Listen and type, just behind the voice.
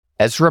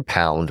Ezra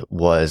Pound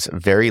was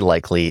very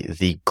likely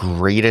the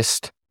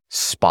greatest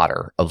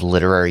spotter of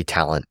literary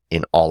talent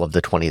in all of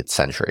the 20th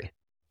century.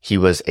 He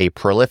was a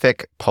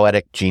prolific,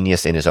 poetic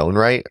genius in his own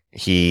right.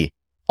 He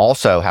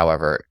also,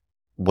 however,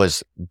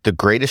 was the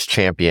greatest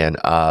champion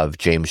of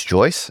James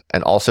Joyce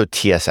and also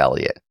T.S.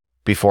 Eliot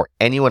before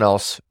anyone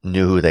else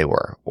knew who they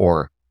were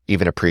or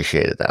even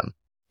appreciated them.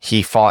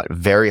 He fought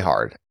very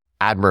hard,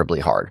 admirably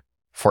hard,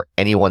 for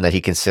anyone that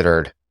he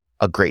considered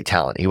a great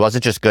talent. He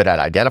wasn't just good at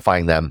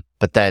identifying them,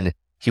 but then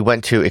he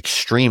went to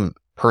extreme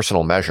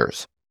personal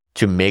measures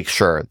to make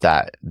sure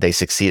that they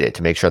succeeded,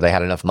 to make sure they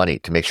had enough money,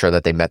 to make sure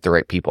that they met the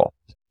right people.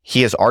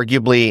 He is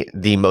arguably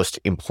the most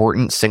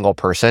important single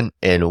person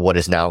in what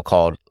is now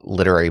called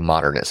literary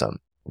modernism,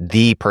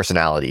 the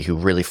personality who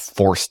really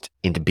forced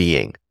into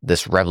being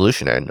this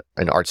revolution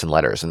in arts and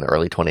letters in the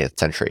early 20th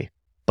century.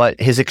 But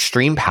his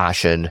extreme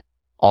passion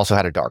also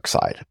had a dark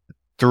side.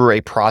 Through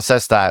a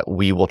process that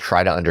we will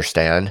try to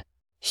understand,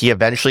 he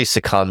eventually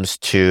succumbs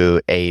to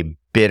a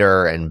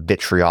bitter and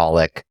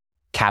vitriolic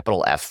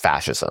capital F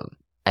fascism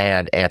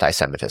and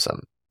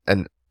anti-Semitism.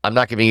 And I'm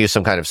not giving you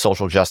some kind of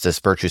social justice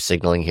virtue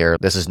signaling here.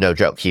 This is no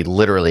joke. He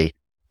literally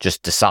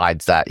just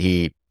decides that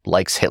he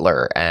likes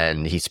Hitler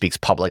and he speaks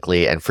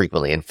publicly and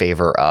frequently in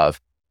favor of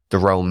the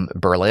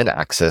Rome-Berlin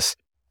axis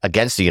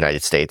against the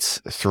United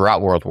States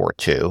throughout World War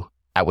II,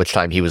 at which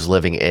time he was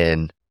living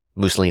in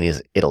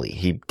Mussolini's Italy.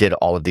 He did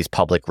all of these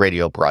public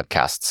radio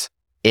broadcasts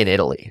in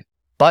Italy.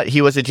 But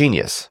he was a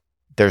genius.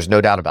 There's no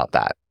doubt about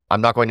that.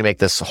 I'm not going to make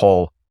this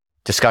whole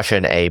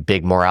discussion a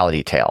big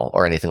morality tale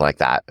or anything like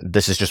that.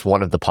 This is just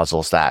one of the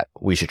puzzles that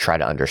we should try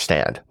to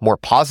understand. More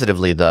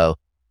positively, though,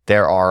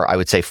 there are, I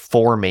would say,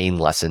 4 main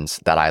lessons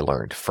that I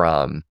learned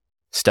from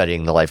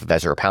studying the life of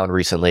Ezra Pound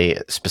recently.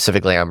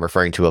 Specifically, I'm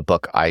referring to a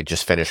book I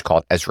just finished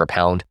called Ezra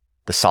Pound,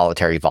 The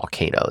Solitary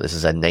Volcano. This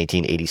is a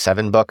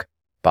 1987 book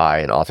by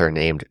an author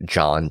named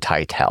John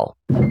Teitel.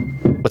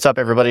 What's up,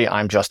 everybody?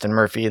 I'm Justin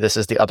Murphy. This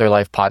is the Other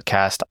Life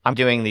podcast. I'm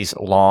doing these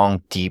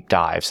long, deep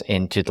dives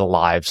into the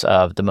lives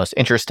of the most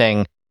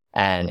interesting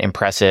and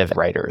impressive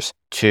writers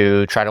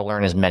to try to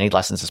learn as many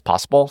lessons as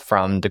possible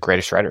from the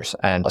greatest writers,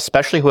 and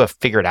especially who have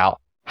figured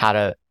out how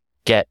to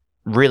get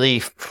really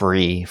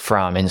free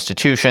from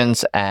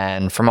institutions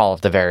and from all of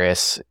the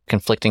various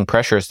conflicting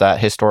pressures that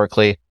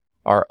historically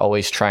are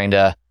always trying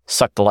to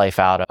suck the life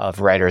out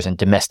of writers and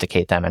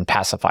domesticate them and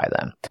pacify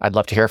them. I'd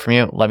love to hear from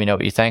you. Let me know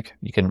what you think.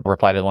 You can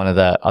reply to one of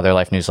the Other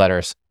Life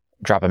newsletters,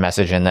 drop a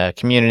message in the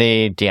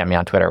community, DM me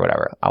on Twitter,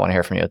 whatever. I want to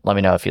hear from you. Let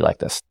me know if you like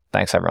this.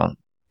 Thanks, everyone.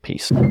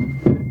 Peace.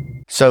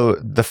 So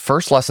the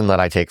first lesson that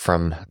I take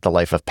from the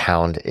life of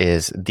Pound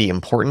is the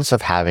importance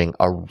of having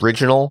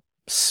original,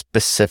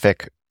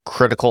 specific,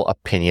 critical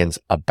opinions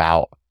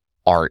about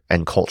art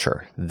and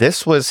culture.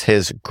 This was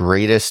his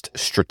greatest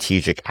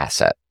strategic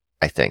asset,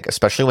 I think,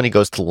 especially when he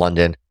goes to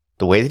London.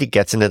 The way that he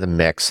gets into the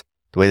mix,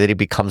 the way that he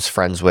becomes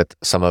friends with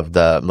some of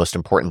the most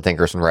important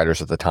thinkers and writers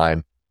of the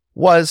time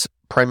was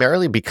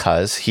primarily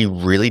because he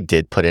really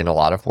did put in a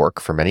lot of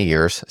work for many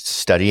years,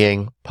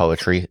 studying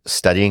poetry,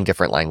 studying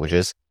different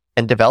languages,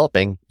 and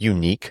developing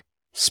unique,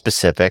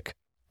 specific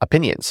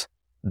opinions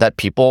that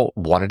people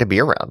wanted to be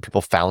around.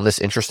 People found this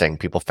interesting.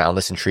 People found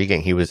this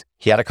intriguing.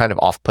 He had a kind of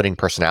off-putting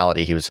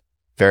personality. He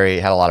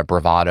had a lot of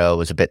bravado,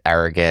 was a bit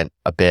arrogant,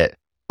 a bit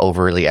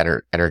overly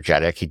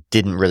energetic. He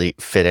didn't really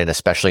fit in,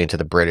 especially into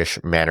the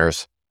British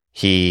manners.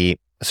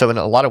 So in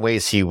a lot of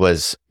ways,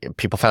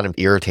 people found him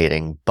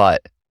irritating,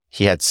 but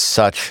he had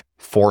such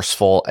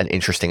forceful and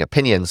interesting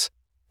opinions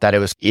that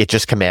it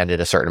just commanded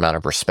a certain amount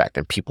of respect,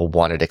 and people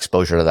wanted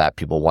exposure to that.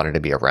 People wanted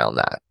to be around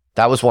that.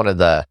 That was one of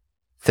the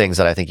things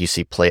that I think you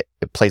see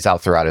plays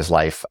out throughout his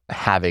life.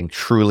 Having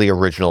truly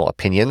original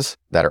opinions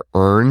that are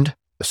earned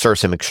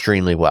serves him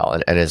extremely well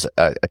and is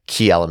a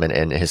key element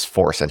in his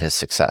force and his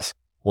success.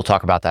 We'll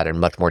talk about that in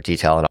much more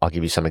detail, and I'll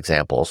give you some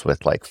examples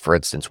with, like, for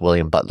instance,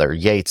 William Butler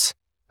Yeats,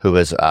 who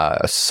was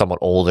a somewhat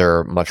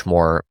older, much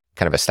more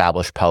kind of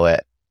established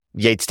poet.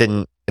 Yeats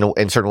in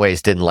certain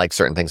ways didn't like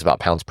certain things about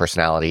Pound's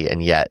personality,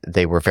 and yet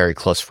they were very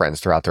close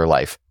friends throughout their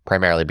life,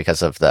 primarily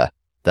because of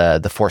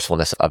the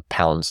forcefulness of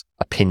Pound's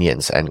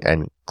opinions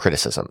and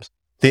criticisms.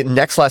 The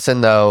next lesson,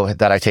 though,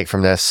 that I take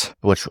from this,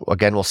 which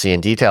again we'll see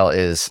in detail,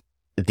 is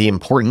the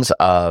importance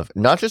of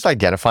not just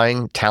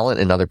identifying talent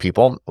in other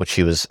people, which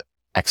he was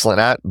excellent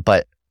at,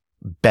 but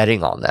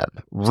betting on them,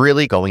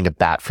 really going to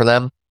bat for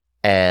them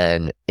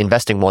and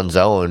investing one's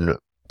own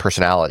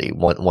personality,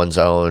 one's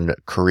own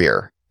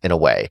career in a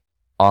way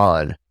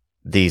on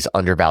these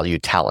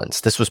undervalued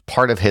talents. This was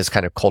part of his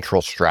kind of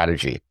cultural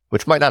strategy,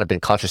 which might not have been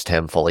conscious to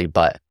him fully,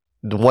 but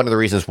one of the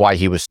reasons why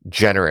he was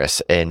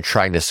generous in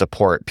trying to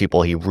support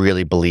people he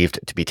really believed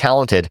to be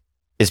talented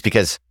is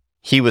because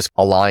he was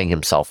allying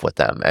himself with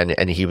them,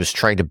 and he was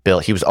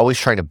always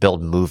trying to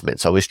build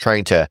movements, always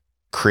trying to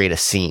create a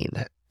scene,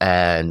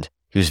 and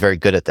he was very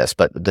good at this.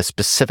 But the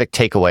specific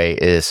takeaway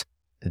is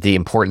the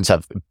importance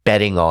of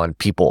betting on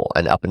people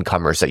and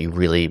up-and-comers that you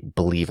really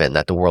believe in,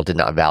 that the world did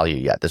not value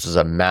yet. This was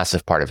a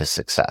massive part of his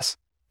success.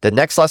 The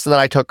next lesson that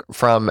I took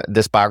from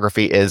this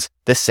biography is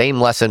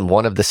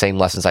one of the same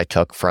lessons I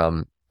took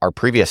from our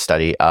previous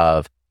study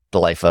of the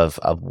life of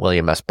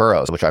William S.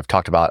 Burroughs, which I've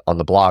talked about on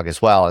the blog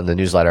as well in the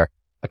newsletter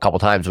a couple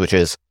times, which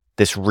is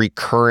this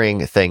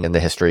recurring thing in the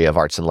history of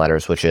arts and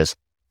letters, which is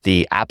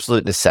the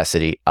absolute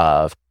necessity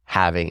of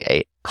having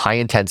a high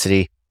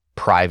intensity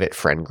private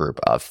friend group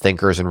of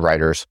thinkers and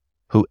writers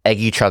who egg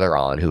each other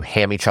on, who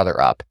ham each other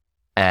up.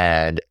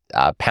 And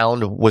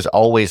Pound was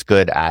always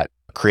good at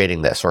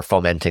creating this or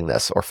fomenting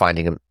this or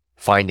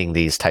finding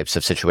these types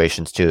of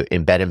situations to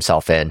embed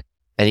himself in.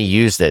 And he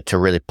used it to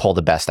really pull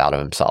the best out of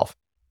himself.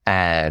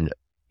 And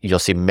you'll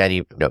see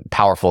many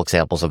powerful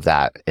examples of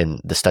that in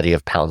the study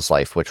of Pound's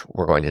life, which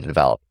we're going to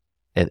develop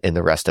in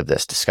the rest of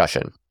this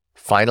discussion.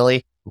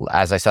 Finally,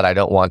 as I said, I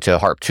don't want to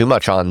harp too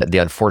much on the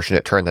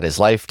unfortunate turn that his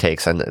life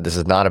takes. And this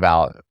is not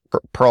about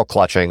pearl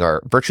clutching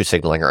or virtue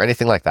signaling or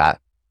anything like that.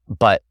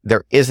 But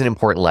there is an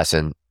important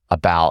lesson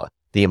about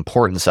the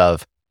importance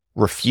of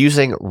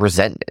refusing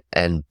resentment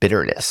and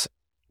bitterness,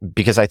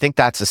 because I think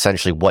that's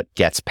essentially what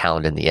gets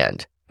Pound in the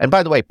end. And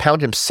by the way,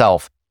 Pound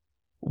himself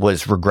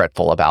was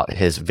regretful about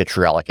his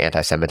vitriolic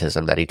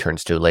anti-Semitism that he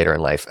turns to later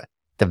in life. At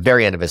the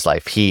very end of his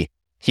life, he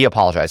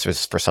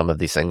apologizes for some of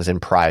these things in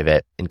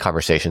private, in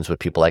conversations with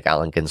people like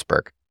Allen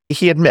Ginsberg.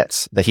 He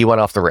admits that he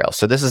went off the rails.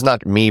 So this is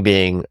not me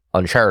being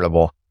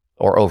uncharitable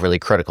or overly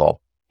critical.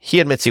 He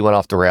admits he went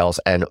off the rails,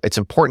 and it's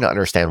important to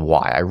understand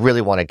why. I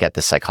really want to get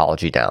the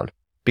psychology down,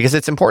 because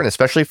it's important,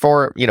 especially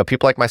for,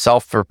 people like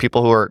myself, for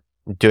people who are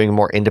doing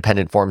more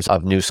independent forms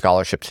of new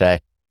scholarship today.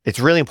 It's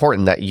really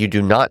important that you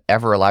do not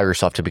ever allow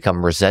yourself to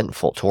become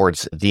resentful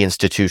towards the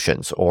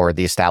institutions or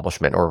the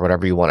establishment or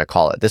whatever you want to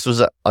call it. This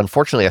was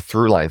unfortunately a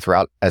through line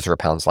throughout Ezra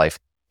Pound's life.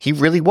 He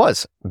really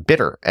was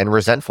bitter and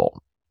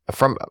resentful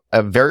from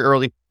a very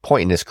early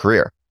point in his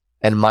career.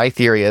 And my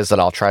theory is that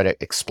I'll try to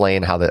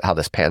explain how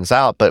this pans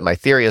out. But my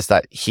theory is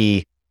that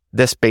he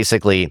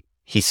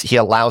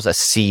allows a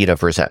seed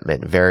of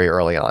resentment very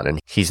early on, and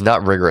he's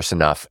not rigorous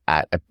enough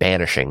at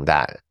banishing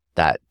that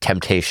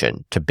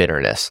temptation to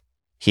bitterness.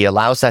 He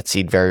allows that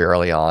seed very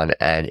early on,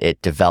 and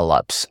it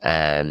develops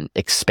and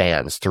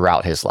expands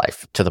throughout his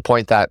life to the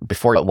point that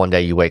before one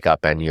day you wake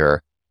up and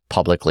you're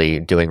publicly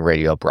doing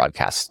radio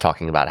broadcasts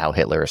talking about how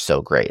Hitler is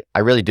so great. I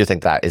really do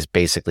think that is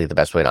basically the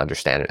best way to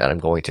understand it, and I'm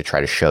going to try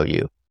to show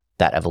you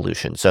that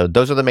evolution. So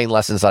those are the main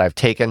lessons that I've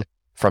taken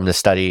from the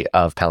study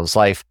of Pound's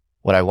life.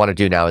 What I want to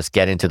do now is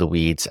get into the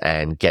weeds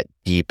and get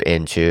deep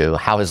into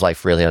how his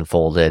life really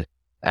unfolded.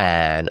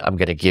 And I'm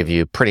going to give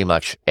you pretty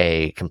much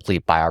a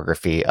complete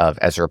biography of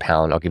Ezra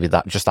Pound. I'll give you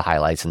just the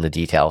highlights and the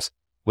details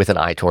with an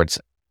eye towards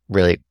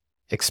really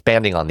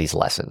expanding on these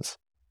lessons.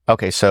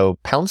 Okay, so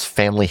Pound's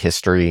family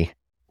history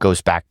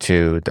goes back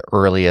to the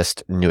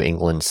earliest New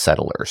England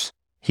settlers.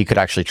 He could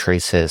actually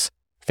trace his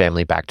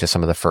family back to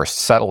some of the first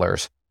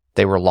settlers.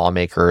 They were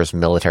lawmakers,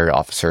 military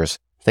officers,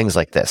 things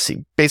like this.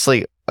 He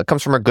basically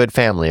comes from a good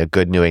family, a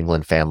good New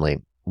England family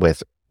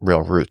with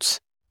real roots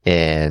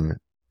in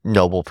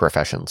noble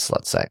professions,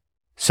 let's say.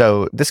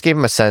 So this gave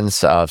him a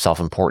sense of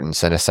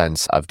self-importance and a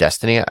sense of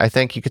destiny, I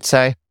think you could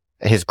say.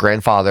 His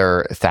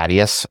grandfather,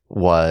 Thaddeus,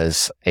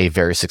 was a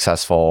very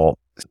successful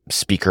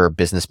speaker,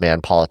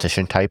 businessman,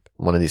 politician type,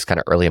 one of these kind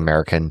of early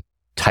American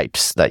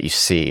types that you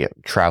see,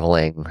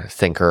 traveling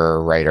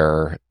thinker,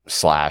 writer /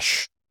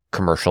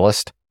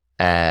 commercialist.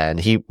 And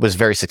he was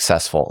very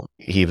successful.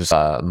 He was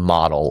a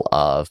model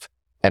of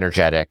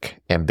energetic,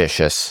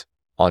 ambitious,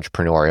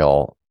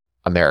 entrepreneurial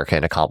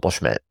American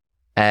accomplishment.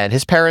 And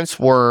his parents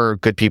were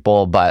good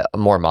people, but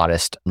more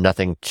modest,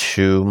 nothing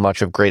too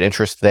much of great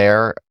interest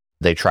there.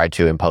 They tried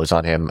to impose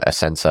on him a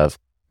sense of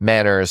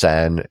manners,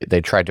 and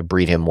they tried to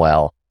breed him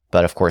well.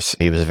 But of course,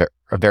 he was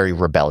a very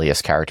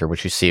rebellious character,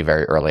 which you see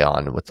very early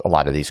on with a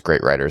lot of these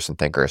great writers and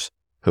thinkers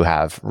who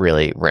have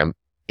really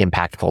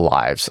impactful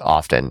lives.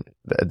 Often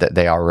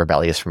they are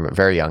rebellious from a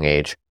very young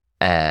age.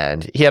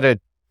 And he had a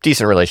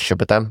decent relationship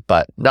with them,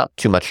 but not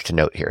too much to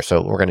note here.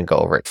 So we're going to go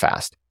over it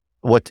fast.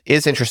 What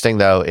is interesting,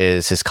 though,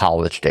 is his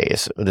college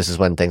days. This is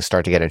when things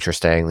start to get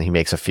interesting. He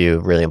makes a few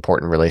really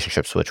important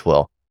relationships, which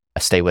will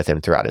stay with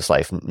him throughout his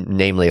life,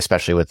 namely,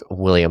 especially with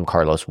William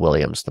Carlos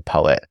Williams, the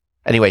poet.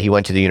 Anyway, he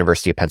went to the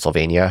University of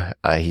Pennsylvania.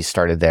 He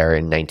started there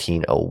in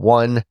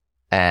 1901,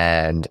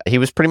 and he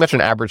was pretty much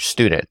an average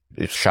student.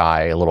 He was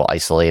shy, a little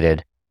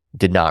isolated,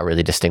 did not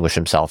really distinguish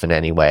himself in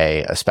any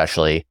way,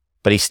 especially,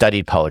 but he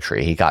studied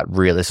poetry.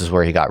 This is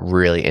where he got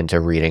really into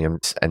reading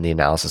and the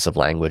analysis of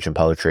language and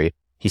poetry.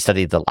 He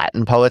studied the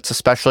Latin poets,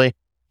 especially.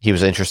 He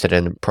was interested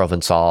in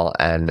Provençal,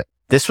 and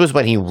this was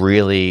when he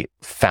really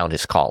found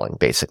his calling,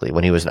 basically.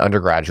 When he was an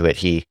undergraduate,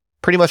 he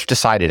pretty much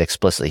decided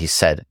explicitly, he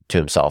said to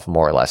himself,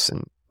 more or less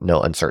in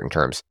no uncertain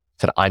terms,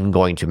 said, I'm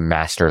going to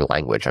master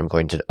language. I'm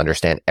going to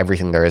understand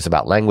everything there is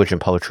about language and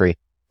poetry,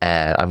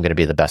 and I'm going to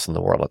be the best in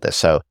the world at this.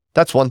 So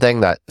that's one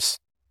thing that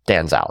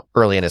stands out.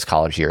 Early in his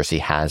college years, he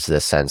has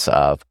this sense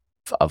of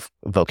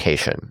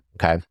vocation,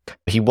 okay?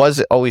 He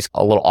was always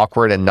a little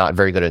awkward and not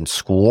very good in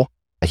school.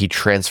 He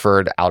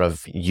transferred out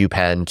of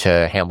UPenn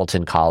to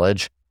Hamilton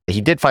College.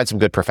 He did find some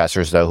good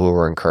professors, though, who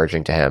were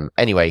encouraging to him.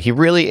 Anyway, he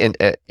really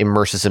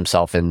immerses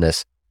himself in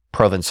this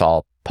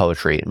Provençal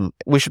poetry. And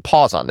we should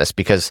pause on this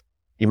because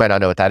You might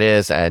not know what that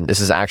is, and this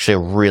is actually a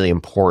really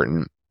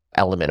important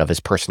element of his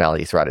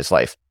personality throughout his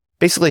life.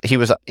 Basically, he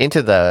was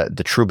into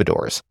the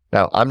troubadours.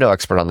 Now, I'm no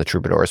expert on the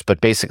troubadours, but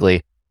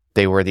basically,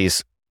 they were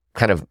these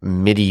kind of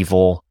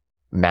medieval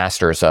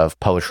masters of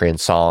poetry and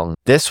song.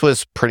 This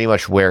was pretty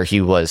much where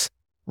he was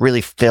really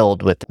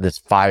filled with this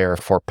fire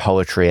for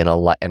poetry and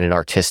an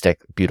artistic,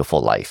 beautiful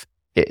life.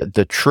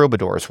 The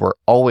troubadours were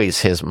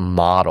always his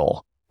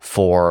model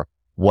for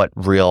what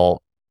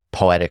real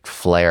poetic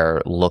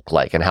flair looked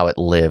like and how it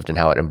lived and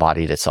how it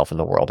embodied itself in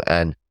the world.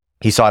 And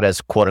he saw it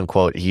as, quote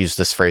unquote, he used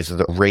this phrase,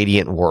 the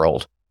radiant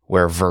world,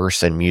 where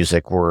verse and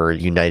music were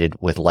united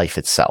with life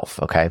itself.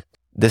 Okay.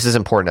 This is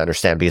important to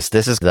understand because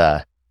this is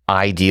the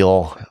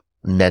ideal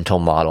mental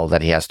model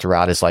that he has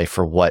throughout his life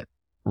for what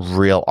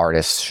real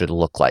artists should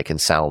look like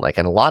and sound like.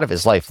 And a lot of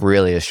his life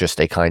really is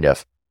just a kind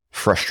of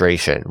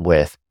frustration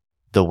with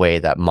the way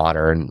that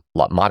modern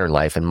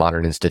life and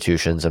modern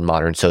institutions and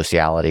modern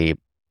sociality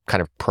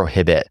kind of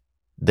prohibit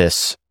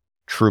this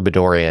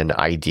troubadourian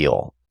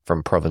ideal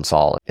from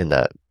Provençal in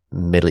the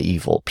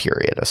medieval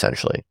period,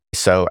 essentially.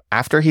 So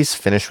after he's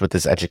finished with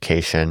his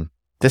education,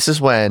 this is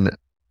when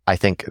I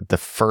think the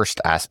first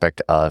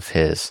aspect of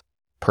his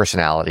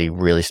personality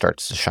really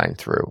starts to shine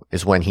through,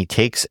 is when he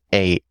takes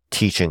a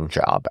teaching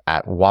job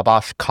at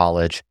Wabash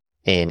College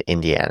in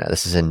Indiana.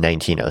 This is in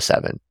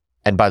 1907.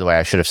 And by the way,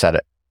 I should have said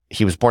it.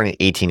 He was born in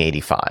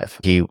 1885.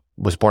 He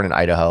was born in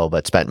Idaho,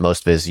 but spent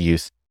most of his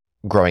youth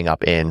growing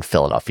up in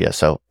Philadelphia.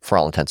 So for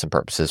all intents and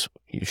purposes,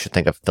 you should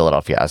think of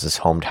Philadelphia as his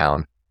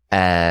hometown.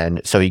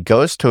 And so he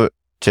goes to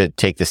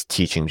take this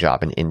teaching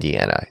job in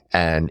Indiana.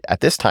 And at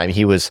this time,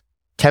 he was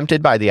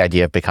tempted by the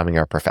idea of becoming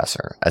a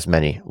professor, as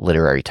many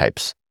literary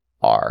types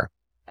are.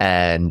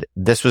 And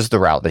this was the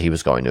route that he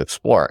was going to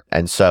explore.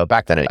 And so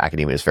back then,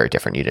 academia was very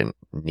different. You didn't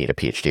need a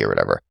PhD or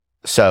whatever.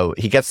 So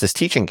he gets this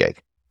teaching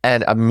gig,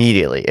 and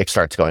immediately it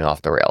starts going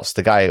off the rails.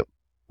 The guy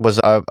was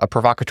a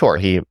provocateur.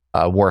 He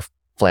wore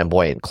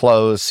flamboyant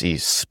clothes. He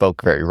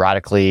spoke very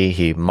radically.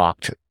 He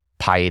mocked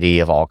piety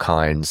of all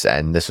kinds.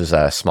 And this was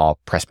a small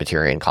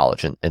Presbyterian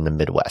college in the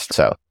Midwest.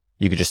 So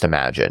you could just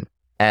imagine.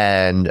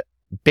 And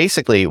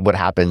basically what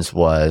happens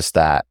was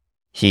that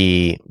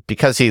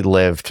because he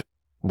lived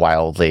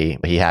wildly,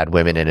 he had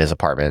women in his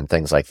apartment and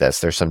things like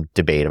this. There's some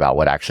debate about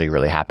what actually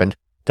really happened.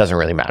 Doesn't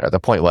really matter. The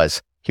point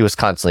was he was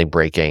constantly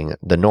breaking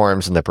the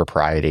norms and the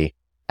propriety.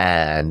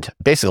 And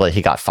basically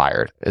he got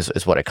fired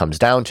is what it comes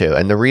down to.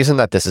 And the reason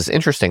that this is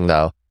interesting,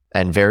 though,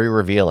 and very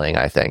revealing,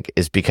 I think,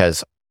 is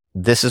because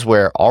this is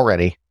where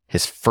already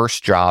his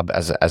first job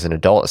as an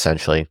adult,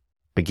 essentially,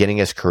 beginning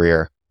his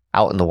career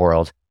out in the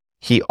world,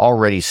 he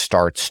already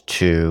starts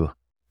to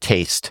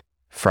taste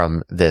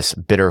from this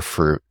bitter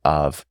fruit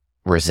of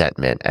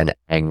resentment and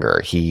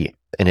anger.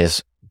 In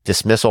his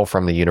dismissal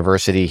from the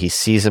university, he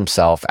sees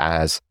himself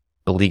as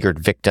beleaguered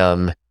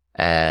victim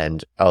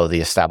and, oh,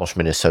 the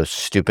establishment is so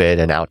stupid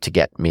and out to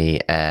get me,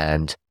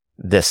 and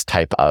this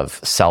type of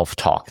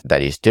self-talk that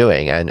he's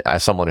doing. And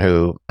as someone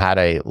who had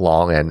a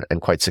long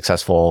and quite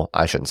successful,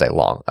 I shouldn't say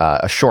long,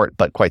 a short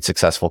but quite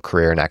successful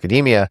career in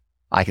academia,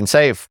 I can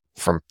say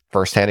from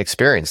firsthand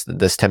experience that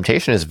this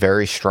temptation is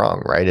very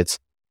strong, right? It's,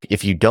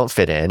 if you don't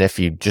fit in, if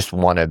you just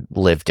want to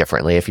live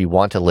differently, if you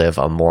want to live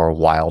a more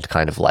wild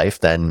kind of life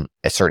than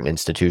a certain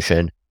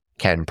institution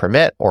can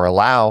permit or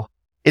allow,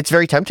 it's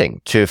very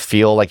tempting to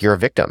feel like you're a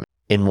victim.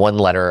 In one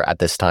letter at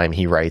this time,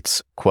 he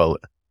writes,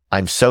 quote,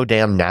 "I'm so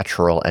damn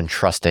natural and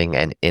trusting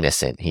and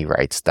innocent," he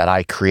writes, "that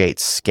I create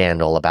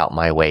scandal about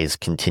my ways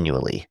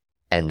continually,"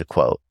 end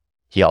quote.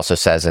 He also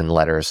says in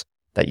letters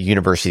that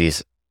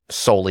universities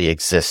solely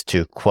exist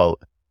to,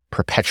 quote,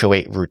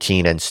 "perpetuate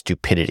routine and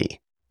stupidity,"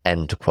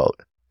 end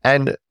quote.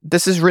 And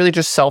this is really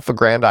just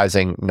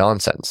self-aggrandizing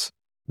nonsense.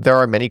 There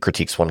are many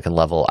critiques one can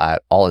level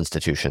at all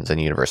institutions and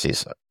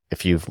universities.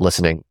 If you've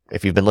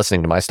been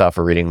listening to my stuff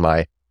or reading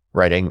my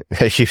writing,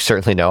 you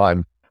certainly know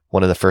I'm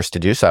one of the first to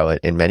do so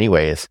in many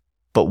ways.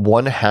 But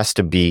one has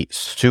to be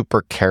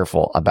super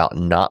careful about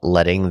not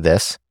letting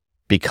this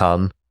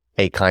become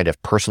a kind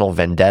of personal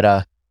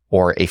vendetta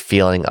or a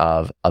feeling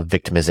of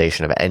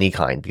victimization of any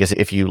kind. Because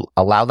if you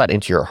allow that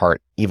into your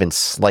heart, even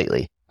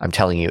slightly, I'm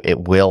telling you,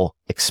 it will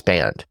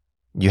expand.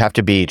 You have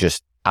to be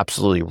just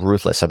absolutely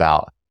ruthless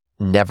about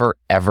never,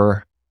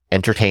 ever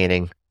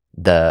entertaining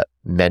the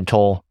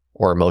mental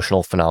or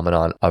emotional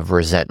phenomenon of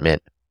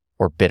resentment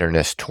or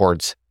bitterness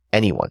towards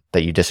anyone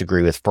that you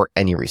disagree with for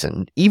any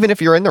reason, even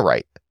if you're in the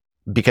right.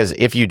 Because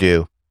if you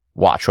do,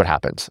 watch what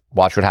happens.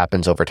 Watch what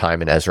happens over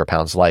time in Ezra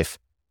Pound's life.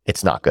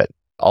 It's not good.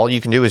 All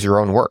you can do is your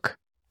own work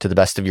to the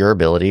best of your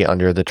ability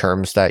under the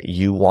terms that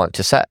you want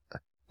to set.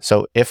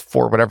 So if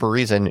for whatever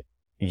reason,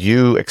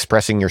 you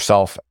expressing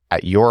yourself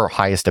at your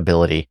highest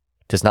ability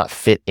does not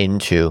fit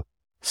into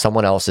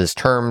someone else's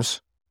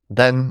terms,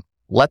 then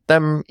let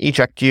them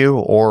eject you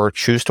or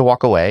choose to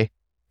walk away.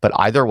 But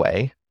either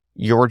way,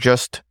 you're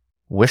just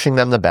wishing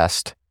them the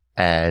best,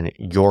 and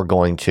you're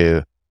going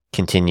to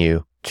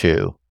continue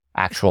to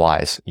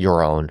actualize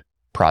your own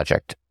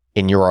project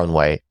in your own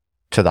way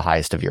to the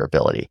highest of your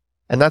ability.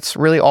 And that's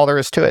really all there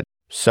is to it.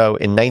 So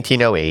in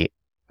 1908,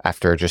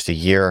 after just a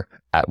year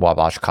at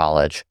Wabash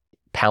College.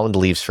 Pound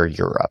leaves for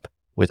Europe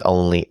with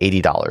only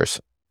 $80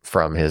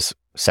 from his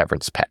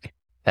severance pay.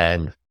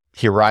 And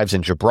he arrives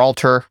in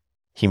Gibraltar.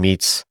 He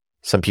meets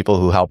some people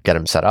who help get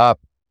him set up.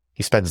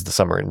 He spends the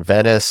summer in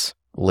Venice,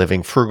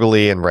 living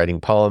frugally and writing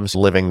poems,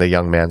 living the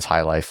young man's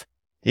high life.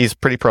 He's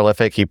pretty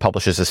prolific. He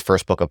publishes his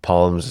first book of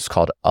poems. It's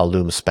called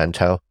Alum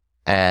Spento.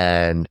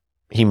 And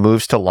he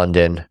moves to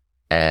London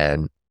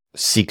and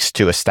seeks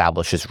to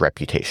establish his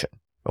reputation.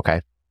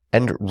 Okay.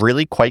 And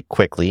really quite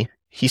quickly,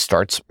 he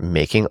starts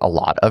making a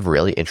lot of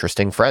really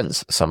interesting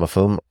friends, some of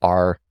whom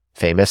are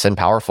famous and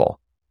powerful.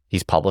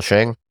 He's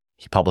publishing.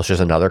 He publishes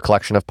another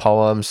collection of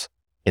poems.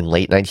 In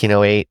late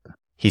 1908,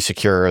 he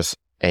secures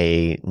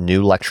a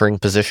new lecturing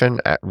position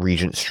at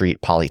Regent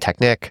Street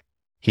Polytechnic.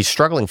 He's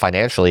struggling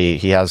financially.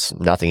 He has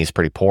nothing. He's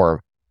pretty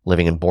poor,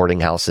 living in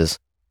boarding houses,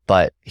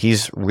 but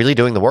he's really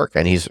doing the work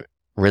and he's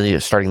really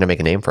starting to make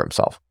a name for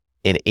himself.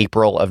 In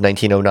April of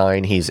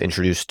 1909, he's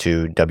introduced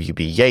to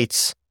W.B.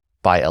 Yeats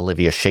by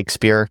Olivia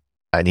Shakespeare,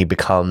 and he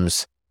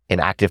becomes an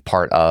active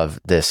part of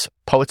this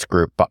poets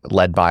group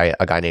led by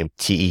a guy named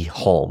T.E.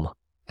 Holm.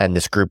 And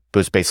this group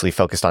was basically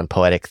focused on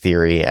poetic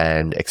theory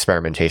and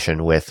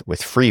experimentation with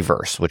free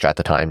verse, which at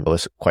the time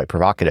was quite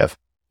provocative.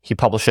 He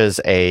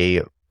publishes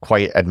a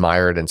quite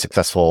admired and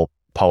successful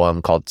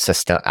poem called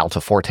Sesta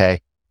Altoforte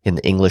in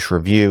the English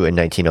Review in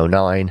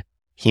 1909.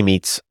 He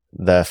meets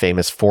the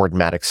famous Ford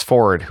Madox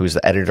Ford, who's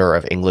the editor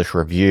of English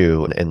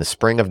Review in the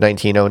spring of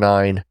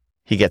 1909.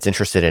 He gets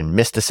interested in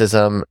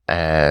mysticism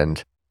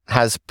and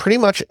has pretty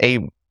much a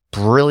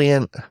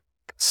brilliant,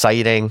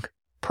 exciting,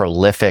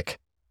 prolific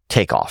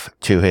takeoff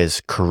to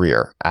his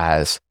career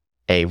as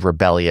a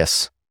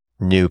rebellious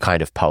new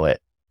kind of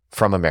poet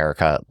from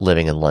America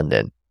living in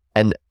London.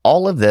 And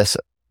all of this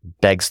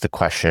begs the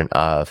question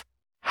of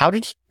how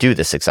did he do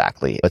this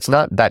exactly? It's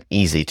not that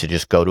easy to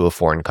just go to a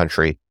foreign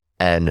country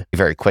and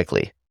very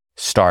quickly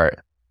start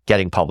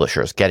getting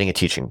publishers, getting a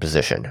teaching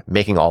position,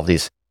 making all of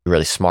these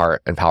really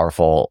smart and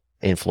powerful,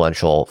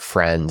 influential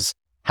friends,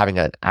 having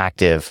an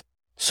active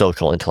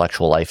social,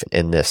 intellectual life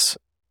in this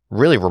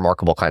really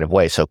remarkable kind of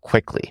way so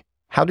quickly.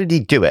 How did he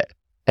do it?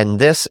 And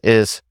this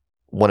is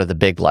one of the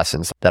big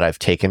lessons that I've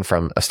taken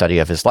from a study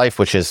of his life,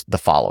 which is the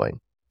following.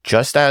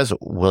 Just as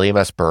William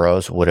S.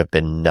 Burroughs would have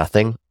been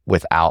nothing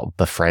without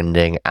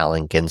befriending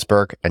Allen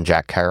Ginsberg and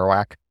Jack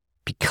Kerouac,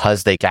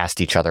 because they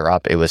gassed each other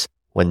up, it was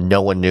when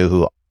no one knew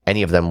who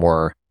any of them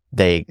were,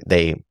 they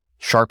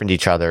sharpened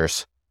each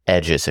other's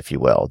edges, if you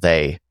will.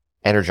 They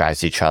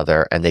energized each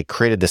other, and they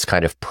created this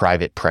kind of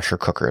private pressure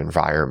cooker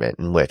environment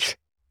in which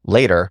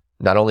later,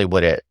 not only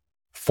would it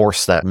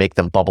force them, make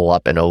them bubble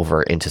up and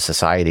over into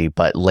society,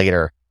 but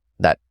later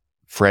that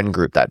friend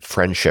group, that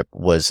friendship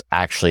was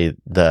actually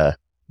the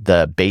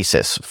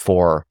basis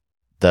for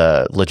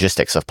the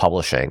logistics of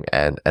publishing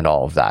and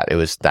all of that. It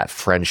was that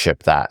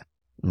friendship that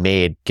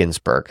made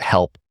Ginsberg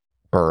help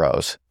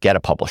Burroughs get a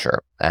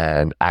publisher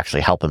and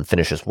actually help him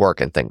finish his work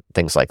and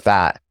things like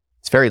that.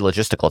 It's very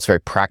logistical. It's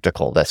very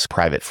practical, this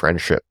private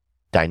friendship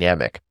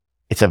dynamic.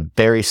 It's a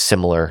very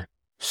similar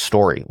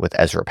story with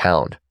Ezra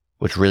Pound,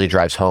 which really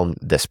drives home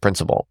this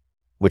principle,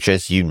 which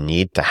is you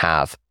need to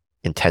have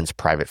intense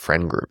private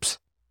friend groups.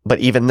 But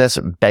even this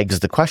begs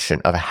the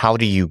question of how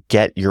do you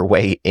get your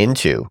way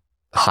into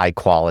high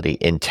quality,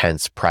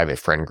 intense private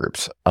friend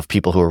groups of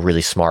people who are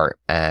really smart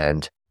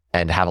and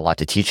have a lot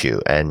to teach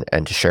you and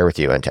to share with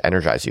you and to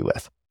energize you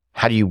with.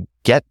 How do you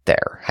get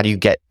there? How do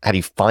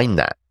you find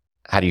that?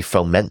 How do you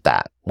foment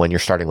that when you're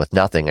starting with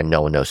nothing and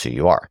no one knows who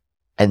you are?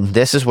 And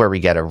this is where we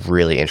get a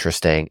really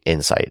interesting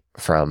insight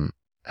from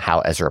how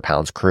Ezra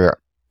Pound's career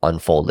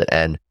unfolded.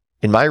 And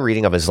in my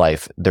reading of his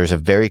life, there's a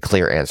very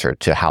clear answer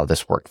to how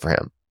this worked for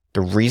him.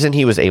 The reason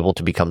he was able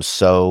to become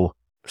so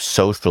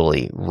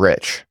socially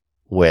rich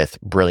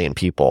with brilliant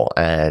people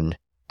and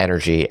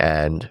energy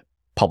and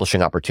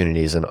publishing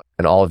opportunities and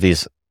all of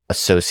these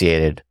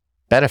associated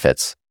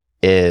benefits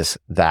is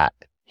that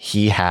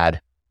he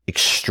had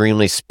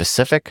extremely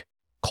specific,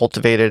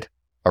 cultivated,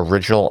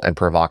 original, and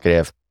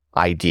provocative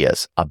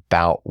ideas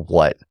about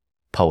what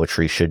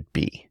poetry should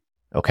be.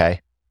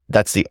 Okay?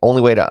 That's the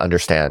only way to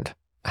understand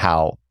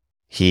how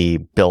he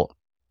built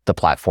the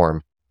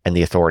platform and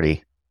the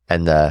authority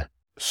and the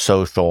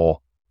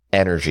social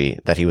energy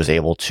that he was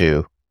able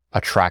to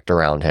attract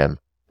around him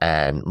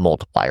and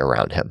multiply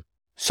around him.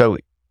 So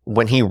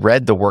when he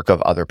read the work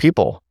of other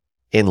people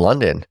in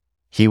London,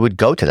 he would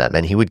go to them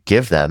and he would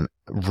give them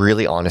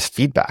really honest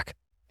feedback.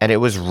 And it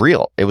was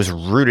real. It was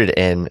rooted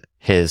in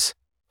his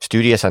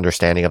studious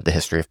understanding of the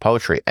history of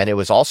poetry. And it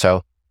was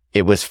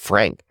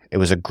frank. It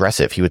was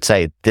aggressive. He would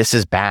say, this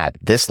is bad.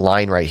 This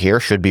line right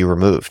here should be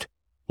removed.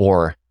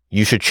 Or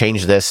you should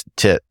change this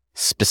to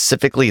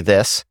specifically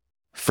this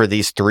for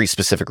these 3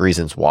 specific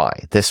reasons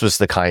why. This was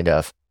the kind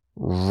of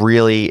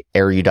really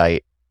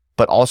erudite,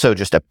 but also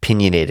just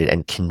opinionated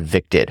and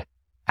convicted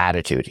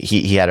attitude.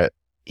 He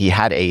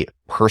had a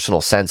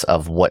personal sense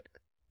of what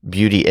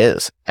beauty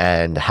is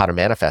and how to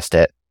manifest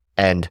it.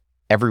 And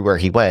everywhere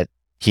he went,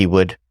 he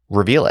would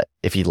reveal it.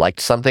 If he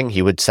liked something,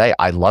 he would say,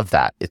 I love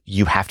that.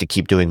 You have to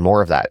keep doing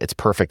more of that. It's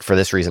perfect for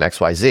this reason,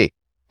 XYZ.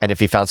 And if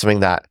he found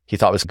something that he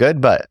thought was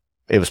good, but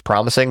it was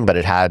promising, but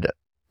it had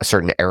a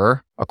certain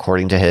error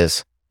according to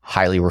his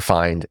highly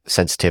refined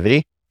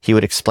sensitivity, he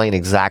would explain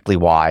exactly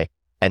why,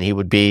 and he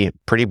would be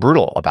pretty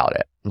brutal about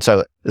it. And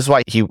so this is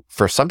why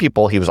for some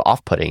people, he was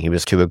off-putting. He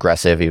was too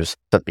aggressive. He was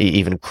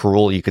even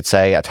cruel, you could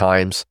say, at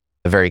times,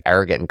 very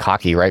arrogant and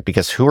cocky, right?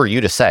 Because who are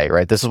you to say,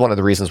 right? This is one of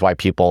the reasons why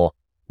people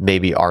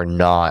maybe are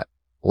not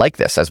like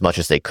this as much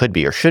as they could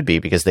be or should be,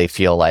 because they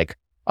feel like,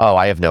 oh,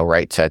 I have no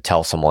right to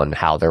tell someone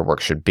how their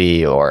work should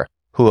be, or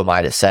who am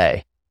I to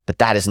say? But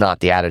that is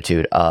not the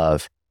attitude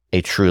of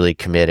a truly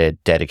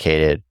committed,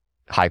 dedicated,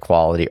 high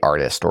quality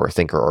artist or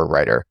thinker or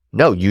writer.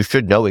 No, you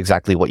should know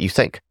exactly what you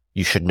think.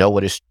 You should know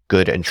what is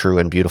good and true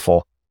and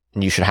beautiful.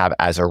 And you should have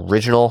as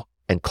original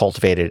and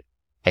cultivated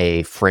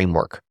a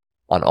framework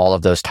on all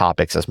of those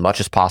topics as much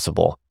as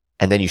possible.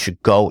 And then you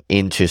should go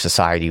into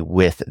society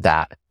with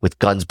that, with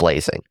guns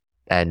blazing.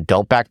 And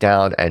don't back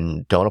down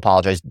and don't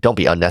apologize. Don't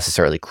be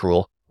unnecessarily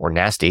cruel or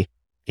nasty.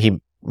 He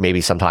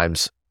maybe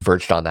sometimes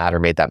verged on that or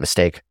made that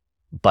mistake.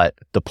 But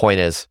the point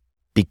is,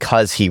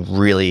 because he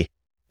really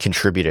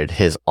contributed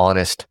his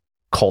honest,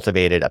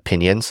 cultivated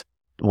opinions,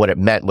 what it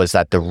meant was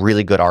that the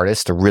really good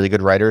artists, the really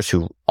good writers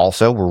who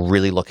also were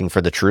really looking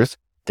for the truth,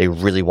 they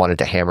really wanted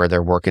to hammer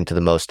their work into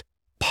the most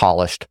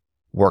polished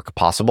work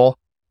possible.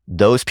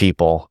 Those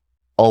people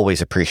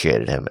always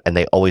appreciated him and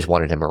they always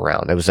wanted him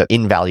around. It was an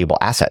invaluable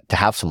asset to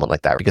have someone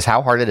like that, because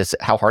how hard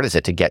is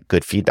it to get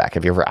good feedback?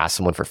 Have you ever asked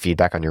someone for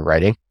feedback on your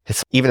writing?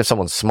 Even if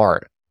someone's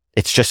smart,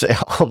 it's just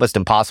almost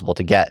impossible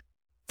to get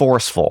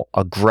forceful,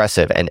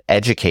 aggressive, and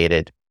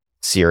educated,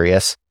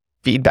 serious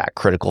feedback,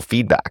 critical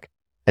feedback.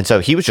 And so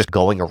he was just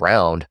going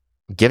around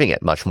giving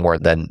it much more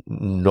than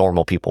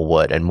normal people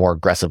would, and more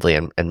aggressively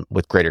and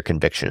with greater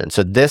conviction. And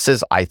so this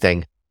is, I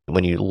think,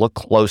 when you look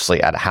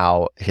closely at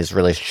how his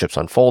relationships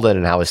unfolded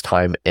and how his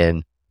time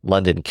in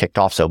London kicked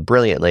off so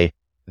brilliantly,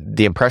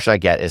 the impression I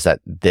get is that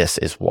this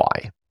is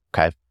why.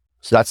 Okay.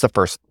 So that's the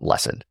first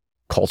lesson.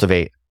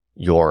 Cultivate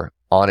your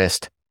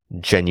honest,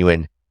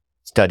 genuine,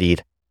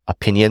 studied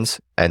opinions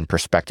and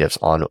perspectives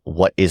on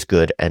what is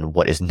good and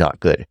what is not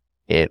good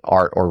in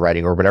art or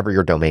writing or whatever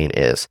your domain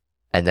is.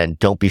 And then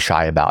don't be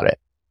shy about it.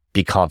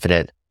 Be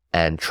confident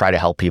and try to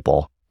help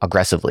people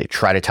aggressively.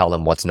 Try to tell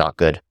them what's not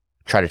good.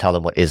 Try to tell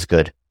them what is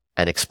good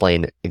and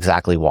explain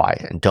exactly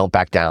why. And don't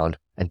back down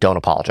and don't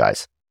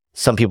apologize.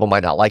 Some people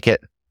might not like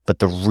it, but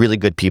the really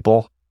good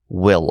people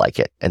will like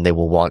it and they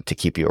will want to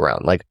keep you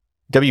around. Like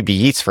W.B.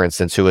 Yeats, for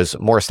instance, who was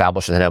more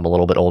established than him, a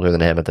little bit older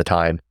than him at the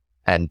time,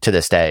 and to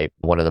this day,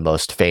 one of the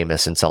most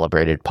famous and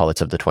celebrated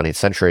poets of the 20th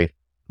century,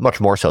 much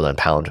more so than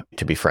Pound,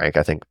 to be frank.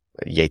 I think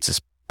Yeats's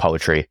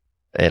poetry,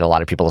 in a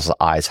lot of people's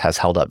eyes, has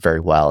held up very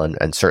well.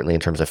 And certainly in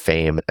terms of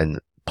fame and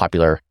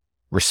popular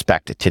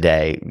respect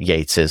today,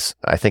 Yeats is,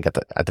 I think,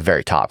 at the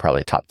very top,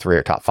 probably top 3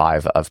 or top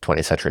 5 of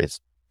 20th century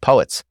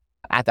poets.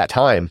 At that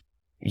time,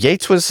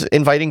 Yeats was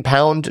inviting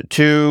Pound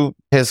to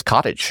his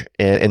cottage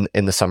in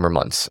the summer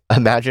months.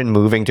 Imagine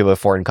moving to a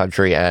foreign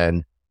country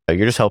and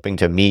you're just hoping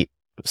to meet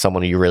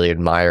someone who you really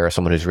admire,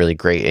 someone who's really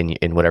great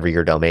in whatever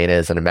your domain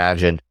is. And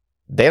imagine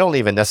they don't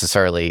even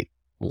necessarily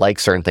like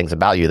certain things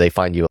about you. They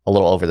find you a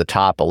little over the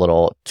top, a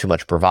little too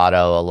much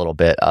bravado, a little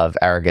bit of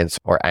arrogance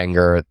or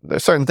anger.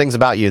 There's certain things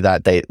about you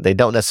that they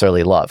don't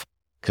necessarily love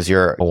because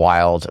you're a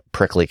wild,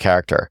 prickly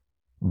character.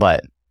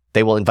 But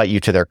they will invite you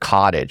to their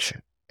cottage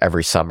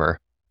every summer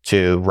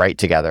to write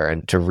together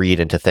and to read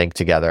and to think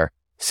together,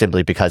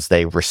 simply because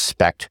they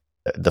respect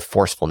the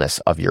forcefulness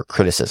of your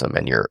criticism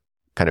and your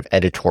kind of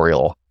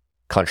editorial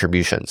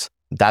contributions.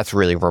 That's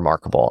really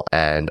remarkable.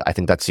 And I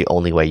think that's the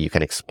only way you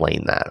can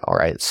explain that. All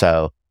right.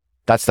 So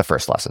that's the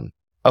first lesson.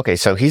 Okay.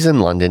 So he's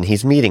in London.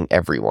 He's meeting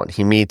everyone.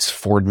 He meets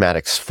Ford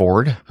Madox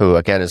Ford, who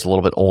again is a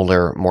little bit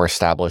older, more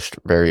established,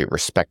 very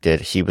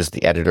respected. He was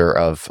the editor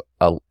of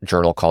a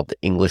journal called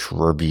the English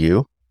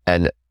Review.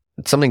 And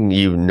something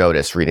you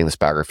notice reading this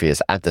biography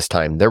is at this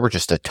time, there were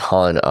just a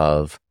ton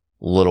of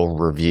little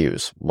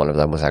reviews. One of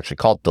them was actually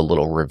called the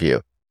Little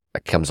Review.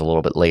 That comes a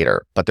little bit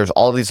later, but there's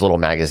all these little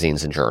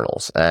magazines and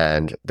journals,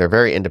 and they're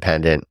very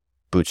independent,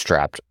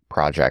 bootstrapped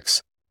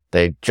projects.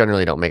 They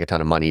generally don't make a ton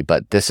of money,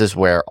 but this is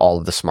where all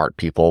of the smart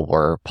people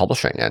were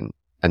publishing,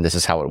 and this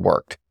is how it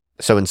worked.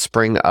 So in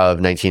spring of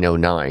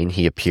 1909,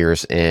 he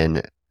appears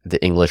in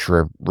the English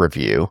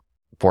Review.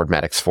 Ford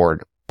Madox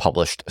Ford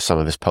published some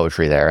of his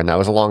poetry there, and that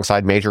was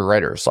alongside major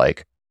writers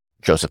like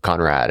Joseph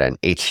Conrad and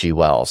H.G.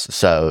 Wells.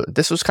 So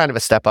this was kind of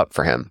a step up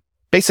for him.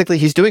 Basically,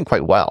 he's doing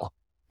quite well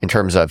in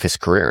terms of his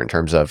career, in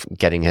terms of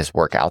getting his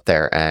work out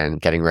there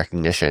and getting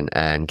recognition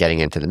and getting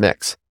into the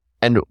mix.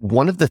 And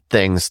one of the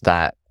things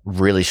that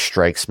really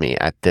strikes me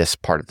at this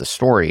part of the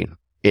story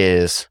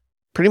is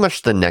pretty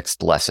much the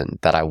next lesson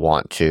that I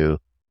want to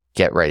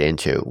get right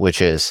into,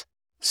 which is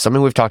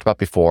something we've talked about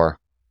before,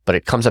 but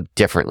it comes up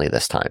differently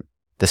this time.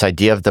 This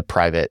idea of the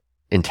private,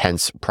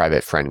 intense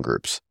private friend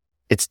groups.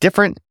 It's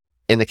different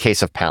in the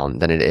case of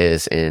Pound than it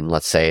is in,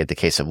 let's say, the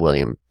case of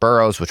William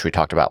Burroughs, which we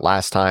talked about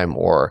last time,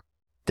 or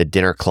the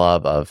Dinner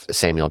Club of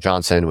Samuel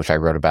Johnson, which I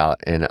wrote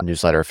about in a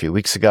newsletter a few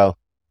weeks ago.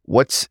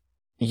 What's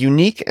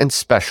unique and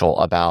special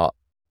about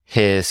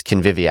his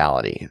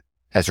conviviality,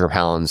 Ezra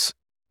Pound's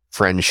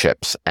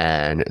friendships,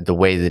 and the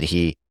way that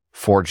he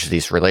forged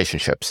these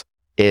relationships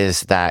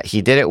is that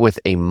he did it with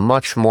a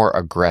much more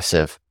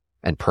aggressive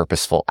and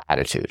purposeful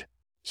attitude.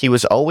 He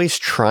was always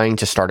trying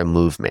to start a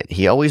movement.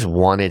 He always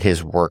wanted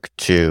his work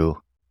to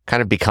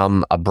kind of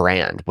become a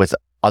brand with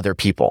other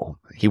people.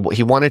 He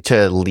wanted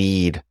to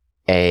lead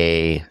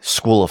a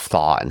school of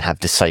thought and have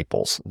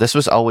disciples. This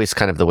was always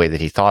kind of the way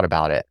that he thought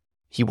about it.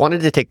 He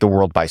wanted to take the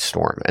world by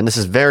storm. And this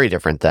is very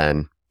different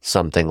than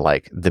something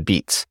like The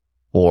Beats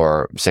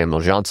or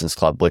Samuel Johnson's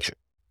Club, which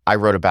I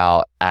wrote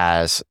about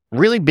as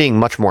really being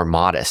much more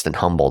modest and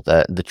humble.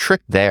 The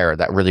trick there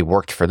that really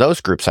worked for those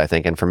groups, I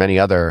think, and for many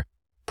other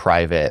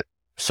private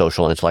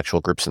social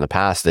intellectual groups in the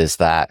past, is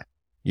that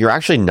you're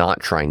actually not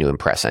trying to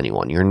impress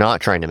anyone. You're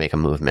not trying to make a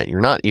movement. You're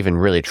not even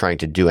really trying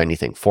to do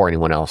anything for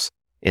anyone else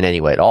in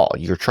any way at all.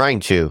 You're trying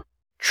to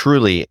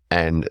truly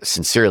and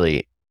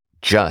sincerely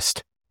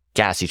just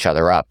gas each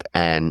other up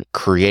and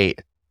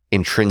create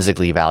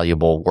intrinsically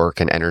valuable work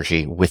and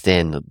energy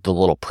within the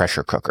little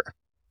pressure cooker.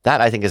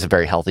 That, I think, is a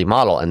very healthy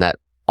model, and that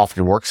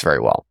often works very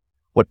well.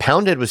 What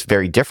Pound did was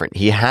very different.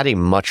 He had a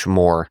much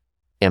more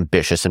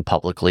ambitious and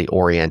publicly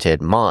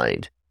oriented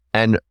mind.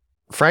 And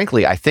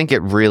frankly, I think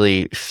it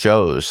really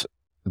shows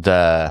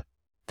the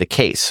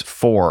case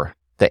for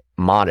the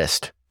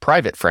modest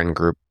private friend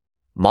group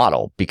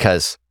model,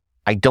 because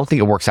I don't think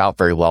it works out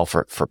very well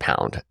for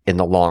Pound in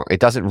the long. It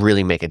doesn't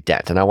really make a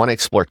dent. And I want to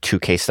explore two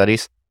case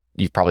studies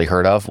you've probably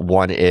heard of.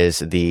 One is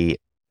the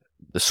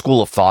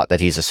school of thought that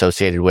he's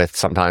associated with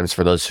sometimes,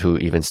 for those who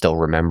even still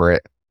remember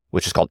it,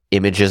 which is called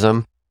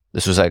imagism.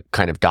 This was a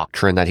kind of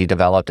doctrine that he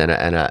developed and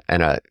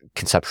a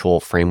conceptual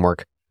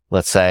framework,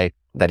 let's say,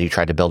 that he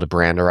tried to build a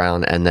brand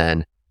around. And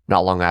then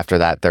not long after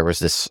that, there was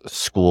this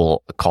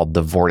school called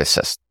the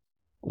Vorticist,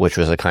 which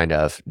was a kind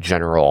of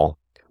general,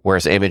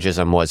 whereas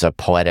imagism was a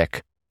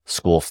poetic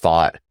school of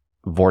thought,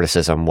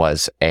 Vorticism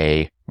was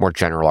a more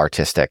general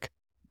artistic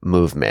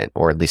movement,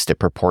 or at least it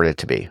purported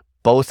to be.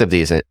 Both of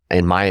these,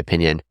 in my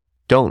opinion,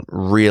 don't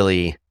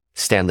really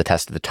stand the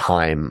test of the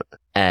time,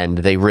 and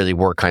they really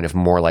were kind of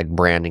more like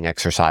branding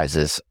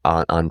exercises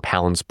on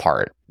Pound's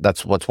part.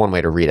 That's one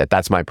way to read it.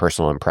 That's my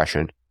personal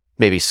impression.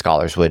 Maybe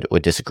scholars would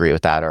disagree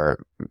with that,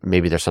 or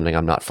maybe there's something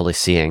I'm not fully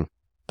seeing,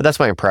 but that's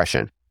my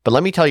impression. But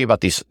let me tell you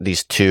about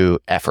these two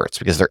efforts,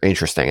 because they're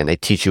interesting and they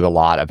teach you a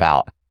lot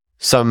about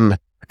some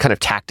kind of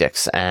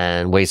tactics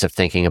and ways of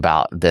thinking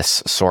about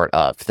this sort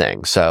of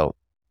thing. So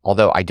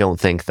although I don't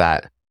think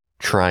that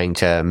trying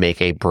to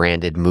make a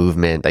branded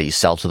movement that you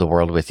sell to the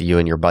world with you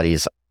and your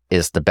buddies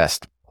is the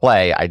best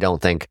play, I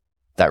don't think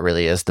that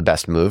really is the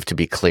best move, to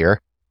be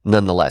clear.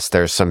 Nonetheless,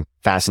 there's some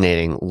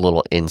fascinating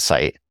little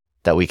insight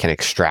that we can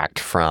extract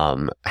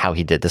from how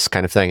he did this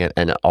kind of thing.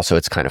 And also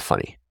it's kind of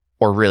funny,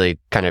 or really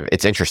kind of,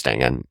 it's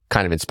interesting and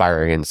kind of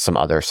inspiring in some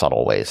other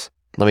subtle ways.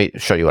 Let me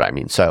show you what I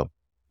mean. So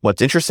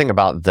what's interesting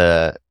about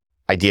the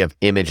idea of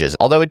images,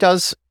 although it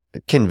does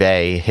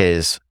convey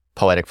his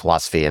poetic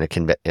philosophy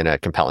in a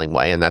compelling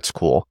way, and that's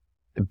cool.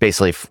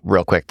 Basically,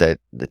 real quick, the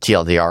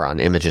TLDR on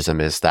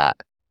imagism is that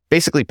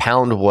basically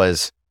Pound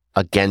was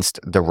against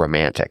the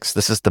romantics.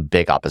 This is the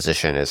big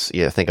opposition, is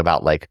you think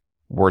about like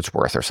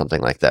Wordsworth or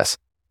something like this.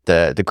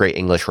 The great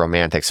English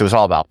romantics, it was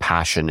all about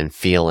passion and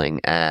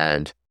feeling.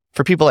 And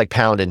for people like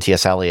Pound and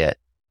T.S. Eliot,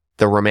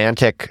 the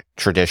romantic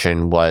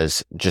tradition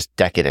was just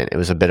decadent. It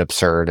was a bit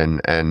absurd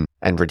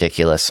and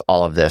ridiculous.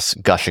 All of this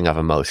gushing of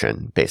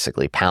emotion,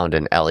 basically. Pound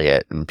and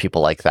Eliot and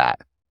people like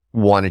that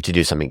wanted to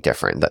do something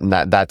different.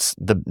 That's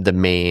the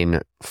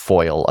main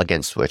foil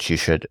against which you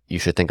should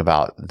think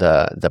about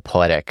the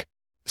poetic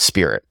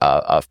spirit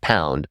of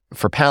Pound.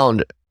 For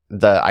Pound,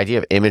 the idea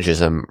of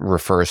imagism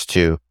refers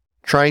to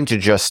trying to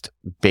just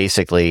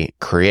basically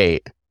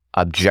create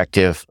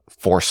objective,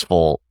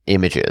 forceful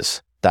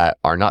images that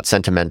are not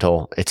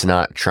sentimental. It's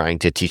not trying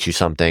to teach you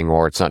something,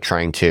 or it's not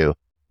trying to,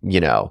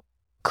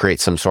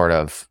 create some sort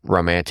of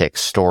romantic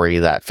story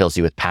that fills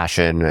you with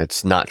passion.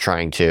 It's not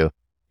trying to,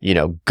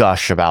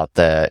 gush about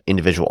the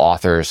individual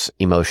author's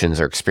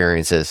emotions or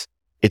experiences.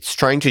 It's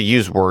trying to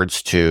use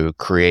words to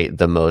create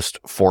the most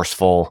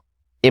forceful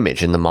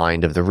image in the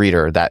mind of the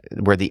reader,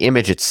 where the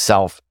image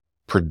itself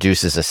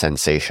produces a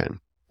sensation,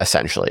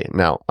 essentially.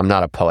 Now, I'm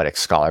not a poetic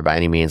scholar by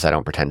any means. I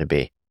don't pretend to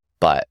be,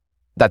 but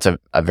that's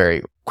a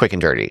very quick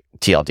and dirty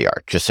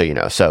TLDR, just so you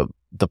know. So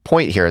the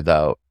point here,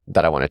 though,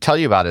 that I want to tell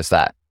you about is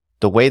that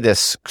the way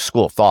this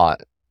school of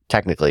thought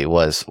technically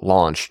was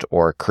launched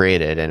or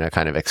created in a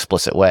kind of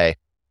explicit way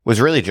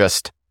was really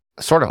just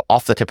sort of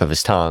off the tip of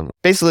his tongue.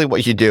 Basically,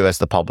 what you do as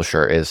the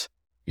publisher is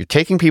you're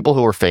taking people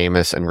who are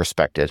famous and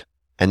respected,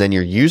 and then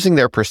you're using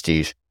their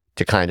prestige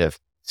to kind of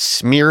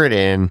smear it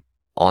in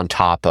on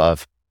top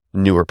of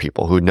newer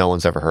people who no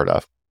one's ever heard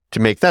of, to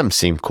make them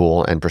seem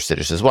cool and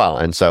prestigious as well.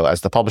 And so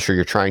as the publisher,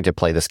 you're trying to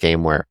play this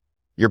game where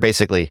you're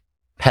basically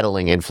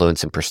peddling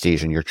influence and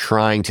prestige, and you're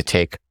trying to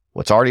take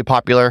what's already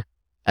popular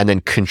and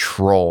then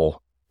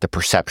control the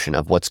perception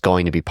of what's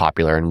going to be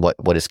popular and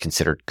what is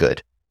considered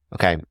good.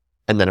 Okay.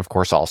 And then, of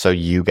course, also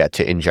you get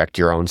to inject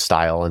your own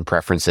style and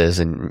preferences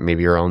and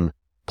maybe your own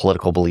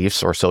political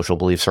beliefs or social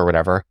beliefs or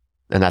whatever.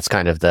 And that's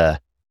kind of the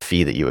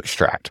fee that you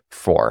extract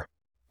for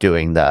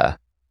doing the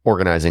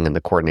organizing and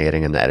the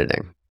coordinating and the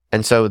editing.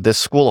 And so this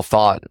school of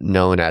thought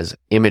known as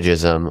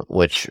imagism,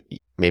 which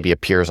maybe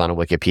appears on a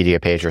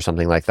Wikipedia page or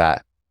something like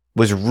that,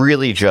 was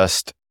really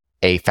just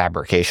a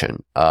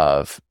fabrication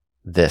of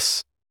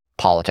this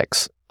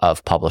politics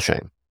of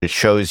publishing. It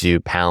shows you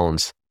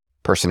Pound's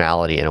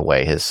personality in a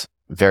way, his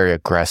very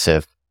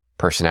aggressive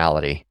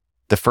personality.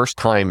 The first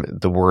time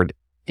the word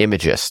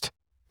imagist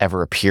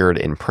ever appeared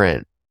in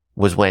print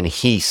was when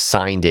he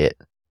signed it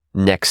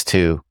next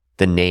to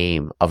the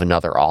name of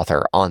another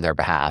author on their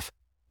behalf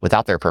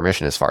without their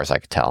permission, as far as I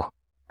could tell,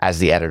 as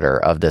the editor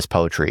of this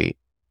poetry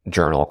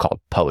journal called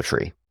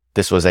Poetry.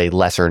 This was a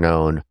lesser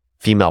known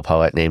female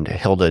poet named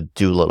Hilda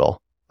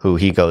Doolittle, who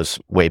he goes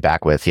way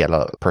back with. He had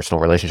a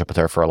personal relationship with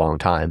her for a long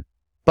time.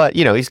 But,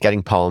 he's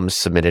getting poems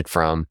submitted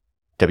from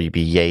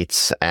W.B.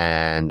 Yeats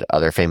and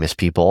other famous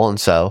people. And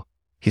so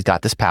he's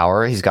got this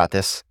power. He's got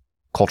this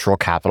cultural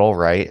capital,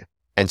 right?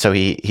 And so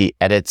he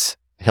edits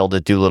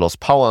Hilda Doolittle's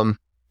poem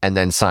and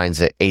then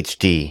signs it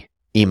H.D.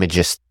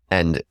 Imagist.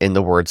 And in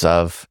the words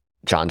of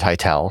John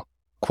Teitel,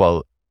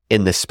 quote,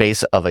 "In the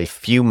space of a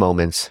few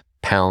moments,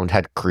 Pound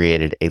had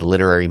created a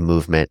literary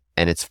movement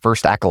and its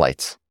first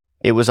acolytes."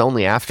 It was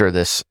only after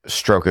this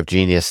stroke of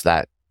genius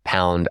that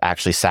Pound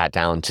actually sat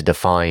down to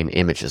define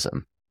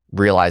imagism,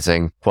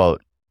 realizing,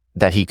 quote,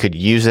 that he could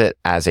use it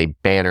as a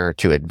banner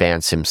to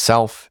advance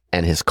himself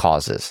and his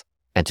causes,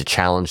 and to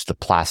challenge the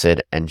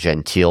placid and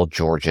genteel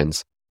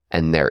Georgians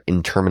and their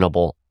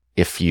interminable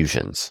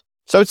effusions.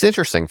 So it's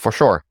interesting for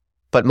sure.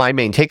 But my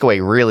main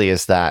takeaway really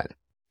is that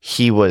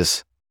he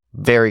was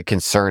very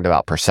concerned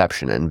about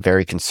perception and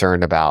very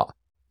concerned about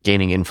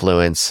gaining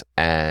influence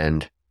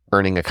and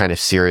earning a kind of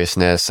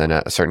seriousness and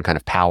a certain kind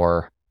of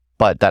power.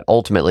 But that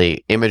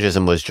ultimately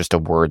imagism was just a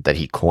word that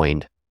he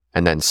coined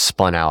and then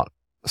spun out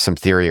some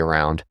theory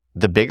around.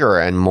 The bigger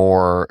and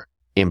more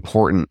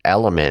important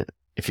element,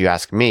 if you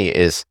ask me,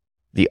 is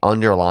the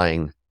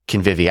underlying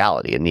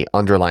conviviality and the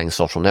underlying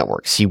social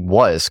networks. He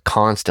was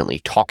constantly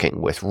talking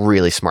with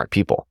really smart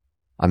people,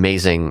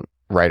 amazing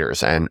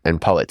writers and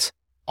poets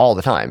all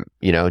the time,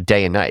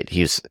 day and night.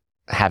 He's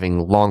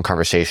having long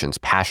conversations,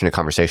 passionate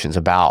conversations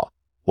about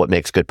what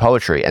makes good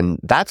poetry. And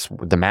that's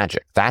the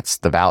magic. That's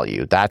the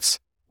value. That's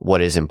what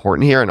is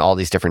important here. In all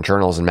these different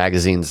journals and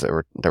magazines,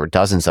 there were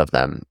dozens of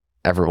them.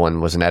 Everyone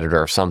was an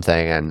editor of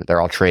something, and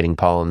they're all trading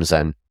poems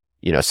and,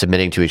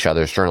 submitting to each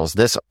other's journals.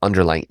 This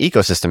underlying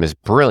ecosystem is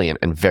brilliant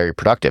and very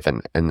productive.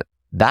 And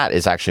that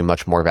is actually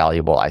much more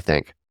valuable, I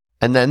think.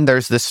 And then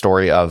there's this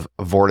story of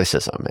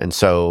vorticism. And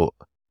so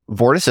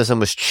vorticism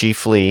was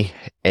chiefly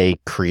a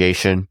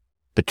creation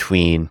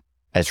between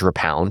Ezra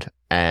Pound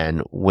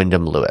and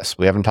Wyndham Lewis.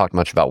 We haven't talked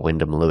much about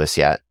Wyndham Lewis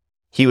yet.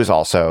 He was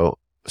also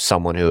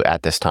someone who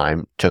at this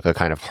time took a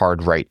kind of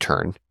hard right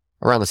turn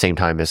around the same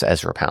time as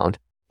Ezra Pound.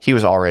 He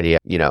was already,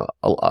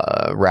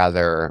 a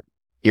rather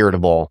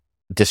irritable,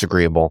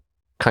 disagreeable,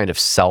 kind of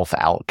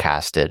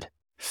self-outcasted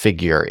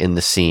figure in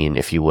the scene,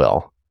 if you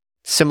will.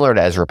 Similar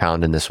to Ezra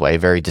Pound in this way,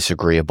 very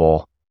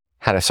disagreeable,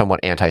 had a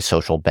somewhat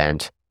antisocial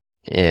bent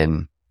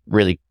in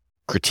really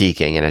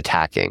critiquing and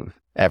attacking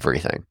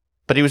everything.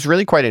 But he was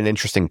really quite an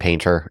interesting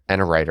painter and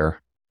a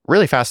writer,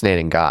 really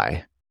fascinating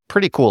guy,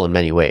 pretty cool in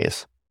many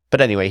ways.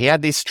 But anyway, he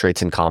had these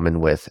traits in common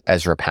with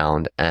Ezra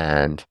Pound,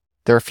 and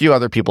there are a few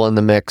other people in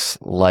the mix,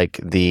 like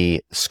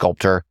the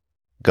sculptor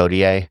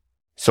Gautier.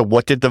 So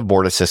what did the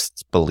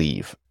vorticists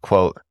believe?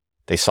 Quote,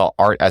 they saw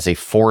art as a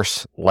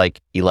force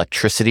like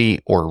electricity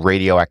or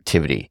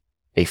radioactivity,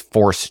 a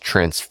force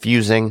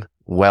transfusing,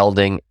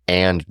 welding,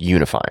 and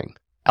unifying.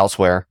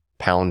 Elsewhere,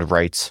 Pound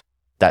writes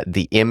that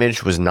the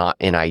image was not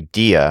an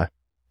idea,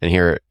 and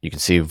here you can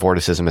see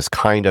vorticism is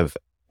kind of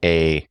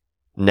a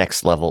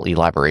next level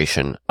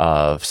elaboration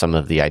of some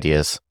of the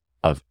ideas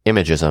of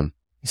imagism.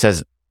 He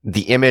says,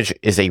 the image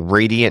is a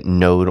radiant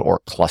node or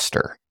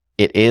cluster.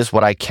 It is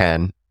what I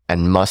can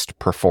and must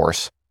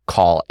perforce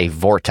call a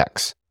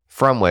vortex,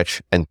 from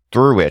which and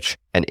through which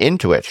and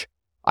into which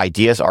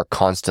ideas are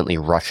constantly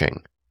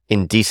rushing.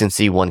 In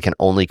decency, one can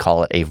only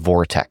call it a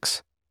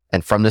vortex.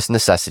 And from this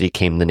necessity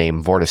came the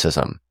name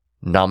vorticism,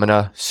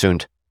 nomina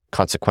sunt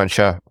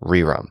consequentia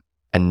rerum.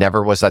 And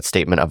never was that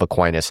statement of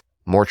Aquinas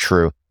more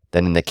true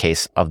than in the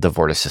case of the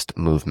vorticist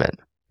movement.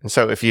 And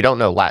so if you don't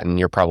know Latin,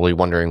 you're probably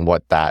wondering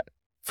what that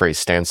phrase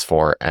stands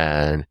for.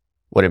 And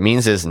what it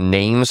means is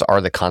names are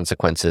the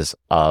consequences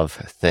of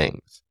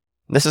things.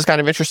 And this is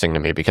kind of interesting to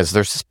me because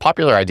there's this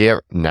popular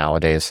idea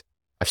nowadays.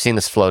 I've seen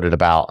this floated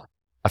about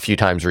a few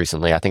times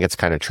recently. I think it's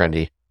kind of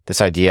trendy. This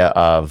idea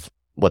of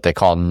what they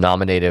call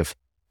nominative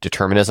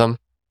determinism,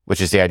 which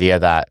is the idea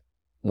that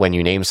when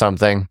you name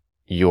something,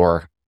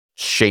 you're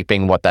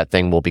shaping what that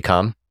thing will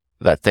become,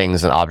 that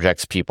things and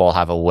objects, people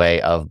have a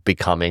way of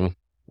becoming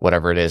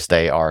whatever it is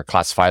they are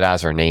classified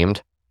as or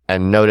named.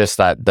 And notice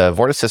that the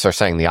vorticists are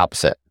saying the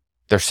opposite.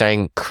 They're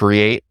saying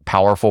create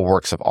powerful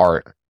works of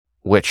art,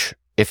 which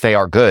if they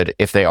are good,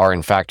 if they are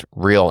in fact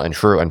real and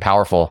true and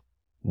powerful,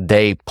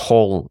 they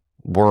pull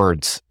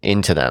words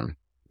into them.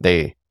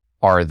 They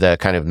are the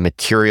kind of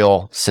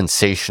material,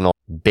 sensational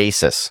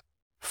basis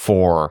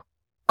for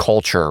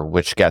culture,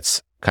 which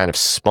gets kind of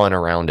spun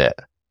around it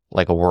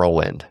like a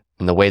whirlwind.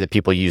 And the way that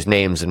people use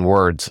names and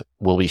words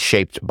will be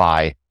shaped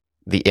by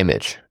the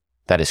image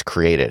that is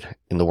created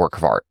in the work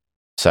of art.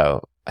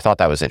 So I thought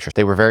that was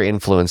interesting. They were very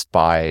influenced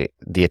by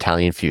the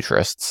Italian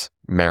futurists.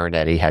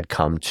 Marinetti had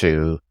come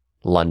to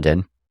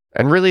London.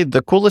 And really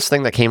the coolest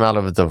thing that came out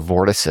of the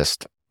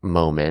Vorticist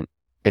moment,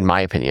 in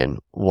my opinion,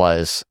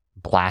 was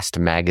Blast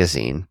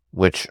magazine,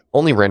 which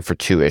only ran for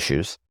 2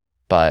 issues,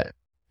 but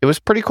it was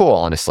pretty cool,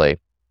 honestly.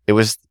 It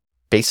was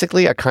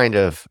basically a kind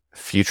of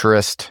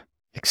futurist,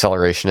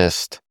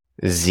 accelerationist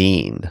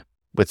zine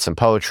with some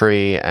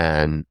poetry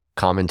and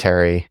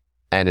commentary,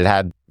 and it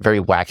had very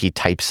wacky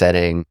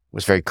typesetting. It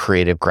was very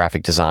creative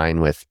graphic design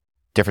with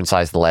different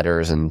sized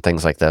letters and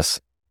things like this.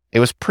 It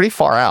was pretty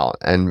far out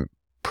and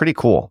pretty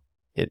cool.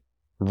 It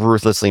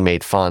ruthlessly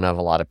made fun of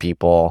a lot of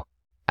people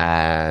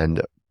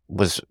and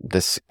was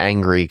this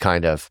angry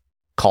kind of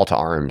call to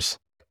arms.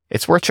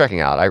 It's worth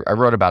checking out. I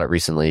wrote about it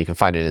recently. You can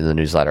find it in the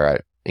newsletter. I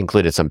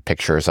included some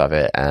pictures of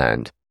it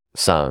and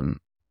some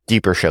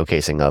deeper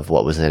showcasing of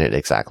what was in it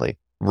exactly.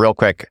 Real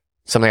quick,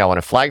 something I want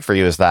to flag for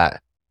you is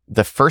that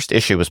the first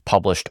issue was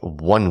published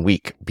 1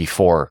 week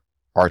before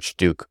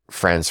Archduke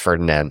Franz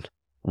Ferdinand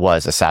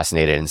was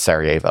assassinated in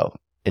Sarajevo,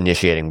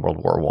 initiating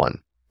World War I.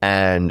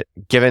 And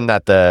given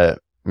that the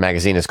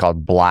magazine is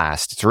called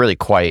Blast, it's really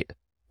quite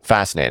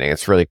fascinating.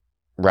 It's really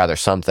rather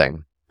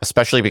something,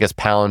 especially because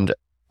Pound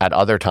at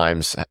other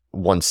times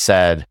once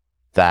said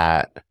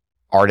that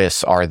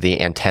artists are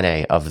the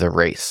antennae of the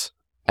race,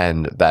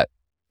 and that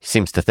he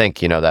seems to think,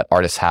 that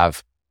artists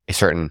have a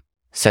certain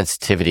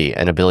sensitivity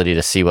and ability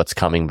to see what's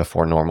coming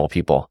before normal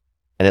people.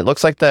 And it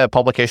looks like the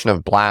publication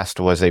of Blast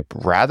was a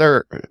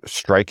rather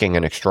striking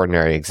and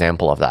extraordinary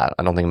example of that.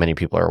 I don't think many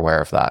people are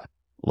aware of that,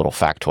 little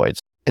factoids.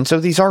 And so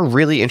these are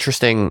really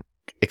interesting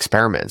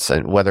experiments,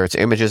 and whether it's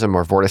imagism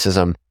or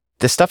vorticism,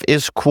 this stuff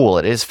is cool.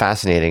 It is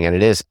fascinating, and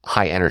it is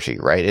high energy,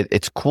 right?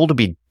 It's cool to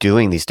be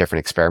doing these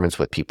different experiments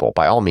with people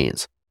by all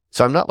means.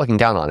 So I'm not looking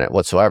down on it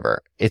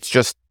whatsoever. It's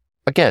just,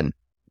 again,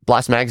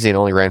 Blast magazine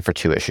only ran for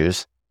 2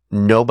 issues.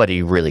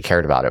 Nobody really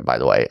cared about it, by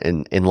the way,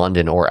 in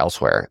London or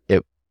elsewhere.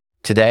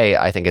 Today,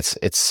 I think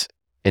it's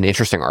an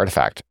interesting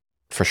artifact.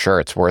 For sure,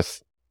 it's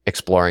worth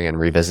exploring and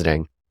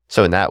revisiting.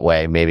 So in that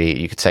way, maybe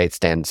you could say it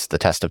stands the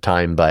test of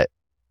time, but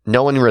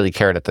no one really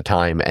cared at the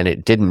time, and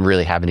it didn't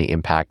really have any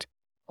impact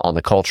on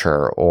the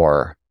culture,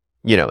 or,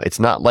 it's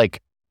not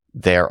like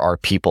there are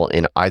people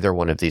in either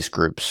one of these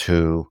groups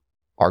who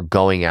are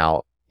going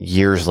out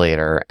years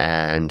later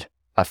and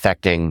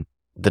affecting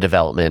the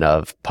development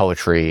of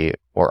poetry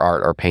or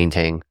art or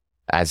painting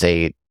as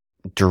a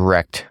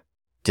direct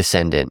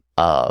descendant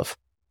of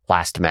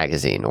Blast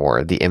magazine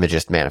or the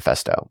Imagist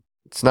Manifesto.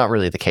 It's not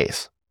really the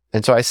case.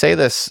 And so I say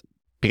this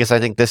because I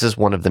think this is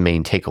one of the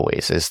main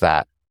takeaways, is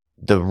that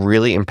the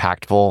really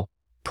impactful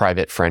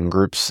private friend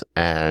groups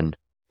and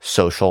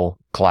social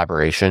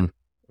collaboration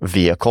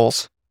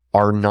vehicles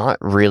are not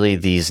really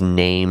these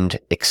named,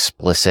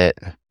 explicit,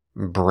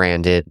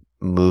 branded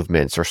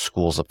movements or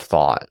schools of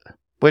thought,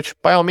 which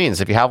by all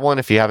means, if you have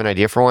an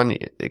idea for one,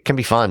 it can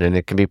be fun and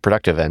it can be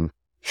productive, and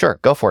sure,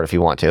 go for it if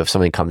you want to, if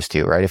something comes to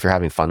you, right? If you're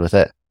having fun with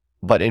it.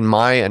 But in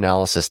my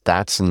analysis,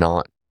 that's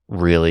not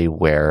really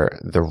where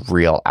the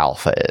real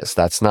alpha is.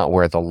 That's not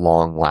where the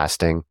long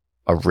lasting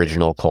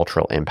original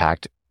cultural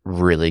impact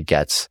really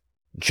gets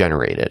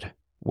generated.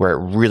 Where it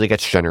really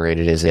gets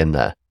generated is in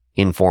the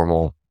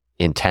informal,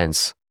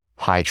 intense,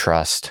 high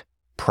trust,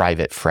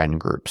 private friend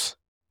groups.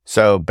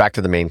 So back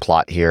to the main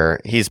plot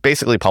here. He's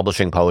basically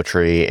publishing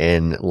poetry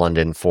in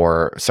London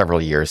for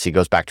several years. He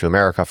goes back to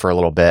America for a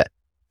little bit,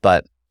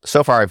 but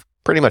so far I've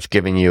pretty much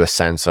given you a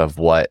sense of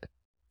what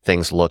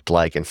things looked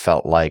like and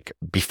felt like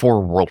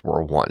before World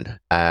War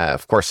I.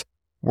 Of course,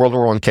 World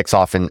War I kicks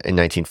off in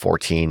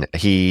 1914.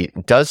 He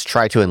does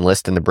try to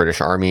enlist in the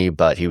British Army,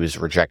 but he was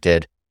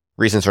rejected.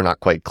 Reasons are not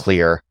quite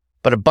clear,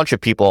 but a bunch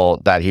of people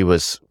that he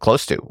was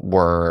close to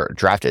were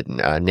drafted,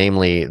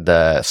 namely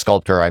the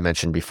sculptor I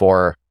mentioned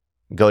before,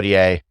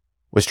 Gaudier,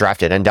 was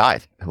drafted and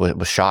died,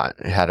 was shot.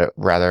 He had a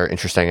rather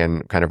interesting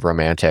and kind of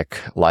romantic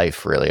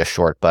life, really a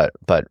short but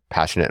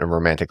passionate and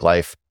romantic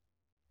life.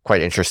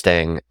 Quite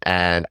interesting.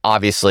 And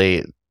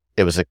obviously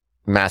it was a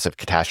massive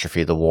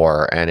catastrophe, the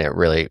war, and it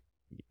really,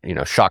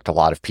 shocked a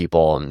lot of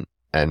people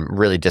and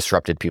really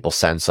disrupted people's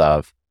sense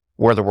of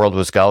where the world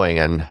was going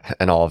and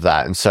all of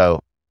that. And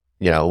so,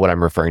 what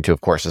I'm referring to,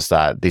 of course, is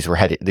that these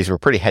were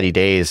pretty heady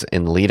days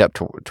in the lead up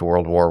to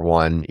World War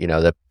I,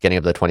 the beginning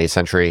of the 20th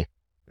century.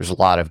 There's a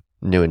lot of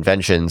new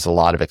inventions, a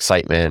lot of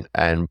excitement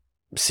and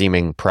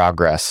seeming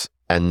progress.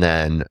 And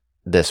then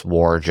this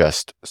war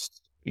just,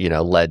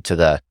 led to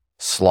the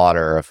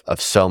slaughter of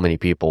so many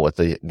people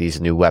with these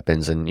new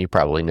weapons. And you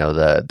probably know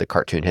the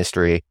cartoon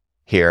history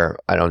here.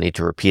 I don't need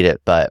to repeat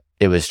it, but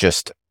it was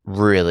just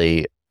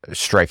really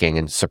striking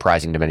and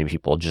surprising to many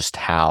people just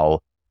how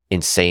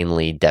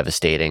insanely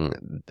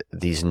devastating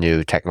these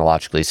new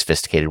technologically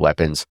sophisticated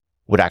weapons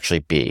would actually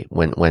be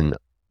when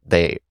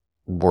they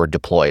were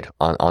deployed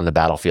on the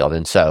battlefield.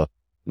 And so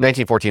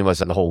 1914 was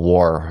the whole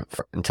war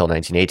until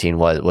 1918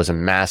 was a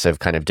massive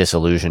kind of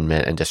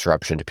disillusionment and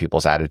disruption to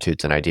people's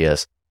attitudes and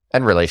ideas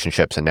and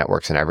relationships and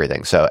networks and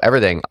everything. So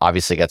everything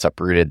obviously gets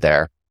uprooted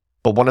there.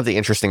 But one of the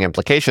interesting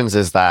implications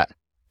is that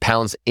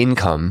Pound's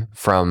income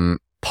from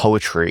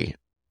poetry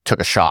took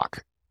a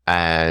shock.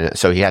 And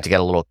so he had to get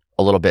a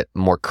little bit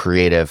more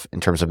creative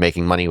in terms of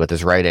making money with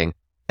his writing.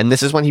 And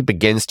this is when he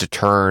begins to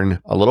turn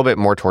a little bit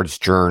more towards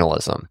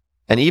journalism.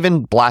 And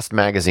even Blast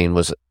Magazine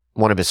was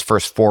one of his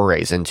first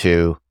forays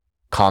into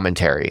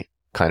commentary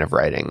kind of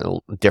writing,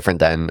 different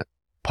than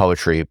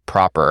poetry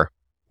proper.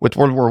 With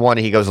World War I,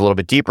 he goes a little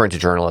bit deeper into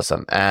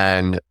journalism.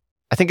 And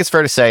I think it's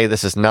fair to say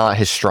this is not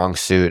his strong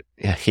suit.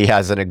 He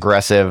has an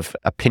aggressive,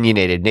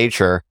 opinionated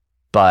nature.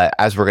 But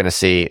as we're going to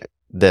see,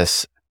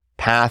 this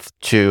path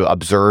to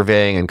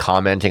observing and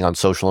commenting on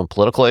social and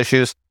political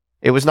issues,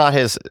 it was not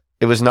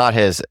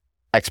his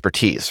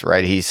expertise,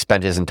 right? He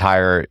spent his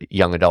entire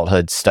young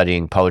adulthood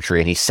studying poetry,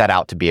 and he set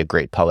out to be a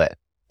great poet.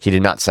 He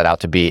did not set out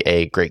to be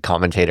a great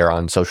commentator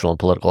on social and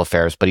political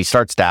affairs, but he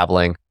starts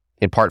dabbling,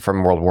 in part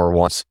from World War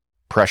I's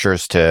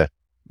pressures to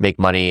make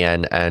money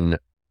and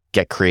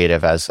get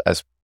creative, as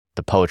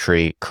the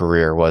poetry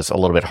career was a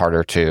little bit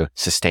harder to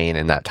sustain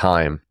in that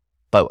time.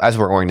 But as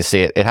we're going to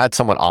see, it had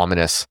somewhat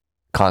ominous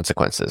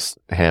consequences,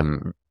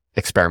 him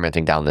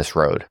experimenting down this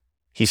road.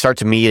 He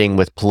starts meeting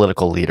with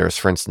political leaders.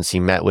 For instance, he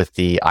met with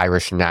the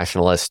Irish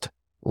nationalist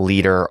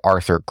leader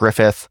Arthur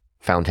Griffith,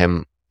 found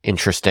him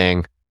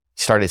interesting,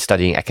 started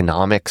studying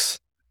economics,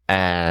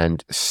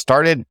 and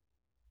started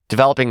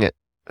developing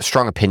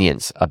strong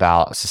opinions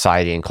about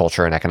society and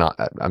culture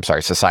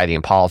and society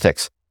and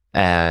politics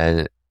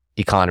and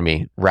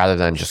economy rather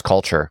than just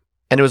culture.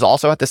 And it was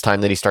also at this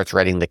time that he starts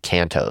writing the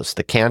cantos.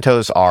 The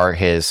cantos are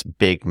his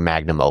big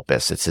magnum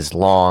opus. It's his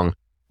long,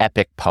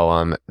 epic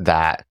poem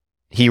that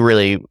he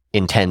really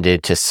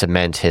intended to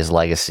cement his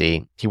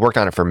legacy. He worked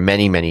on it for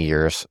many, many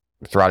years,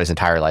 throughout his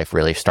entire life,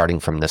 really, starting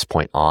from this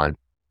point on.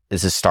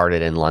 This is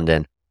started in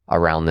London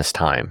around this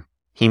time.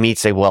 He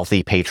meets a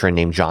wealthy patron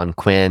named John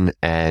Quinn,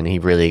 and he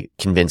really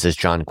convinces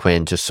John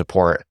Quinn to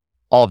support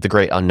all of the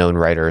great unknown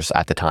writers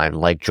at the time,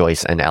 like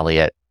Joyce and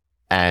Eliot.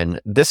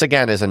 And this,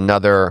 again, is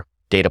another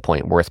data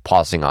point worth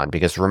pausing on,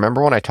 because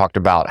remember when I talked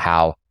about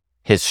how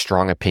his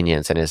strong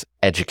opinions and his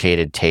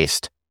educated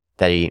taste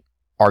that he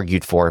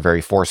argued for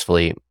very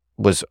forcefully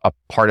was a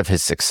part of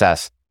his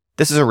success?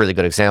 This is a really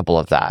good example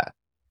of that.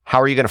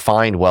 How are you going to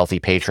find wealthy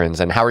patrons,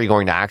 and how are you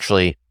going to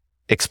actually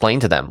explain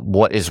to them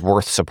what is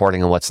worth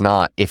supporting and what's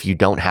not if you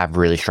don't have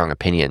really strong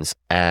opinions?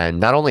 And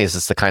not only is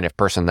this the kind of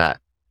person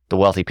that the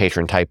wealthy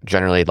patron type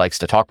generally likes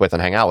to talk with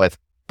and hang out with,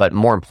 but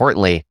more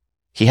importantly,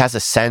 he has a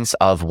sense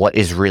of what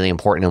is really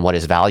important and what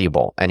is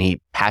valuable, and he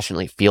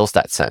passionately feels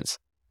that sense.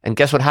 And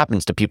guess what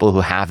happens to people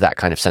who have that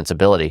kind of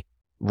sensibility?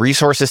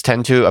 Resources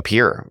tend to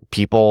appear.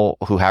 People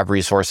who have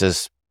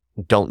resources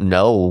don't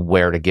know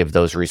where to give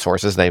those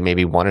resources. They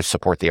maybe want to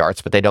support the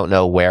arts, but they don't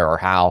know where or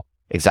how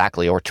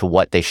exactly, or to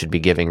what they should be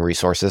giving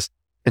resources.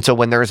 And so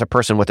when there is a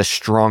person with a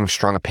strong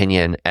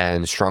opinion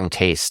and strong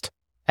taste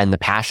and the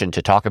passion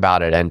to talk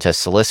about it and to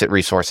solicit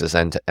resources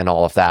and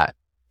all of that,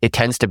 it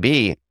tends to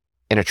be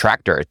an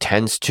attractor.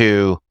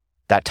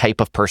 That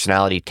type of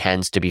personality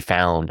tends to be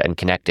found and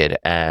connected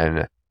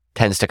and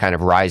tends to kind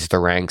of rise the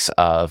ranks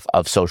of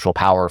social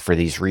power for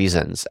these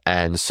reasons.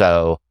 And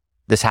so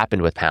this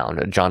happened with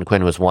Pound. John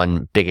Quinn was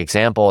one big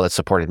example that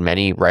supported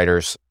many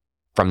writers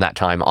from that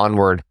time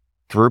onward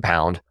through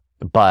Pound,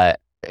 but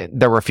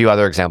there were a few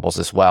other examples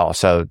as well.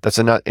 So that's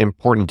an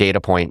important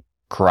data point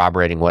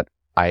corroborating what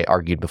I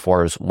argued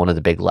before was one of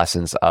the big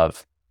lessons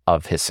of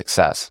his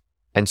success.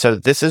 And so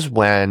this is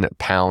when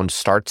Pound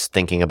starts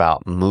thinking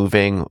about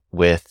moving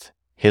with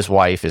his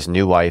wife, his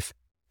new wife,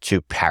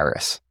 to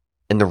Paris.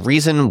 And the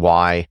reason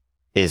why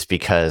is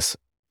because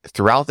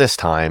throughout this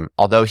time,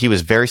 although he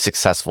was very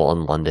successful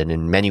in London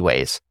in many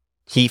ways,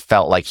 he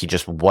felt like he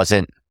just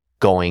wasn't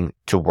going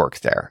to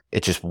work there.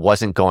 It just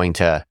wasn't going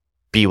to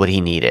be what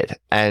he needed.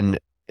 And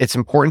it's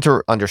important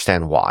to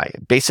understand why.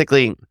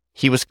 Basically,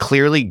 he was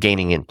clearly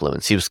gaining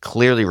influence. He was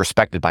clearly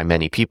respected by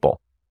many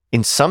people.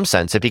 In some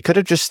sense, if he could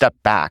have just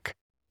stepped back,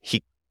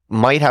 he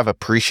might have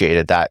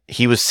appreciated that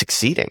he was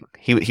succeeding.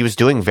 He was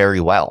doing very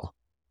well.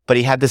 But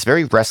he had this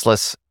very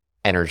restless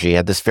energy,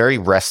 had this very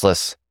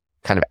restless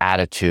kind of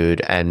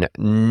attitude, and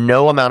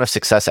no amount of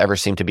success ever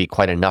seemed to be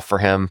quite enough for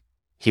him.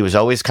 He was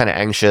always kind of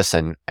anxious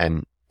and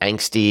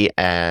angsty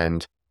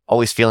and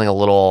always feeling a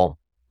little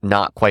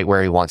not quite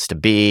where he wants to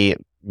be.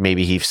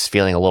 Maybe he's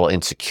feeling a little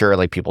insecure,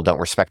 like people don't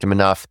respect him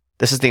enough.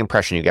 This is the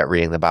impression you get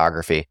reading the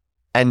biography.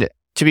 And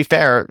to be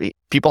fair,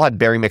 people had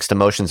very mixed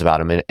emotions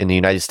about him in the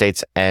United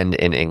States and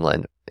in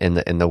England, in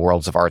the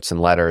worlds of arts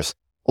and letters.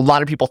 A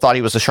lot of people thought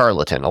he was a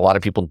charlatan. A lot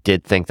of people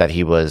did think that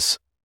he was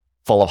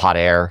full of hot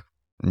air,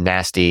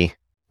 nasty,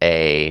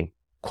 a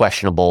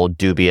questionable,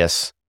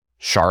 dubious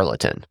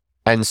charlatan.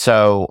 And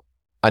so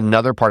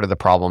another part of the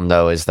problem,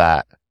 though, is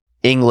that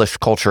English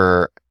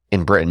culture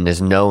in Britain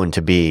is known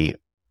to be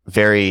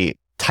very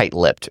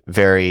tight-lipped,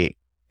 very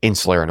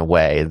insular in a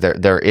way.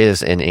 There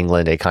is in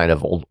England a kind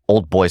of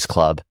old boys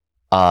club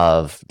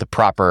of the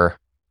proper,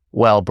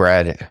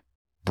 well-bred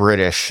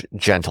British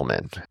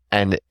gentleman.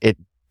 And it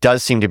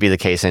does seem to be the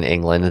case in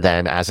England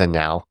then as in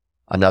now.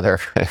 Another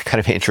kind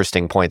of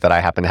interesting point that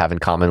I happen to have in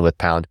common with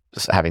Pound,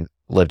 having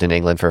lived in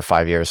England for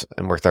 5 years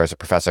and worked there as a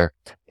professor,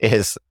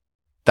 is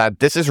that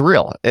this is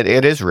real.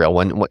 It is real.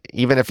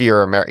 Even if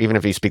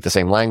you speak the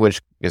same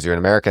language because you're an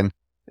American,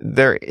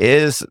 there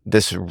is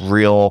this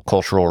real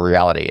cultural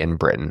reality in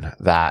Britain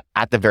that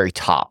at the very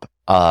top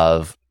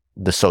of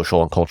the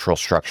social and cultural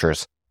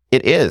structures,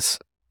 it is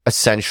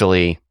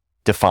essentially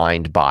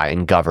defined by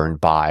and governed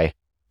by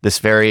this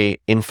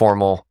very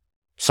informal,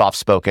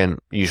 soft-spoken,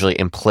 usually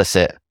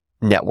implicit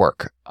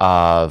network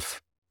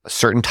of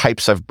certain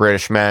types of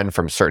British men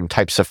from certain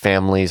types of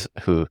families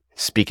who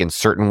speak in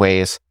certain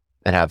ways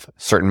and have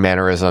certain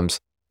mannerisms.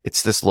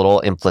 It's this little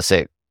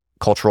implicit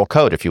cultural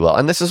code, if you will.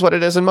 And this is what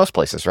it is in most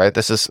places, right?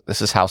 This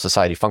is how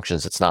society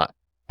functions. It's not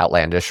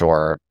outlandish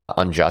or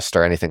unjust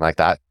or anything like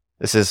that.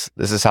 This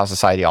is how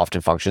society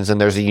often functions. And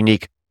there's a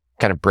unique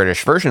kind of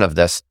British version of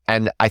this.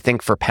 And I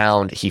think for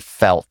Pound, he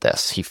felt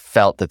this. He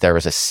felt that there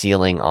was a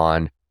ceiling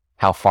on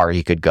how far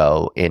he could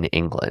go in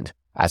England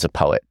as a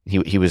poet.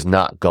 He was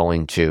not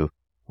going to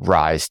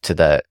rise to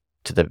the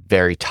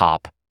very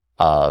top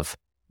of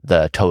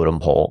the totem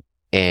pole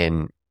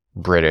in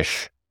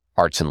British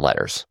arts and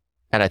letters.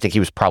 And I think he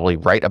was probably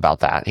right about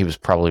that. He was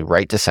probably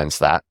right to sense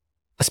that,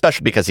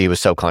 especially because he was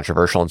so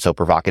controversial and so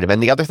provocative.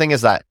 And the other thing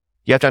is that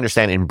you have to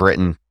understand in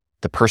Britain,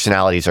 the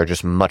personalities are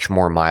just much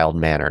more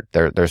mild-mannered.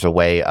 There's a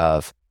way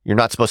of, you're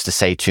not supposed to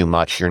say too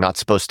much. You're not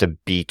supposed to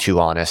be too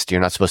honest.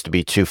 You're not supposed to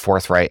be too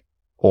forthright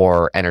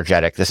or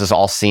energetic. This is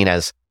all seen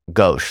as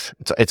gauche.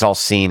 It's all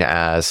seen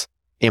as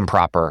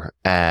improper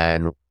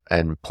and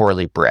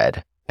poorly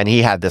bred. And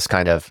he had this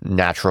kind of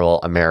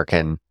natural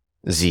American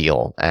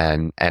zeal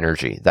and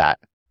energy that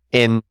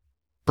in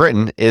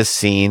Britain is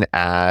seen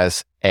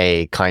as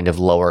a kind of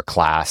lower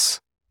class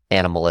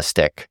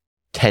animalistic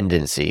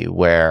tendency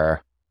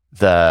where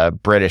the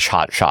British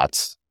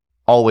hotshots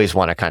always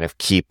want to kind of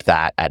keep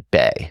that at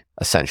bay,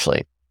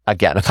 essentially.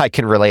 Again, I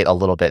can relate a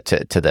little bit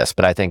to this,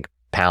 but I think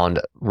Pound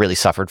really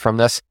suffered from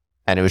this,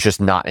 and it was just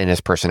not in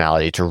his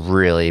personality to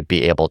really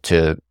be able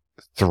to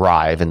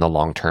thrive in the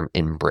long term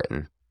in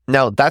Britain.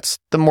 Now, that's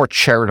the more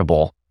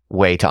charitable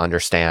way to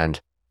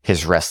understand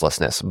his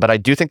restlessness, but I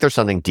do think there's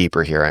something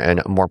deeper here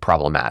and more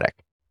problematic.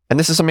 And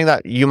this is something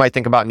that you might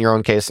think about in your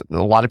own case.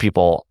 A lot of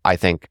people, I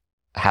think,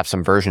 have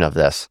some version of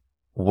this,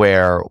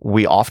 where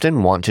we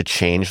often want to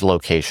change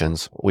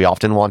locations. We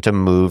often want to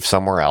move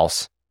somewhere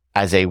else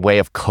as a way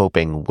of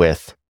coping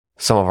with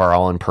some of our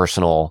own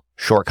personal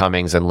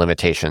shortcomings and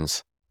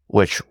limitations,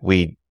 which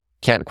we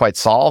can't quite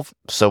solve.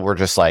 So we're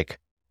just like,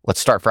 let's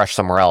start fresh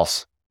somewhere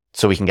else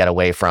so we can get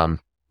away from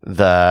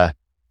the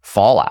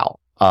fallout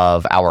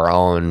of our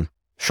own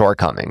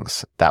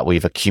shortcomings that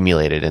we've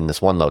accumulated in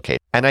this one location.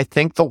 And I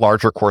think the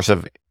larger course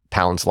of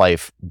Pound's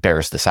life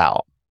bears this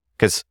out,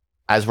 because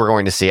as we're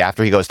going to see,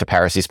 after he goes to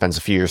Paris, he spends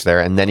a few years there,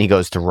 and then he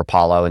goes to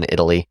Rapallo in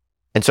Italy.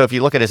 And so if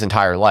you look at his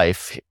entire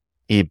life,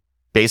 he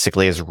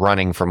basically is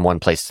running from one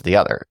place to the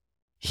other.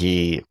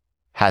 He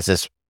has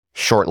this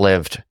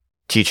short-lived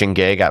teaching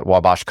gig at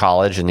Wabash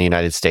College in the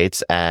United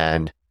States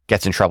and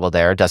gets in trouble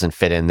there, doesn't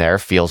fit in there,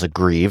 feels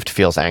aggrieved,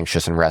 feels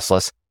anxious and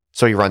restless.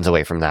 So he runs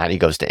away from that. He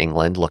goes to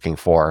England looking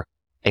for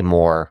a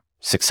more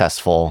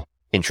successful,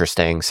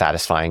 interesting,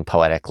 satisfying,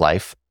 poetic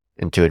life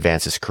and to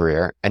advance his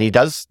career. And he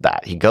does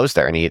that. He goes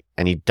there and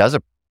he does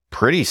a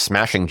pretty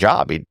smashing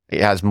job. He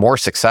has more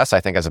success, I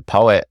think, as a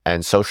poet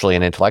and socially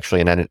and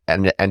intellectually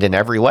and in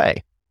every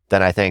way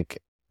than I think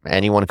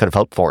anyone could have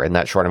hoped for in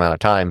that short amount of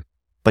time.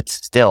 But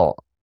still,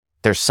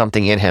 there's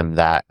something in him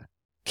that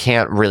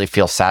can't really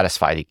feel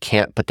satisfied. He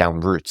can't put down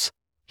roots.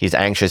 He's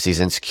anxious. He's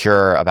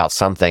insecure about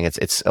something.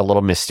 It's a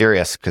little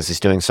mysterious because he's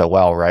doing so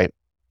well, right?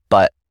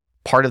 But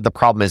part of the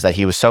problem is that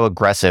he was so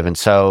aggressive and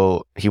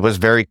so he was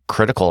very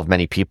critical of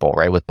many people,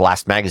 right? With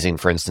Blast Magazine,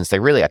 for instance, they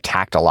really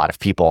attacked a lot of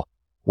people.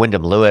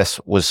 Wyndham Lewis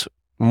was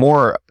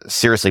more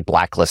seriously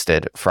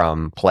blacklisted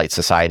from polite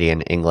society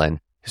in England,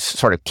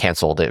 sort of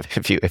canceled,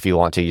 if you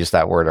want to use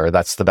that word, or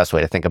that's the best way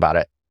to think about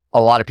it.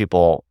 A lot of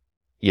people,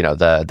 you know,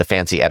 the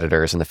fancy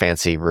editors and the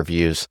fancy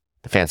reviews,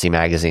 the fancy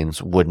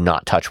magazines would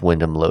not touch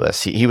Wyndham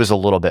Lewis. He was a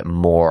little bit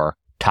more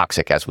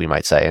toxic, as we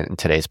might say in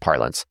today's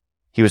parlance.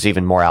 He was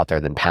even more out there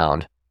than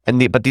Pound.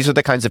 But these are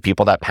the kinds of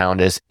people that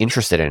Pound is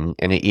interested in,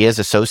 and he is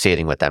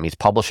associating with them. He's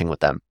publishing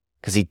with them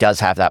because he does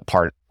have that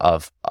part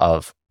of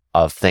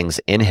things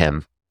in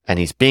him, and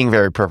he's being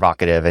very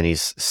provocative, and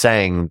he's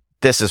saying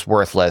this is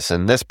worthless,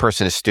 and this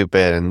person is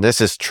stupid, and this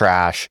is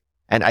trash.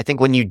 And I think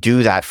when you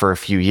do that for a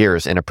few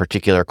years in a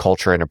particular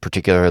culture, in a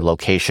particular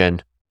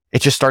location,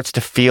 it just starts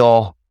to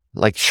feel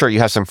like, sure, you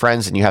have some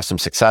friends and you have some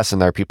success,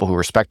 and there are people who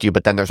respect you,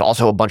 but then there's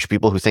also a bunch of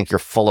people who think you're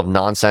full of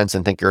nonsense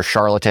and think you're a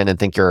charlatan and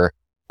think you're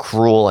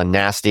cruel and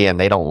nasty and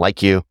they don't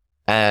like you.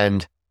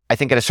 And I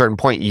think at a certain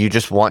point, you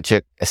just want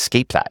to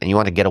escape that and you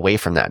want to get away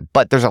from that.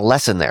 But there's a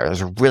lesson there. There's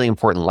a really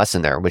important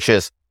lesson there, which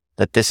is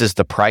that this is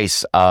the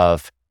price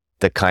of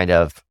the kind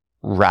of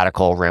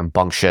radical,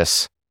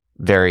 rambunctious,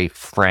 very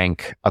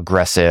frank,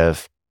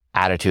 aggressive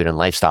attitude and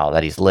lifestyle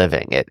that he's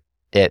living.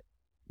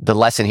 The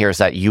lesson here is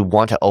that you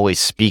want to always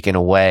speak in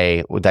a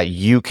way that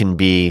you can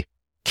be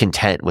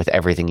content with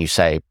everything you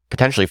say,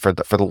 potentially for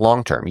the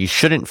long term. You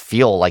shouldn't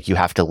feel like you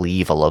have to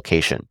leave a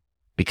location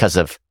because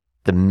of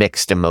the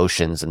mixed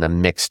emotions and the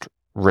mixed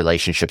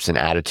relationships and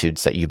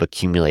attitudes that you've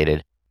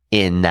accumulated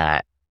in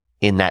that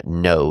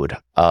node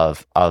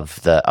of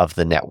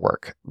the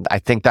network. I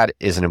think that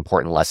is an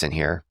important lesson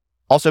here.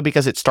 Also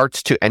because it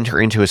starts to enter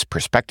into his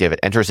perspective, it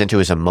enters into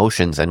his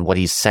emotions and what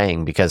he's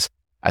saying, because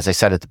as I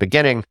said at the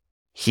beginning,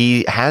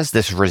 he has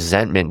this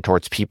resentment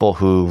towards people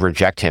who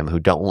reject him, who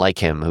don't like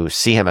him, who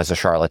see him as a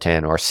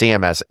charlatan or see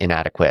him as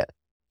inadequate.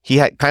 He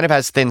kind of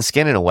has thin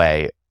skin in a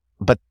way,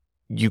 but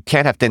you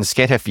can't have thin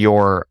skin if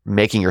you're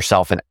making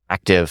yourself an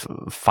active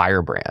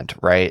firebrand,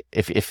 right?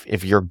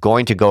 If you're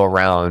going to go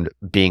around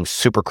being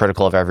super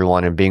critical of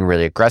everyone and being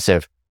really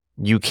aggressive,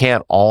 you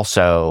can't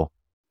also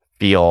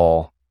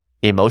feel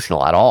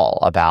emotional at all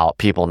about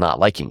people not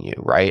liking you,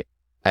 right?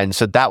 And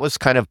so that was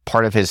kind of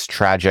part of his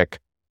tragic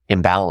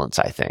imbalance,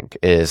 I think,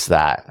 is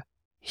that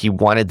he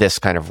wanted this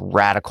kind of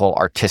radical,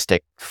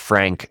 artistic,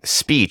 frank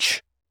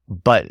speech,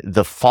 but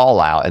the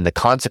fallout and the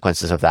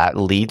consequences of that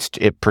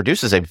it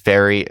produces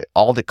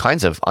all the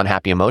kinds of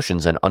unhappy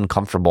emotions and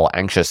uncomfortable,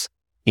 anxious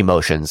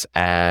emotions.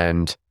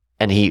 And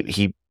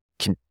he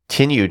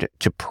continued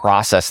to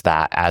process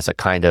that as a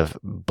kind of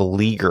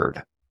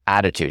beleaguered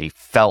attitude. He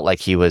felt like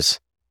he was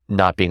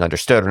not being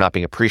understood or not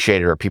being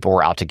appreciated or people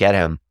were out to get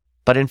him.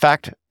 But in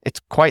fact, it's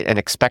quite an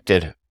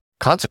expected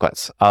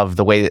consequence of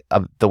the way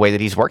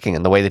that he's working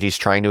and the way that he's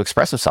trying to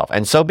express himself.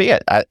 And so be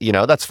it.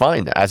 That's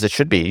fine, as it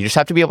should be. You just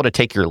have to be able to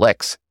take your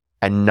licks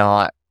and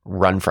not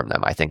run from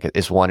them, I think,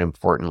 is one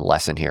important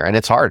lesson here. And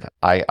it's hard.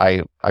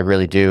 I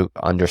really do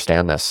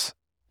understand this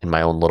in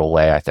my own little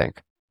way, I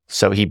think.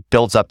 So he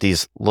builds up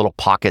these little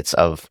pockets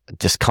of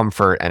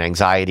discomfort and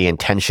anxiety and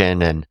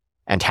tension and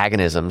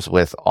antagonisms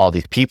with all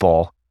these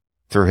people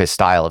through his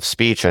style of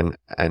speech and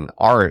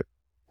art.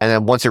 And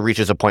then once it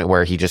reaches a point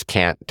where he just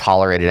can't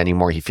tolerate it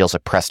anymore, he feels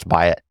oppressed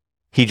by it,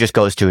 he just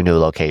goes to a new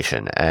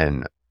location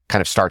and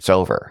kind of starts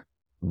over.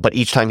 But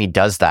each time he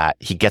does that,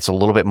 he gets a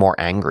little bit more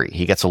angry.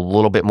 He gets a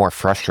little bit more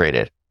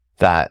frustrated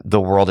that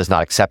the world is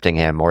not accepting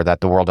him, or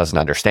that the world doesn't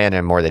understand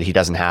him, or that he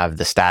doesn't have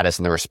the status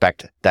and the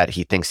respect that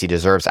he thinks he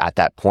deserves at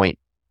that point.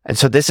 And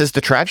so this is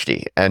the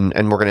tragedy. And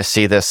we're going to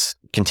see this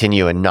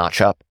continue and notch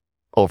up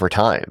over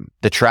time.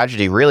 The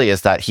tragedy really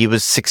is that he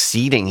was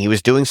succeeding. He was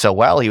doing so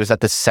well. He was at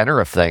the center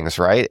of things,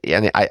 right?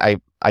 And I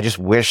just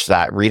wish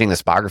that reading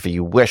this biography,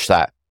 you wish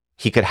that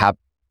he could have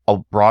a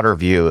broader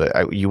view.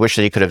 You wish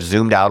that he could have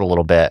zoomed out a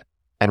little bit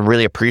and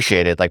really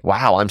appreciated, like,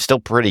 wow, I'm still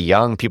pretty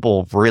young.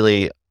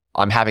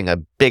 I'm having a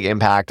big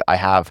impact. I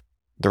have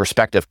the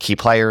respect of key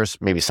players.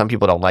 Maybe some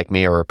people don't like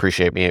me or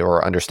appreciate me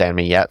or understand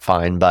me yet.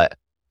 Fine. But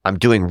I'm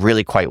doing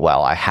really quite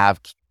well. I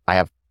have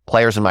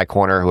players in my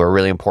corner who are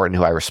really important,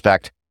 who I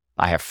respect.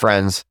 I have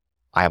friends.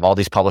 I have all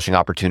these publishing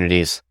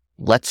opportunities.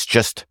 Let's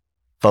just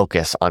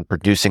focus on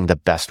producing the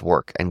best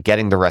work and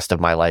getting the rest of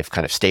my life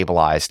kind of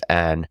stabilized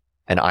and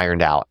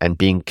ironed out and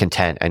being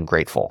content and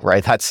grateful,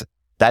 right?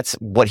 That's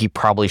what he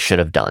probably should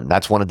have done.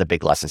 That's one of the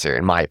big lessons here,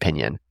 in my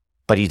opinion.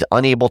 But he's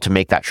unable to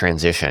make that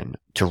transition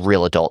to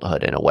real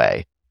adulthood in a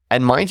way.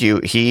 And mind you,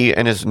 he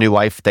and his new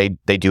wife, they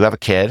do have a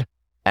kid.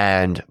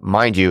 And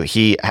mind you,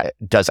 he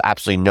does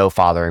absolutely no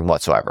fathering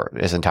whatsoever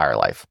his entire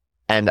life.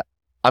 And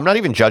I'm not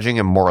even judging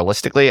him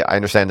moralistically. I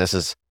understand this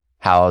is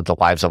how the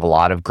lives of a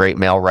lot of great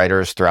male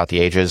writers throughout the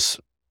ages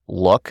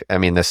look. I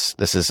mean, this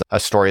is a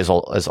story as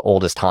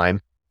old as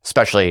time,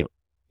 especially,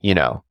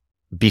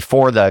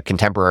 before the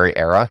contemporary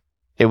era.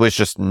 It was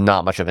just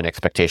not much of an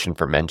expectation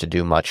for men to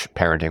do much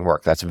parenting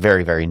work. That's a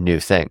very, very new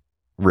thing,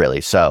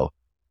 really. So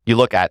you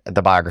look at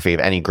the biography of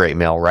any great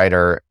male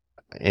writer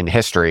in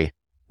history,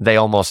 they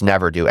almost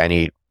never do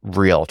any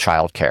real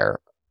childcare.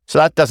 So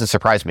that doesn't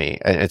surprise me.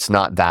 It's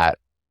not that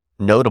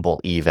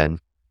notable even,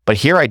 but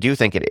here I do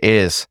think it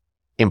is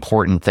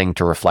important thing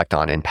to reflect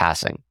on in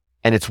passing.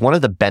 And it's one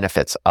of the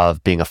benefits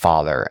of being a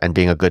father and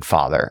being a good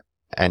father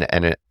and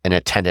an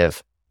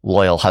attentive,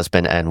 loyal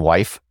husband and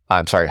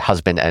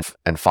husband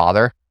and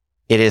father.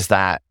 It is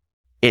that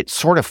it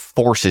sort of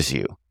forces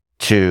you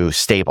to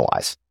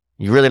stabilize.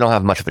 You really don't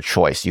have much of a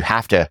choice. You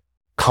have to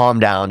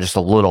calm down just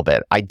a little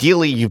bit.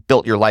 Ideally, you've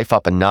built your life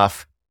up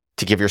enough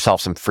to give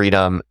yourself some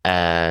freedom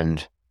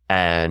and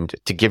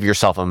to give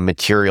yourself a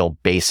material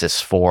basis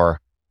for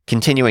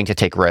continuing to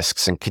take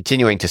risks and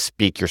continuing to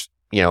speak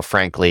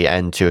frankly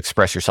and to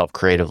express yourself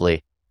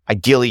creatively.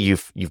 Ideally,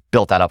 you've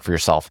built that up for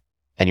yourself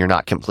and you're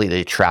not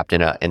completely trapped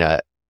in a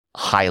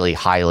highly,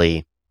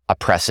 highly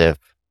oppressive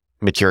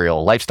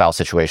material lifestyle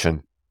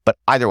situation. But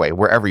either way,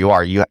 wherever you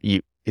are,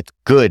 it's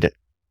good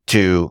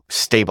to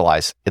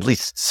stabilize at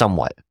least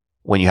somewhat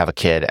when you have a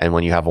kid and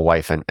when you have a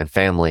wife and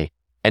family.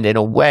 And in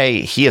a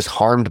way, he is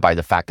harmed by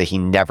the fact that he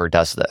never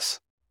does this,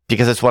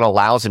 because it's what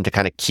allows him to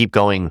kind of keep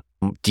going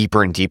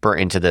deeper and deeper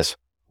into this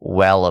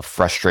well of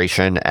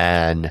frustration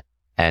and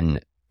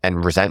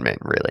and resentment,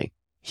 really.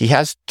 He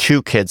has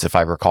 2 kids, if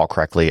I recall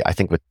correctly, I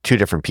think with 2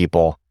 different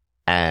people.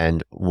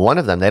 And one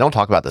of them, they don't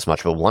talk about this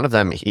much, but one of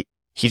them, he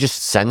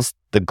just sends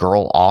the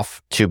girl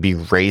off to be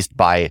raised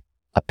by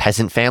a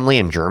peasant family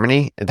in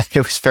Germany. It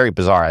was very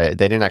bizarre.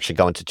 They didn't actually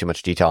go into too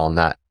much detail on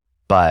that.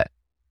 But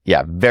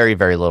yeah, very,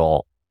 very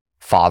little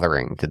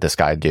fathering did this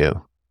guy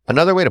do.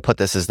 Another way to put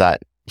this is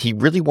that he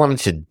really wanted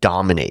to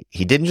dominate.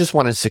 He didn't just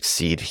want to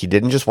succeed. He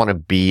didn't just want to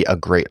be a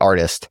great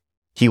artist.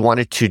 He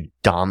wanted to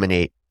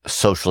dominate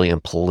socially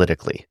and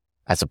politically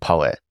as a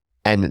poet.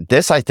 And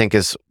this, I think,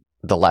 is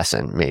the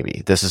lesson,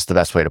 maybe. This is the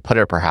best way to put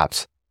it,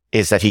 perhaps,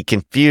 is that he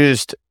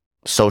confused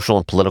social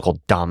and political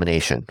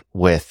domination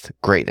with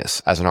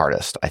greatness as an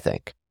artist, I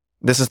think.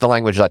 This is the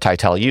language that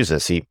Tytell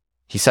uses.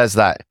 He says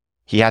that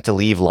he had to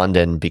leave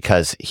London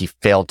because he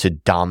failed to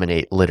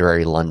dominate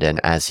literary London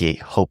as he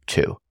hoped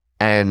to.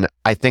 And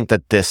I think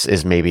that this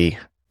is maybe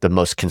the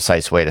most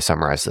concise way to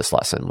summarize this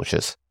lesson, which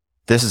is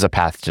this is a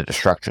path to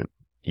destruction.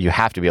 You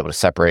have to be able to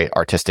separate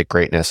artistic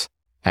greatness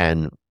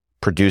and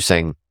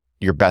producing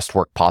your best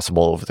work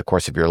possible over the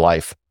course of your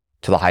life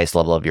to the highest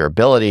level of your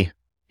ability.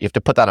 You have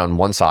to put that on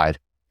one side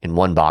in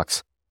one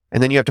box.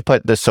 And then you have to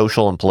put the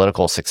social and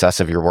political success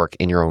of your work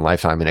in your own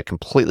lifetime in a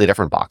completely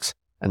different box.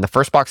 And the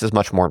first box is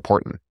much more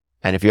important.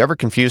 And if you ever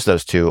confuse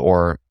those two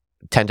or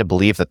tend to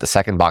believe that the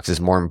second box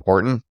is more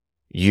important,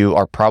 you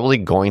are probably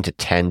going to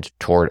tend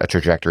toward a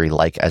trajectory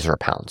like Ezra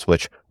Pound's,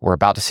 which we're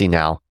about to see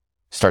now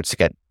starts to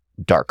get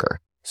darker.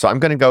 So I'm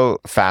going to go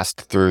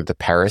fast through the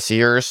Paris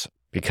years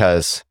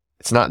because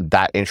it's not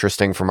that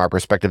interesting from our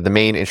perspective. The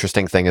main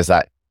interesting thing is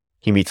that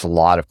he meets a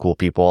lot of cool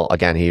people.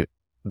 Again,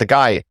 the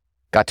guy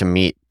got to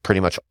meet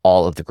pretty much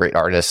all of the great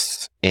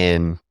artists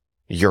in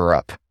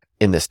Europe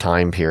in this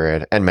time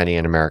period and many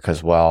in America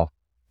as well.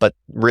 But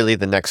really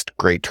the next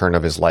great turn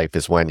of his life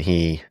is when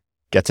he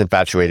gets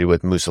infatuated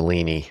with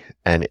Mussolini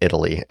and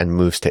Italy and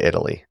moves to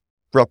Italy.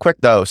 Real quick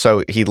though,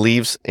 so he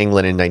leaves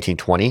England in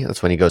 1920.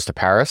 That's when he goes to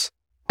Paris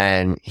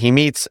and he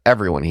meets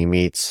everyone. He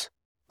meets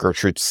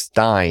Gertrude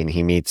Stein.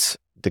 He meets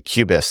the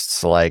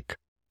Cubists like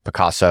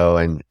Picasso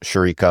and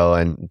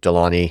Chirico and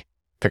Delaunay,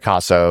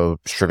 Picasso,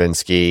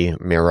 Stravinsky,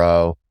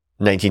 Miro.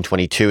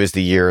 1922 is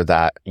the year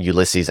that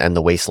Ulysses and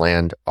The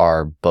Wasteland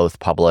are both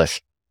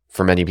published.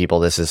 For many people,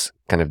 this is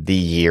kind of the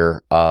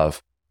year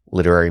of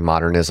literary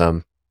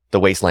modernism. The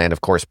Wasteland,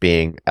 of course,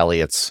 being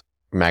Eliot's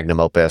magnum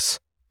opus.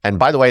 And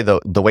by the way,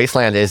 the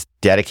Wasteland is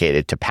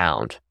dedicated to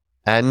Pound.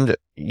 And,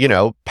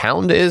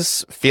 Pound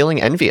is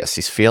feeling envious.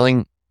 He's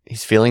feeling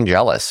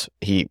jealous.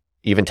 He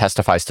even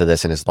testifies to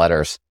this in his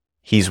letters.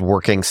 He's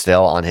working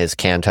still on his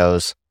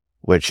cantos,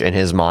 which in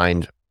his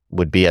mind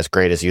would be as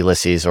great as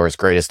Ulysses or as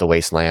great as The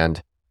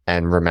Wasteland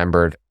and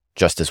remembered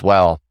just as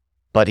well.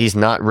 But he's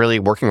not really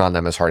working on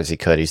them as hard as he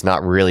could. He's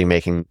not really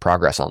making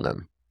progress on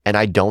them. And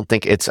I don't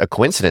think it's a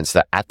coincidence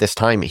that at this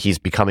time he's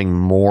becoming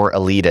more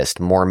elitist,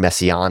 more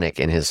messianic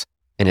in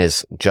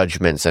his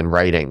judgments and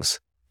writings.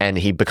 And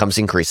he becomes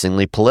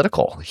increasingly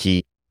political.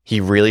 He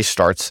really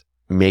starts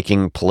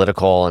making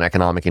political and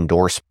economic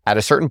endorsements. At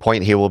a certain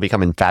point, he will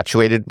become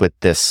infatuated with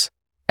this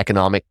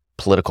economic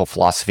political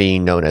philosophy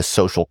known as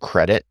social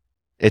credit.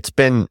 It's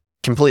been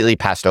completely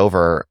passed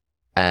over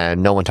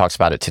and no one talks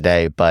about it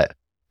today, but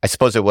I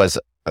suppose it was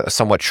a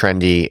somewhat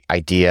trendy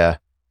idea.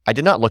 I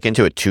did not look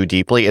into it too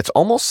deeply. It's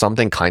almost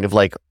something kind of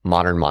like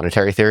modern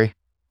monetary theory,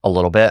 a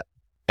little bit.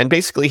 And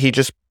basically, he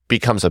just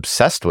becomes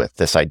obsessed with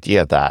this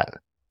idea that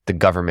the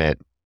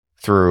government,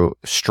 through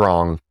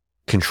strong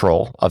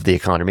control of the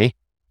economy,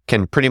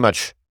 can pretty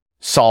much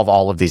solve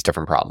all of these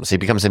different problems. He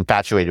becomes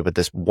infatuated with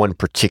this one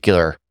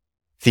particular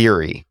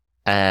theory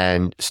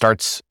and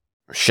starts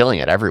shilling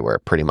it everywhere,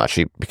 pretty much.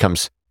 He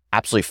becomes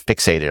absolutely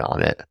fixated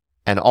on it.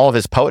 And all of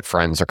his poet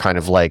friends are kind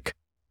of like,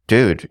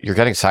 dude, you're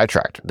getting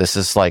sidetracked. This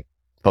is like,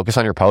 focus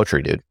on your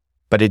poetry, dude.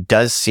 But it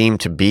does seem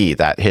to be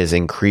that his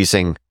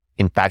increasing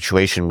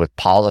infatuation with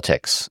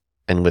politics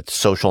and with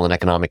social and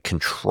economic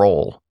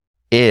control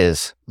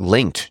is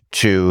linked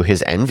to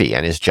his envy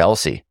and his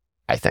jealousy,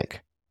 I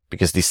think,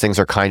 because these things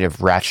are kind of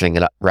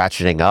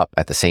ratcheting up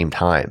at the same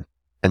time.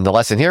 And the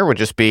lesson here would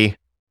just be,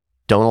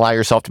 don't allow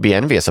yourself to be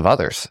envious of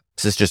others.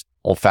 This is just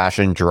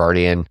old-fashioned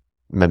Girardian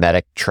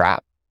mimetic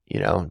trap,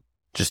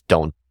 just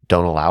don't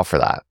allow for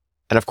that.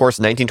 And of course,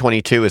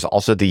 1922 is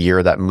also the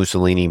year that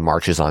Mussolini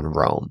marches on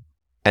Rome.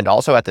 And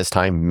also at this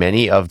time,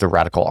 many of the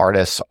radical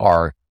artists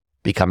are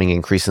becoming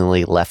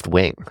increasingly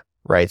left-wing,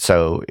 right?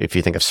 So if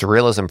you think of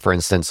Surrealism, for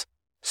instance,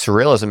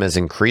 Surrealism is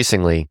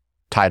increasingly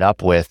tied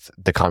up with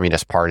the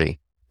Communist Party.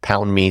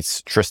 Pound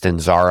meets Tristan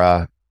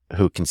Tzara,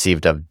 who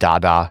conceived of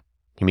Dada.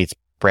 He meets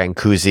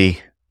Brancusi.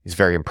 He's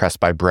very impressed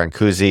by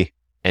Brancusi.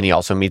 And he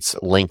also meets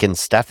Lincoln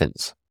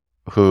Steffens,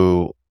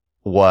 who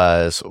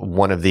was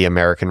one of the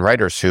American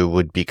writers who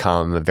would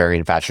become very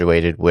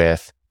infatuated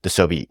with the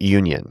Soviet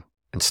Union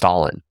and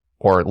Stalin,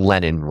 or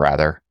Lenin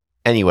rather.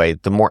 Anyway,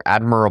 the more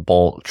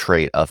admirable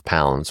trait of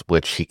Pound's,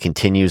 which he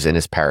continues in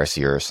his Paris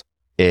years,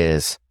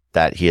 is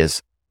that he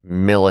is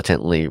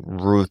militantly,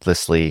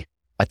 ruthlessly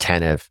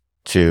attentive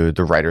to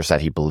the writers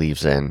that he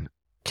believes in,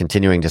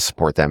 continuing to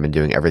support them and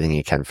doing everything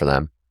he can for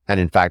them. And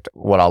in fact,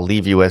 what I'll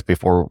leave you with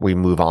before we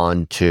move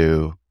on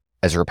to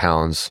Ezra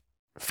Pound's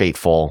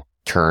fateful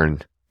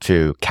turn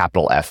to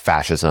capital F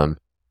fascism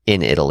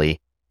in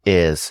Italy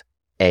is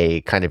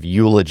a kind of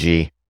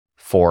eulogy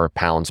for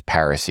Pound's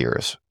Paris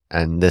years.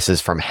 And this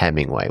is from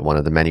Hemingway, one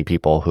of the many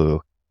people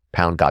who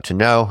Pound got to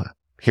know.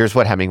 Here's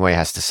what Hemingway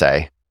has to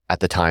say at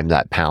the time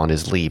that Pound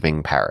is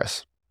leaving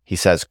Paris. He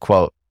says,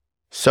 quote,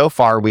 "So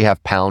far we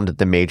have Pound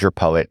the major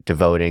poet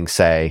devoting,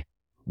 say,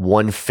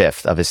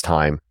 1/5 of his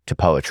time to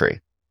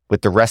poetry.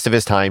 With the rest of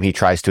his time, he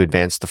tries to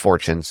advance the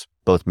fortunes,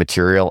 both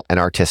material and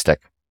artistic,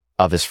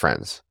 of his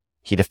friends.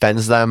 He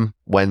defends them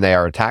when they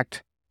are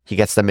attacked. He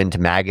gets them into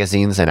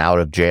magazines and out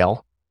of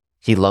jail.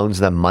 He loans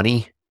them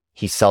money.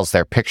 He sells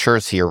their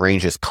pictures. He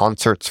arranges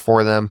concerts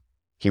for them.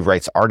 He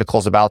writes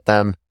articles about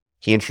them.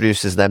 He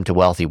introduces them to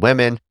wealthy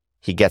women.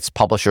 He gets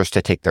publishers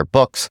to take their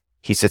books.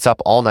 He sits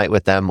up all night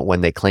with them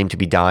when they claim to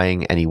be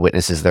dying, and he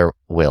witnesses their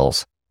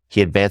wills.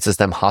 He advances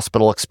them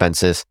hospital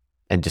expenses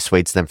and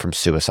dissuades them from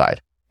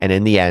suicide. And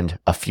in the end,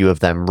 a few of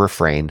them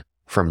refrain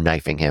from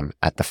knifing him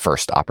at the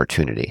first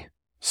opportunity."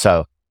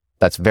 So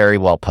that's very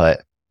well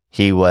put.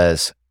 He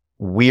was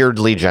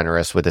weirdly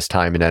generous with his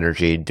time and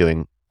energy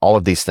doing all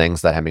of these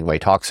things that Hemingway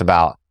talks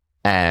about.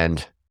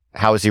 And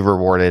how is he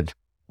rewarded?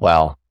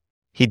 Well,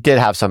 he did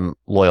have some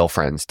loyal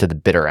friends to the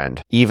bitter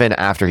end. Even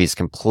after he's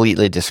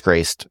completely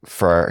disgraced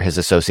for his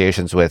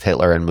associations with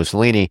Hitler and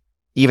Mussolini,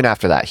 even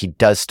after that, he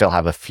does still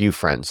have a few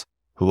friends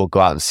who will go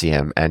out and see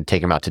him and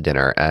take him out to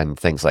dinner and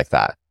things like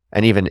that.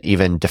 And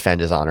even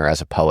defend his honor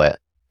as a poet.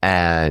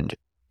 And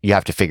you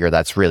have to figure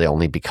that's really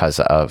only because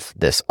of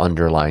this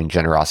underlying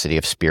generosity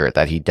of spirit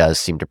that he does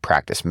seem to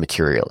practice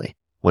materially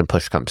when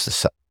push comes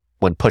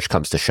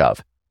to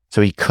shove.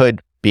 So he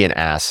could be an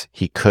ass.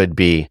 He could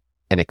be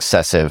an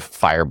excessive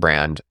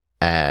firebrand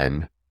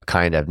and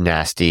kind of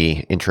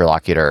nasty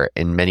interlocutor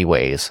in many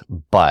ways,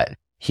 but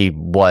he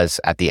was,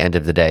 at the end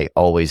of the day,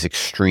 always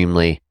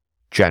extremely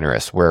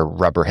generous where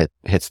rubber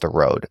hits the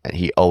road. And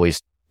he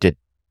always did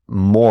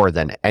more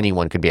than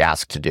anyone could be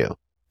asked to do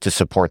to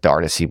support the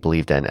artists he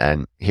believed in.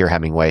 And here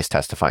Hemingway is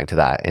testifying to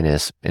that in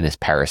his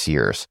Paris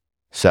years.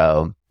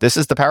 So this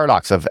is the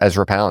paradox of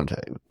Ezra Pound,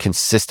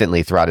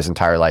 consistently throughout his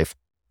entire life,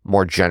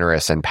 more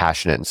generous and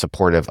passionate and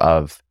supportive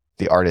of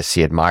the artists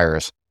he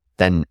admires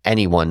than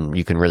anyone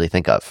you can really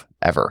think of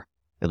ever,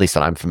 at least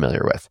that I'm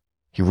familiar with.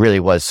 He really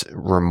was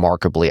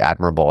remarkably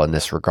admirable in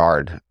this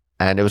regard.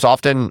 And it was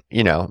often,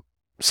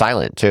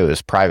 silent too. It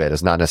was private. It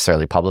was not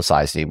necessarily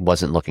publicized. He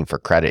wasn't looking for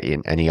credit,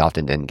 and he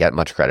often didn't get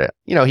much credit.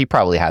 He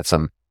probably had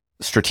some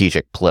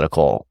strategic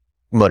political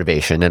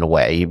motivation in a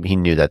way. He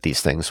knew that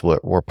these things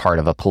were part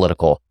of a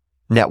political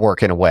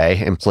network in a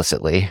way,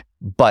 implicitly.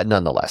 But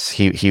nonetheless,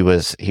 he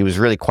was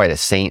really quite a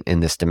saint in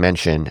this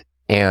dimension.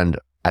 And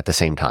at the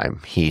same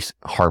time, he's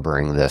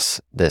harboring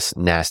this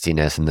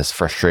nastiness and this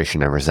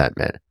frustration and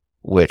resentment,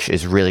 which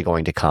is really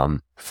going to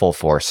come full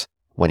force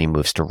when he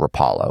moves to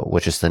Rapallo,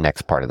 which is the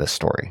next part of this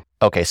story.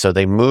 Okay, so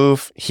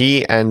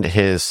he and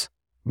his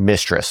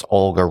mistress,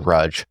 Olga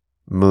Rudge,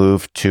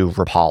 moved to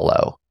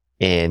Rapallo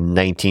in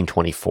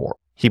 1924.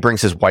 He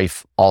brings his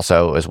wife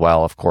also as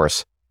well, of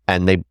course,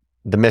 and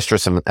the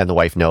mistress and the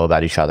wife know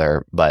about each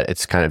other, but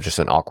it's kind of just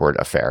an awkward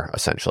affair,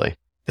 essentially.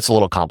 It's a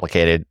little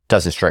complicated,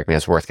 doesn't strike me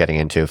as worth getting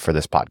into for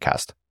this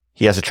podcast.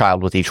 He has a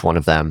child with each one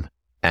of them,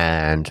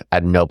 and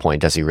at no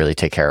point does he really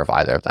take care of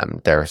either of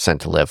them. They're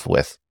sent to live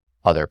with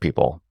other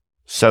people.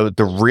 So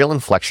the real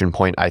inflection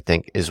point, I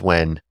think, is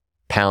when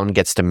Pound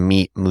gets to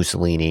meet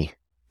Mussolini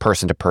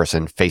person to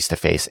person, face to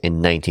face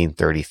in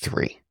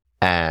 1933.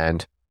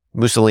 And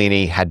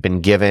Mussolini had been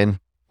given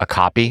a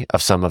copy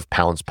of some of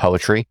Pound's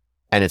poetry.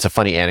 And it's a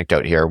funny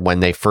anecdote here. When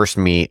they first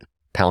meet,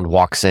 Pound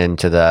walks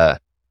into the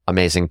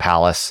amazing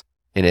palace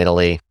in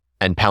Italy,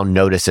 and Pound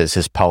notices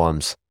his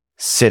poems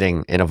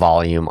sitting in a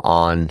volume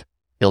on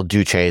Il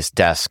Duce's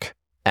desk.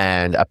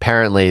 And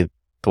apparently,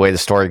 the way the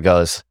story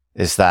goes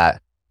is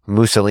that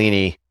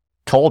Mussolini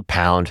told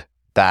Pound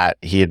that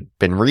he had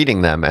been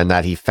reading them and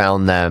that he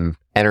found them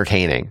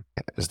entertaining,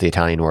 is the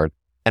Italian word.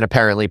 And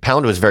apparently,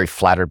 Pound was very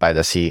flattered by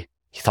this. He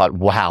thought,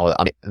 wow,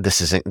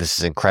 this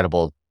is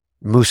incredible.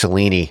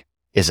 Mussolini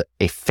is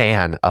a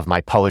fan of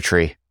my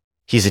poetry.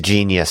 He's a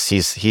genius.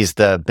 He's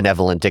the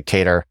benevolent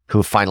dictator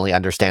who finally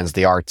understands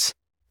the arts.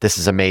 This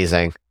is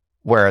amazing.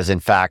 Whereas in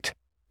fact,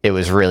 it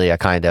was really a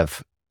kind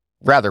of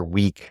rather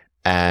weak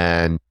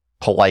and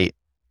polite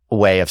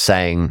way of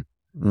saying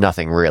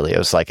nothing really. It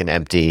was like an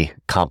empty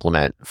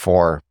compliment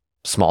for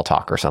small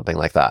talk or something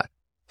like that.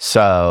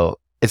 So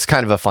it's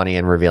kind of a funny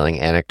and revealing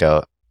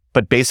anecdote.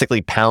 But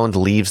basically, Pound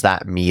leaves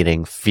that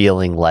meeting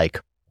feeling like,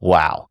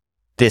 wow,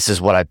 this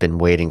is what I've been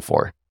waiting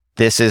for.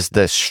 This is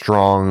the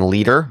strong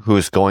leader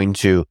who's going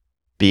to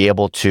be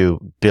able to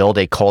build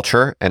a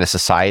culture and a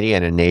society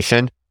and a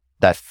nation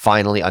that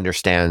finally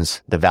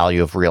understands the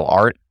value of real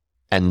art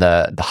and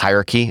the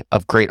hierarchy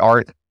of great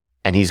art.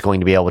 And he's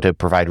going to be able to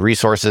provide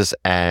resources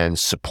and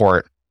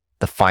support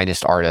the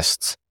finest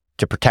artists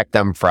to protect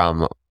them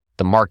from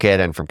the market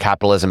and from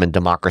capitalism and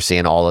democracy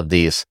and all of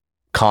these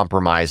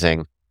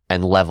compromising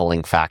and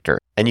leveling factor.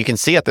 And you can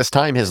see at this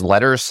time, his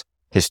letters,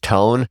 his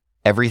tone,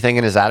 everything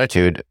in his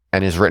attitude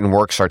and his written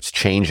work starts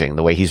changing.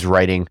 The way he's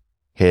writing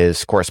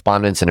his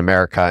correspondence in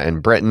America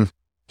and Britain,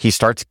 he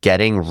starts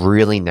getting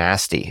really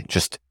nasty,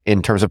 just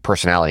in terms of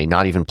personality,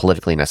 not even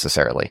politically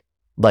necessarily.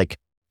 Like,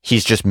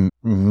 he's just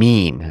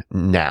mean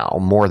now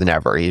more than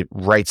ever. He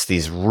writes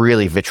these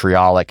really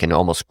vitriolic and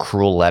almost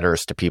cruel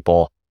letters to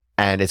people.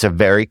 And it's a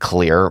very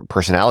clear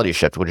personality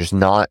shift, which is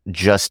not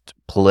just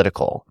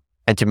political.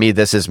 And to me,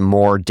 this is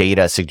more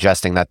data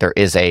suggesting that there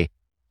is a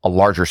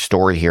larger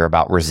story here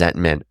about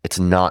resentment. It's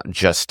not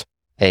just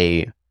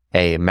a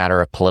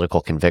matter of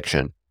political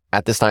conviction.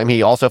 At this time,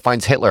 he also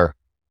finds Hitler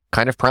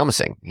kind of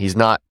promising. He's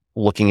not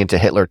looking into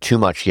Hitler too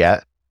much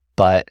yet,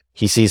 but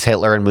he sees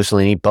Hitler and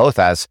Mussolini both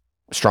as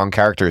strong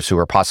characters who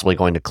are possibly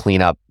going to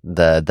clean up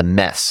the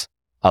mess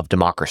of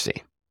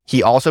democracy.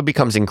 He also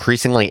becomes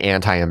increasingly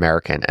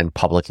anti-American, and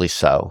publicly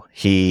so.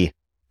 He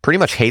pretty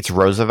much hates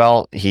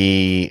Roosevelt.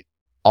 He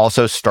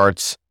also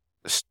starts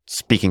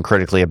speaking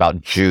critically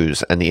about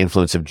Jews and the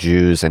influence of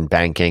Jews and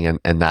banking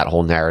and that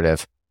whole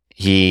narrative.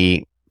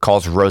 He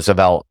calls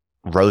Roosevelt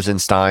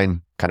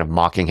Rosenstein, kind of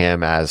mocking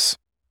him as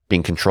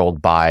being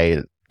controlled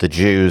by the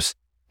Jews.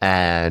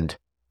 And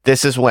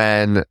this is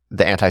when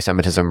the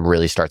anti-Semitism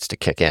really starts to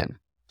kick in.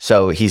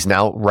 So he's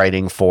now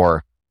writing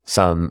for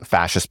some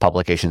fascist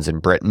publications in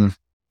Britain.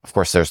 Of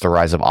course, there's the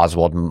rise of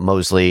Oswald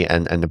Mosley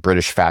and the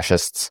British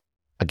fascists.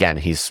 Again,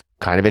 he's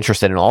kind of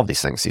interested in all of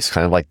these things. He's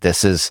kind of like,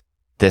 this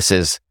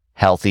is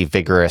healthy,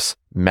 vigorous,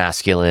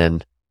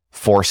 masculine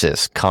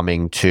forces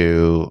coming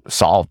to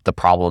solve the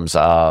problems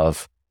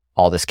of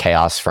all this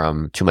chaos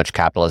from too much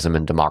capitalism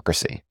and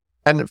democracy.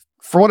 And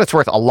for what it's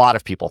worth, a lot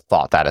of people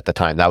thought that at the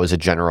time. That was a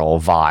general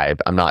vibe.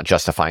 I'm not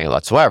justifying it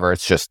whatsoever.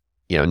 It's just,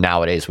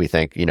 nowadays we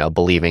think,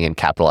 believing in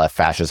capital F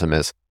fascism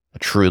is a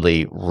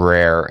truly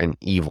rare and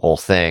evil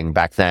thing.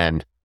 Back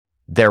then,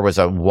 there was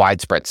a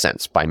widespread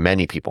sense by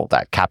many people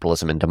that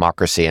capitalism and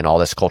democracy and all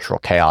this cultural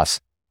chaos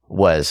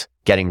was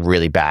getting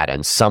really bad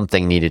and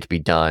something needed to be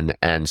done.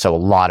 And so a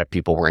lot of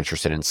people were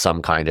interested in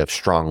some kind of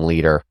strong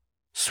leader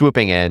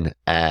swooping in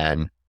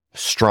and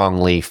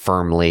strongly,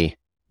 firmly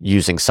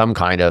using some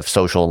kind of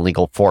social and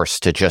legal force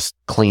to just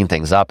clean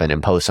things up and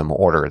impose some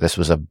order. This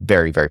was a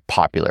very, very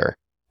popular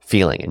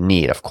feeling and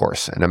need, of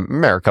course. And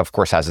America, of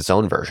course, has its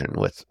own version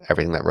with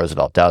everything that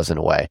Roosevelt does in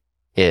a way,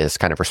 is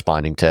kind of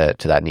responding to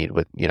that need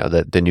with,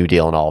 the New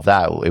Deal and all of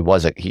that. It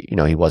was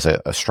he was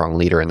a strong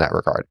leader in that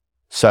regard.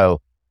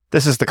 So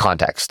this is the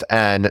context.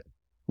 And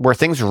where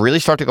things really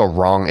start to go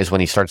wrong is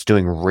when he starts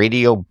doing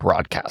radio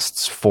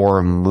broadcasts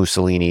for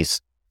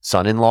Mussolini's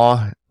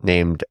son-in-law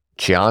named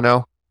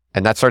Ciano.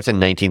 And that starts in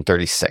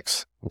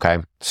 1936. Okay.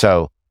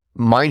 So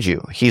mind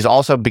you, he's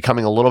also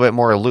becoming a little bit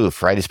more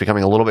aloof, right? He's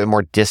becoming a little bit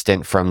more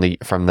distant from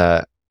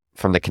the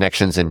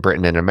connections in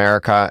Britain and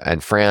America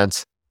and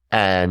France.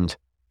 And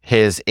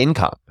his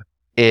income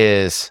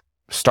is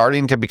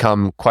starting to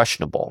become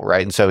questionable,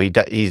 right? And so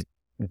he's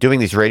doing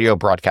these radio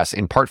broadcasts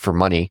in part for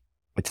money.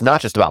 It's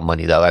not just about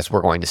money, though, as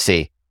we're going to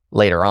see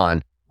later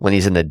on when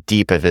he's in the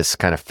deep of his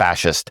kind of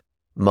fascist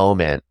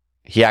moment.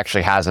 He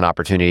actually has an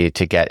opportunity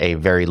to get a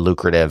very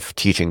lucrative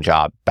teaching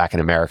job back in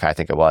America, I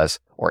think it was,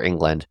 or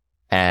England.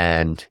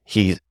 And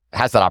he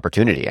has that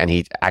opportunity and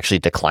he actually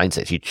declines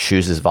it. He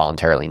chooses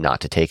voluntarily not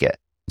to take it.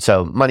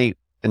 So money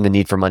and the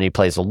need for money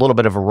plays a little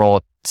bit of a role,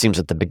 it seems,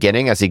 at the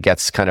beginning as he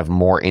gets kind of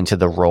more into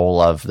the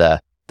role of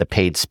the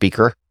paid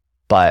speaker,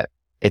 but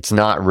it's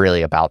not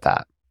really about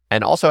that.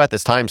 And also at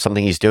this time,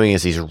 something he's doing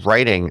is he's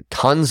writing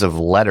tons of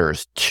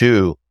letters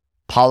to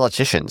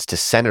politicians, to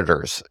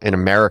senators in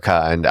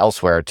America and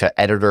elsewhere, to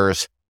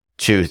editors,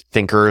 to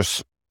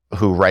thinkers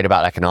who write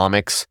about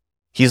economics.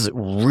 He's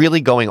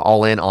really going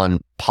all in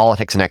on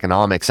politics and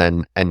economics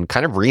and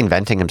kind of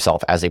reinventing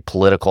himself as a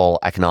political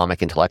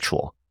economic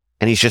intellectual.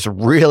 And he's just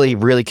really,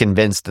 really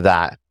convinced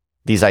that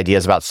these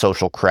ideas about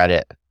social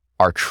credit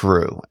are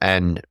true.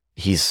 And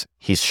he's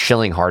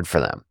shilling hard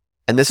for them.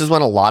 And this is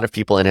when a lot of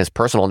people in his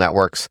personal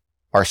networks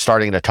are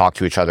starting to talk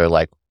to each other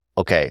like,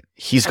 okay,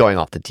 he's going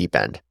off the deep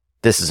end.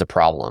 This is a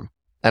problem.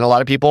 And a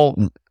lot of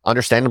people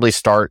understandably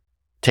start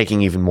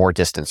taking even more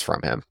distance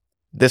from him.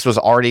 This was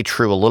already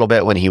true a little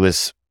bit when he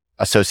was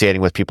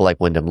associating with people like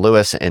Wyndham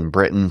Lewis in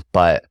Britain.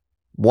 But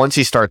once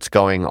he starts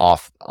going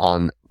off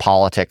on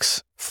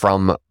politics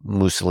from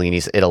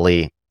Mussolini's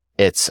Italy,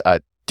 it's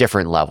a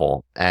different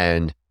level.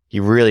 And he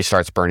really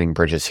starts burning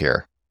bridges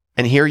here.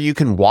 And here you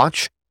can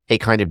watch a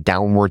kind of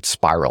downward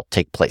spiral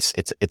take place.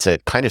 It's a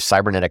kind of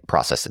cybernetic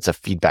process. It's a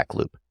feedback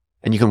loop.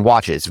 And you can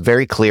watch it. It's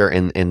very clear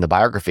in the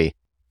biography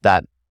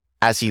that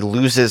as he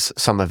loses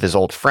some of his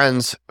old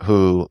friends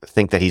who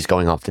think that he's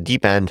going off the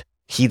deep end,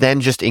 he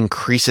then just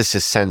increases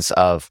his sense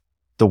of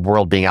the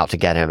world being out to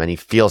get him. And he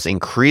feels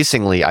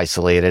increasingly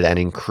isolated and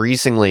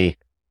increasingly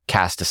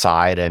cast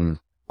aside and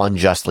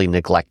unjustly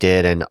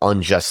neglected and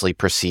unjustly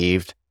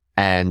perceived.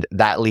 And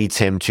that leads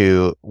him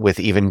to, with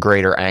even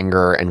greater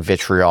anger and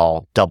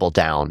vitriol, double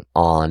down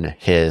on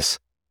his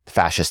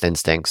fascist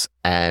instincts.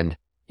 And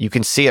you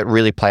can see it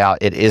really play out.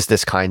 It is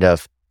this kind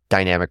of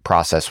dynamic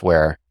process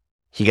where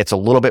he gets a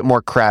little bit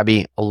more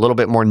crabby, a little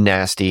bit more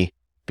nasty,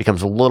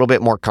 becomes a little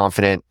bit more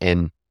confident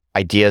in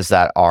ideas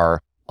that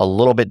are a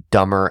little bit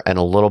dumber and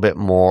a little bit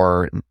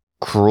more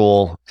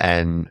cruel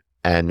and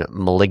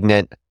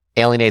malignant,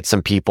 alienates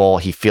some people.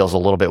 He feels a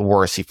little bit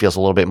worse. He feels a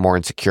little bit more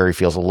insecure. He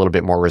feels a little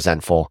bit more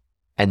resentful.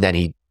 And then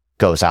he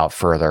goes out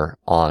further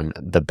on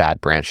the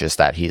bad branches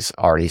that he's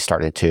already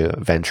started to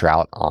venture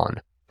out on.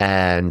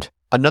 And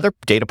another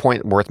data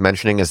point worth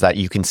mentioning is that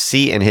you can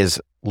see in his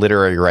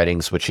literary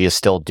writings, which he is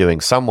still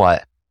doing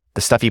somewhat,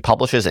 the stuff he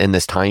publishes in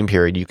this time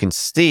period, you can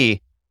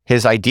see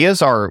his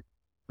ideas are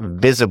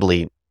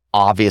visibly,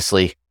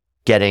 obviously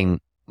getting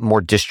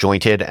more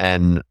disjointed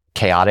and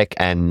chaotic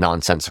and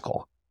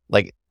nonsensical.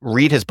 Like,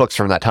 read his books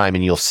from that time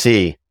and you'll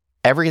see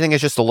everything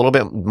is just a little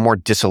bit more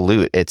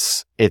dissolute.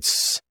 It's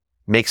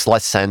makes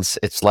less sense.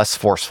 It's less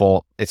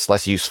forceful. It's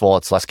less useful.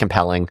 It's less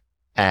compelling.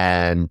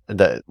 And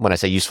when I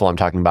say useful, I'm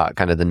talking about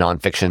kind of the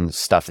nonfiction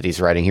stuff that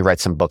he's writing. He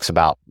writes some books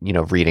about,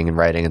 reading and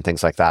writing and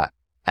things like that,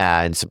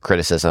 and some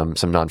criticism,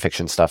 some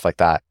nonfiction stuff like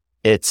that.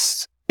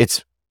 It's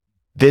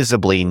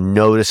visibly,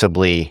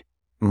 noticeably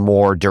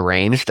more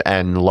deranged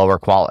and lower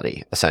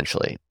quality,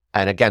 essentially.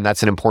 And again,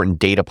 that's an important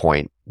data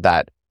point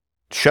that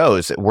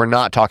shows that we're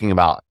not talking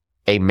about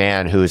a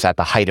man who's at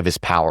the height of his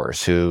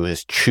powers, who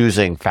is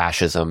choosing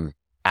fascism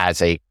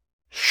as a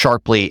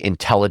sharply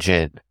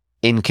intelligent,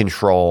 in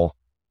control,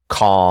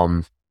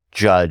 calm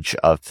judge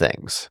of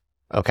things.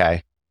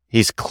 Okay.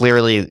 He's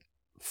clearly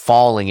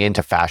falling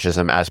into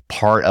fascism as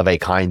part of a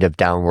kind of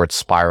downward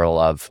spiral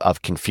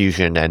of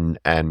confusion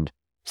and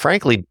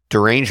frankly,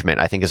 derangement,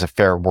 I think is a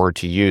fair word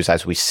to use.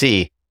 As we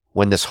see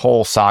when this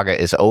whole saga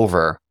is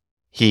over,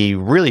 he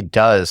really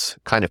does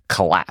kind of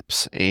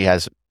collapse. He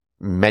has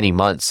many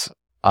months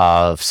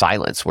of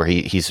silence where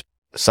he's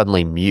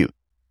suddenly mute,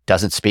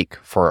 doesn't speak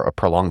for a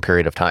prolonged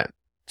period of time.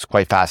 It's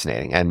quite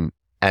fascinating.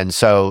 And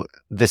so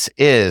this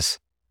is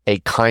a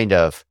kind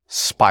of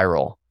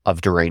spiral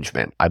of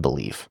derangement, I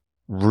believe,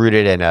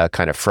 rooted in a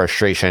kind of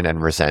frustration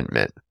and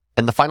resentment.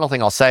 And the final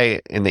thing I'll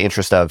say, in the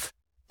interest of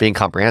being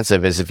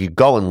comprehensive, is if you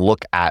go and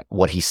look at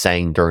what he's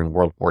saying during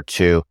World War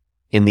II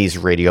in these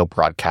radio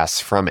broadcasts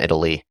from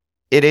Italy,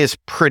 it is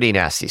pretty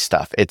nasty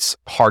stuff. It's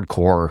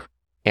hardcore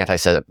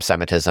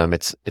anti-Semitism.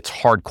 It's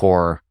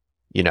hardcore,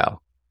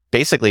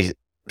 basically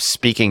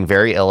speaking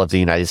very ill of the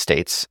United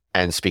States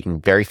and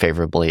speaking very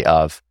favorably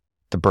of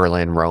the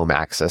Berlin-Rome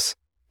axis.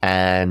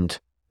 And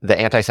the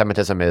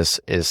anti-Semitism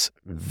is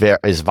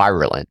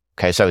virulent.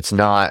 Okay, so it's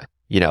not,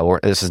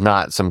 this is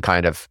not some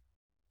kind of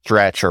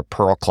stretch or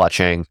pearl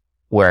clutching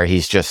where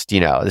he's just,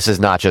 this is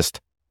not just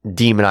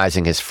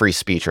demonizing his free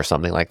speech or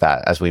something like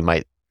that, as we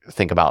might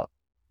think about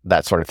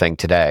that sort of thing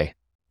today.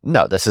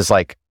 No, this is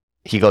like,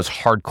 he goes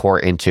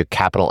hardcore into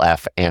capital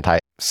F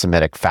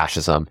anti-Semitic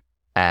fascism,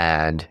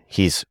 and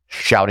he's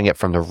shouting it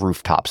from the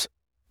rooftops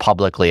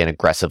publicly and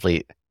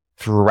aggressively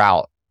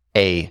throughout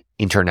a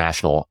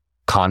international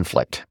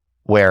conflict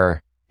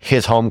where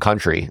his home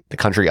country, the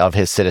country of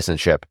his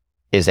citizenship,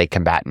 is a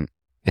combatant,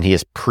 and he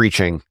is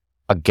preaching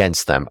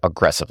against them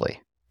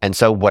aggressively. And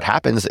so what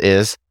happens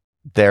is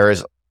there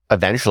is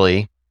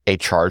eventually a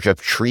charge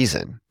of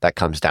treason that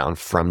comes down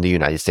from the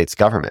United States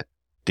government.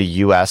 The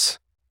U.S.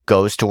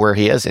 goes to where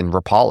he is in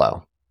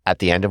Rapallo. At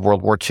the end of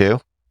World War II,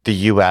 the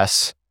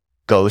U.S.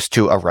 goes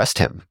to arrest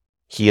him.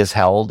 He is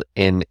held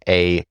in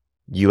a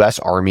U.S.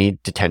 Army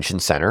detention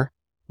center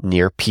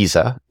near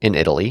Pisa in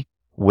Italy,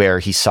 where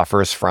he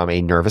suffers from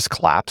a nervous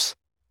collapse.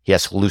 He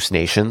has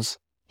hallucinations.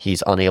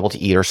 He's unable to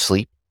eat or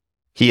sleep.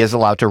 He is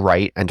allowed to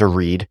write and to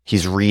read.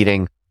 He's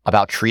reading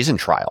about treason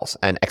trials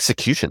and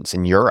executions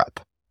in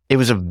Europe. It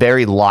was a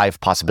very live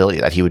possibility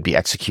that he would be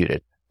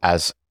executed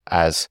as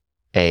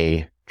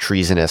a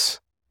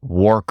treasonous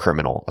war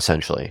criminal,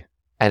 essentially.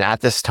 And at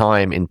this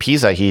time in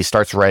Pisa, he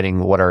starts writing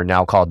what are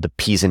now called the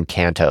Pisan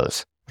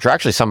cantos, which are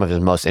actually some of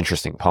his most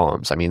interesting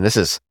poems. I mean, this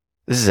is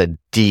a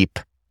deep,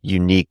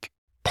 unique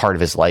part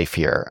of his life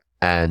here.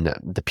 And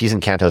the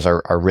Pisan cantos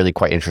are really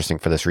quite interesting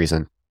for this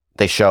reason.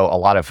 They show a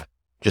lot of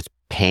just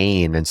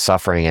pain and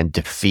suffering and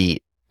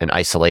defeat and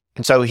isolation.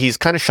 And so he's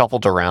kind of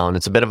shuffled around.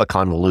 It's a bit of a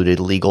convoluted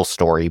legal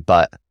story,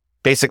 but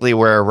basically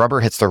where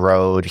rubber hits the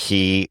road,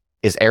 he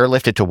is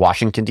airlifted to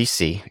Washington,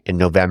 D.C. in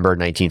November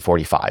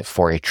 1945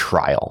 for a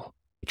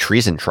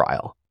treason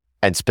trial.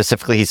 And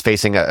specifically, he's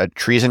facing a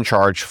treason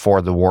charge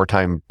for the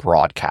wartime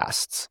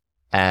broadcasts.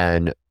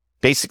 And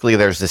basically,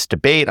 there's this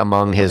debate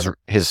among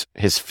his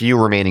few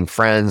remaining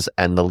friends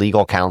and the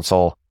legal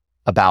counsel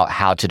about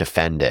how to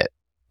defend it.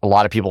 A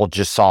lot of people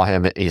just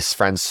his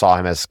friends saw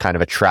him as kind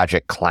of a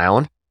tragic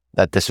clown,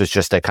 that this was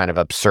just a kind of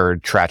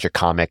absurd, tragic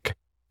comic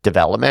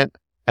development,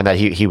 and that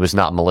he was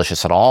not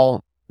malicious at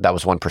all. That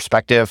was one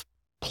perspective.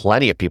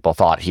 Plenty of people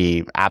thought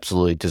he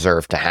absolutely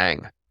deserved to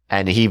hang,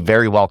 and he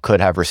very well could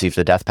have received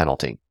the death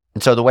penalty.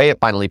 And so the way it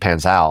finally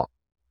pans out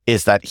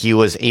is that he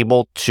was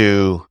able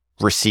to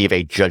receive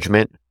a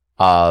judgment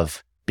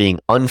of being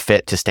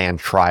unfit to stand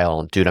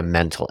trial due to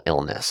mental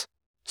illness.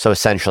 So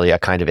essentially a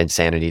kind of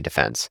insanity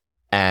defense.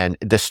 And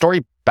the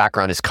story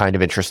background is kind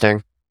of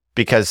interesting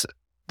because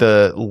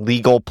the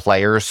legal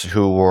players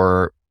who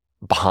were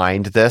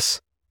behind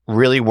this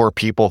really were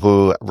people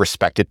who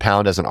respected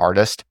Pound as an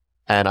artist.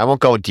 And I won't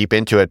go deep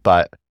into it,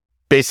 but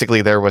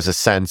basically there was a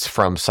sense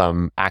from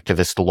some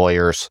activist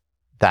lawyers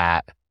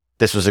that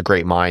this was a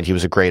great mind. He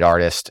was a great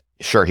artist.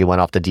 Sure, he went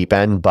off the deep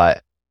end,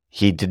 but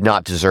he did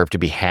not deserve to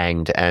be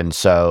hanged. And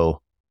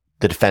so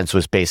the defense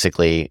was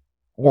basically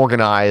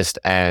organized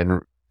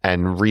and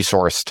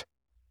resourced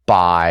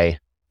by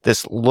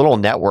this little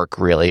network,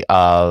 really,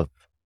 of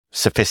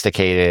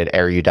sophisticated,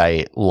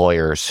 erudite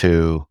lawyers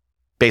who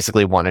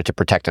basically wanted to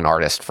protect an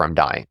artist from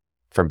dying,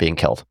 from being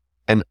killed.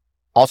 And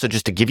also,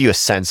 just to give you a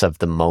sense of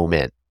the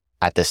moment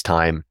at this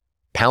time,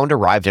 Pound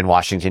arrived in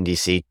Washington,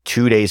 D.C.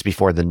 2 days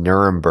before the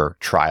Nuremberg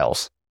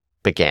trials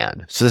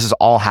began. So this is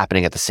all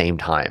happening at the same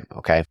time,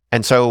 okay?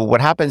 And so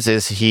what happens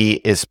is he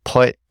is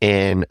put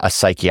in a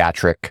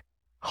psychiatric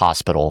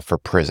hospital for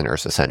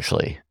prisoners,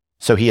 essentially.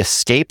 So he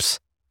escapes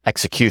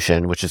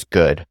execution, which is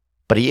good,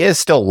 but he is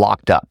still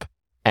locked up.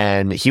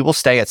 And he will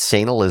stay at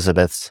St.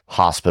 Elizabeth's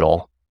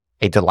Hospital,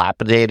 a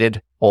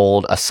dilapidated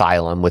old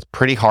asylum with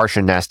pretty harsh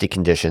and nasty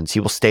conditions.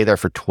 He will stay there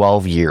for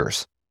 12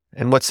 years.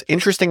 And what's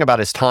interesting about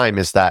his time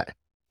is that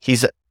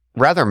he's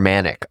rather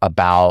manic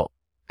about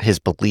his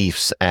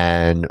beliefs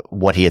and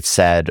what he had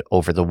said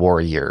over the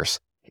war years.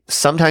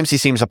 Sometimes he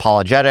seems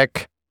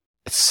apologetic.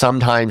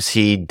 Sometimes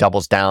he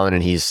doubles down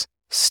and he's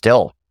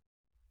still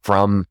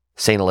from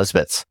St.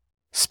 Elizabeth's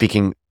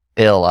speaking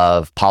ill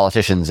of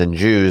politicians and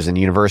Jews and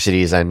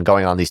universities and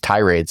going on these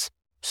tirades.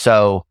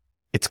 So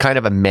it's kind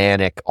of a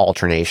manic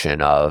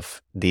alternation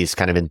of these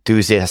kind of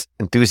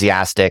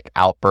enthusiastic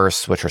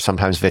outbursts, which are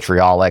sometimes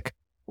vitriolic,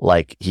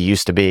 like he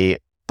used to be,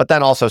 but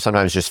then also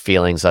sometimes just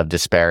feelings of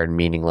despair and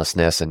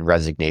meaninglessness and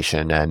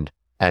resignation and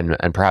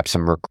perhaps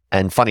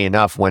and funny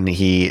enough, when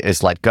he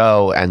is let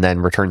go and then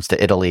returns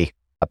to Italy,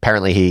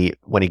 apparently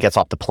when he gets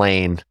off the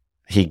plane,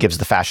 he gives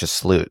the fascist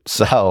salute.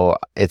 So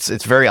it's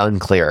very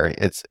unclear.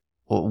 It's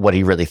what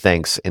he really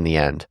thinks in the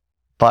end.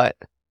 But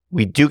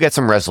we do get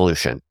some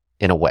resolution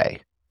in a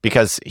way,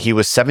 because he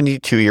was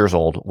 72 years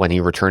old when he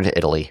returned to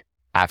Italy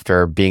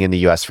after being in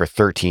the US for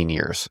 13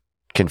 years,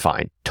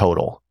 confined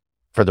total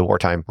for the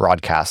wartime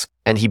broadcast.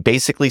 And he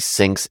basically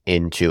sinks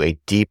into a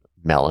deep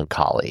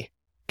melancholy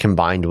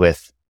combined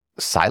with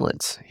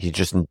silence. He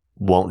just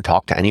won't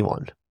talk to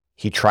anyone.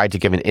 He tried to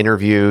give an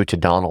interview to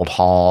Donald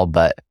Hall,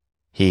 but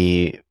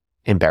he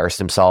embarrassed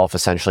himself.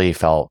 Essentially, he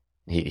felt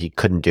he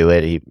couldn't do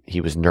it.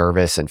 He was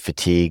nervous and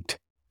fatigued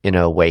in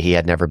a way he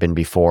had never been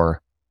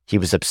before. He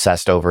was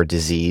obsessed over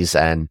disease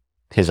and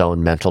his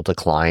own mental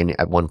decline.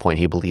 At one point,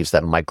 he believes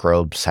that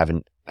microbes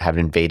have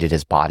invaded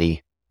his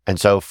body. And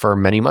so for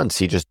many months,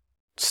 he just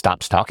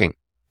stops talking.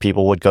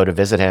 People would go to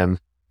visit him,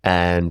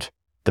 and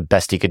the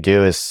best he could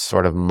do is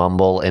sort of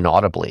mumble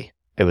inaudibly.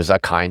 It was a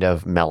kind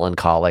of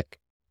melancholic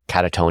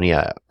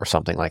catatonia or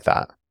something like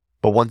that.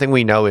 But one thing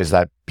we know is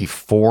that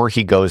before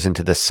he goes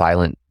into this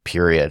silent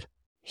period,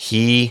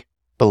 he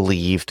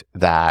believed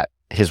that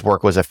his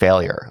work was a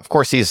failure. Of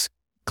course, he's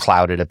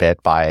clouded a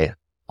bit by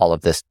all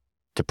of this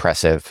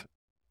depressive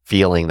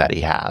feeling that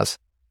he has,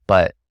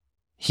 but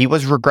he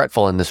was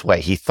regretful in this way.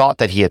 He thought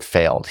that he had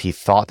failed. He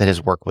thought that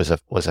his work was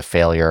a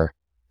failure,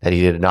 that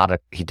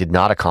he did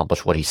not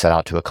accomplish what he set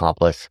out to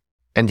accomplish,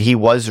 and he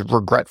was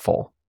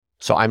regretful.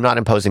 So I'm not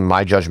imposing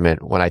my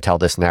judgment when I tell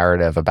this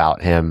narrative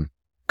about him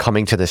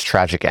coming to this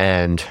tragic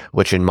end,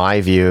 which in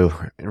my view,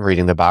 in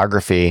reading the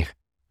biography,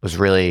 was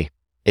really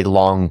a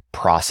long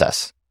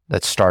process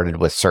that started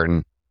with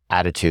certain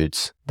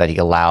attitudes that he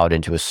allowed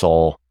into his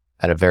soul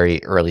at a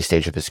very early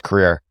stage of his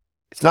career.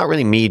 It's not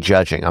really me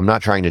judging. I'm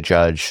not trying to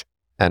judge,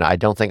 and I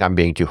don't think I'm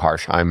being too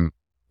harsh.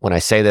 When I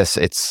say this,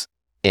 it's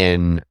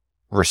in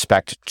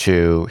respect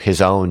to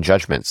his own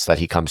judgments that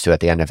he comes to at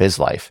the end of his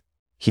life.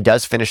 He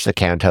does finish the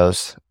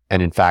cantos,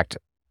 and in fact,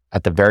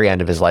 at the very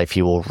end of his life,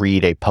 he will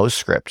read a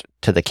postscript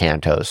to the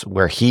cantos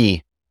where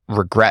he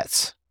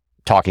regrets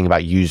talking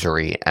about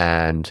usury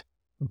and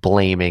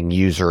blaming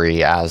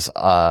usury as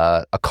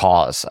a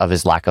cause of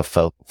his lack of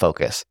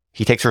focus.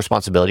 He takes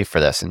responsibility for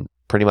this and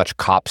pretty much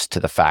cops to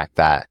the fact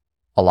that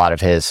a lot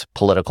of his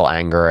political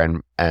anger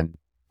and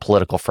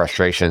political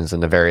frustrations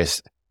and the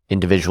various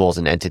individuals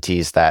and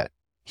entities that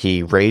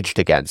he raged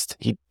against,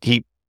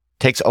 he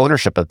takes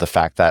ownership of the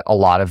fact that a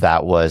lot of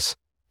that was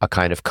a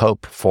kind of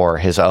cope for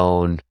his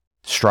own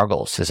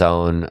struggles, his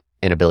own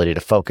inability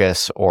to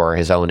focus, or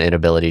his own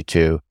inability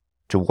to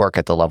work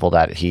at the level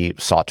that he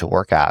sought to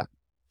work at.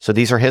 So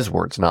these are his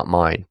words, not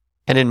mine.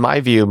 And in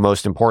my view,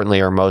 most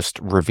importantly, or most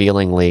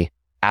revealingly,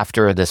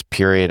 after this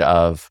period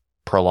of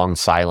prolonged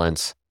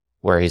silence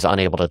where he's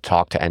unable to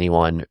talk to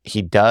anyone,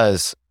 he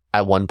does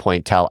at one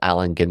point tell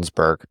Allen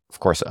Ginsberg, of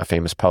course, a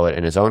famous poet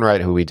in his own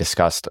right, who we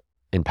discussed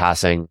in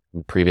passing in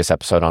the previous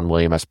episode on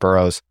William S.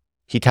 Burroughs.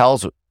 He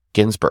tells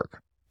Ginsberg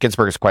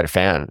is quite a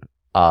fan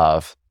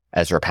of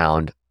Ezra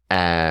Pound,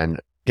 and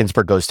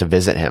Ginsberg goes to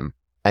visit him.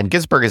 And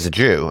Ginsberg is a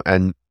Jew,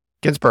 and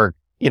Ginsberg,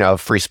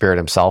 free spirit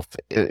himself,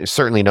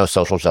 certainly no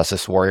social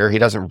justice warrior. He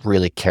doesn't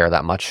really care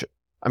that much.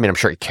 I mean, I'm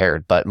sure he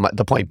cared, but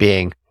the point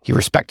being, he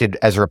respected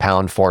Ezra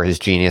Pound for his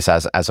genius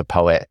as a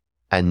poet.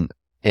 And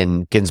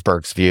in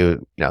Ginsburg's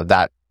view,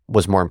 that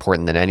was more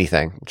important than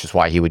anything, which is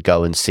why he would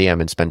go and see him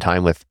and spend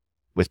time with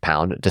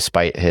Pound,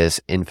 despite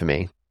his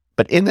infamy.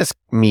 But in this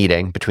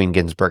meeting between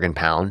Ginsburg and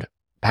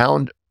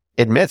Pound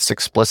admits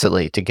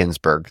explicitly to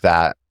Ginsburg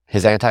that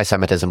his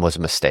anti-Semitism was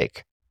a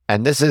mistake.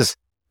 And this is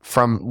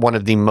from one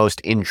of the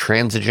most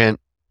intransigent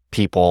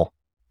people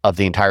of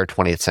the entire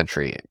 20th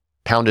century.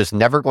 Pound is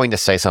never going to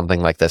say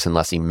something like this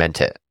unless he meant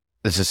it.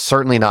 This is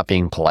certainly not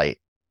being polite.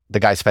 The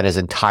guy spent his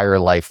entire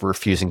life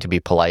refusing to be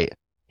polite.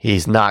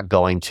 He's not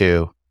going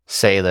to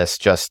say this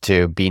just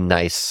to be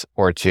nice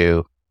or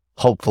to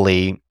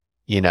hopefully,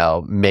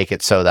 make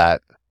it so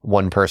that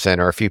one person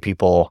or a few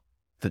people,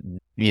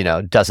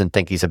 doesn't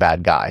think he's a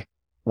bad guy.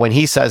 When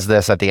he says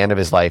this at the end of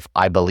his life,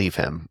 I believe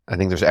him. I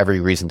think there's every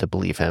reason to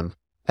believe him.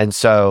 And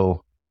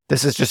so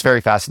this is just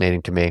very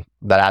fascinating to me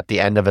that at the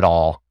end of it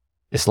all,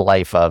 this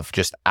life of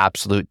just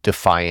absolute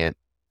defiant,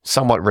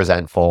 somewhat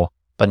resentful,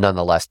 but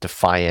nonetheless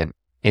defiant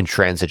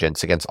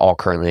intransigence against all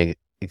currently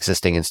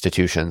existing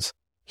institutions,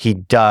 he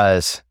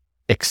does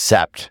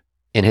accept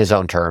in his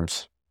own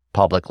terms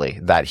publicly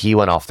that he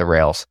went off the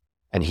rails,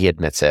 and he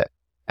admits it.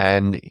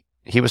 And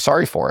he was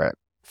sorry for it.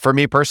 For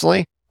me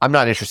personally, I'm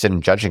not interested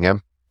in judging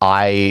him.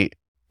 I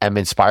am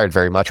inspired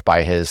very much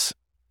by his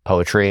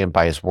poetry and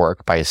by his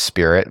work, by his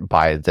spirit,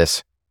 by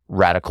this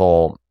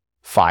radical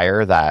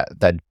fire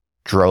that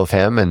drove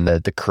him, and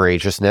the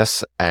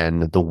courageousness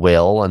and the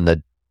will and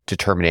the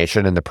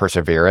determination and the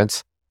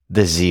perseverance,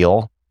 the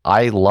zeal.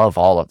 I love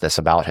all of this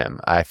about him.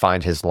 I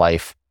find his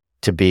life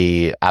to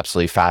be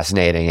absolutely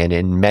fascinating and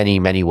in many,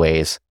 many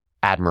ways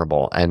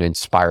admirable and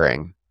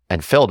inspiring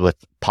and filled with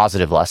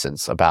positive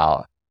lessons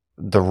about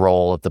the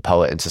role of the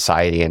poet in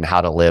society and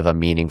how to live a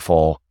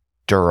meaningful,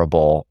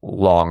 durable,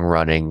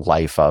 long-running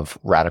life of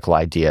radical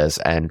ideas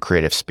and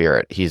creative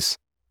spirit. He's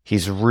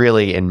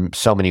really in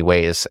so many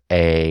ways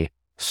a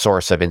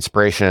source of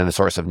inspiration and a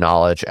source of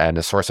knowledge and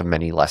a source of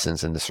many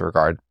lessons in this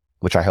regard,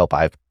 which I hope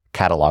I've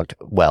cataloged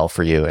well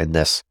for you in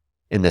this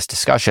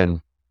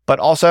discussion. But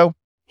also,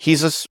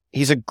 he's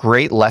a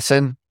great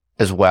lesson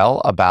as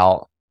well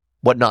about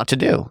what not to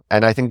do.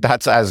 And I think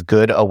that's as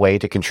good a way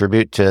to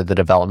contribute to the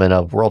development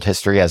of world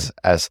history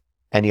as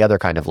any other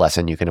kind of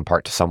lesson you can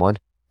impart to someone,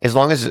 as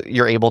long as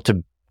you're able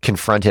to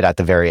confront it at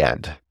the very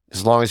end,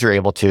 as long as you're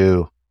able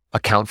to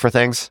account for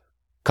things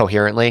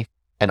coherently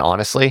and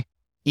honestly.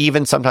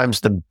 Even sometimes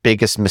the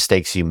biggest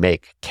mistakes you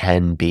make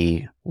can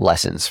be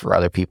lessons for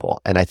other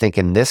people. And I think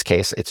in this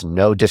case, it's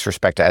no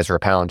disrespect to Ezra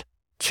Pound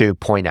to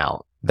point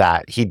out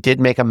that he did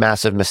make a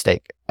massive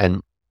mistake.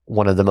 And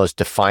one of the most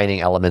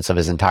defining elements of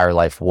his entire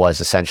life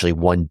was essentially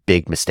one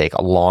big mistake,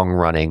 a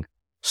long-running,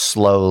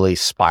 slowly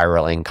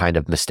spiraling kind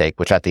of mistake,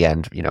 which at the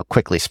end,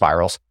 quickly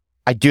spirals.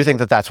 I do think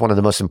that that's one of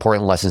the most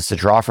important lessons to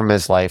draw from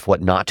his life,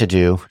 what not to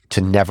do, to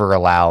never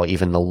allow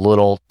even the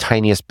little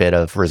tiniest bit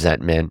of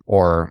resentment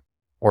or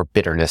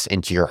bitterness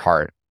into your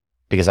heart.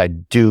 Because I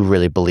do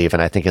really believe,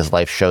 and I think his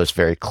life shows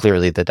very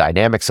clearly the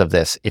dynamics of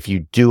this, if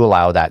you do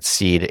allow that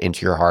seed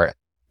into your heart,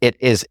 it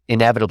is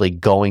inevitably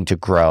going to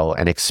grow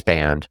and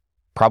expand,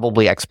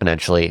 probably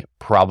exponentially,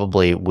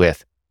 probably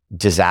with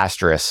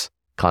disastrous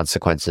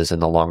consequences in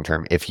the long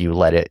term if you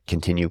let it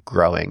continue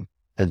growing.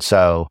 And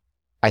so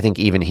I think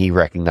even he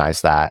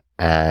recognized that,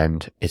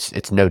 and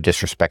it's no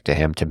disrespect to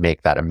him to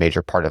make that a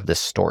major part of this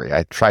story.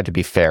 I tried to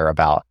be fair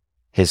about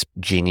his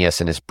genius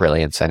and his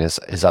brilliance and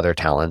his other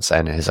talents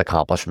and his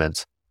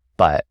accomplishments.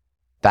 But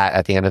that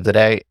at the end of the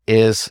day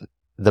is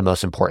the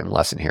most important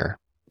lesson here.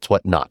 It's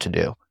what not to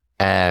do.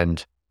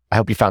 And I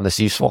hope you found this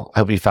useful. I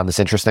hope you found this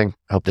interesting.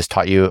 I hope this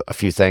taught you a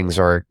few things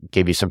or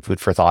gave you some food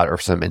for thought or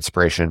some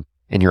inspiration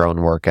in your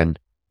own work and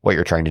what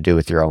you're trying to do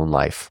with your own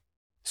life.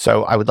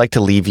 So I would like to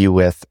leave you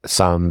with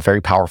some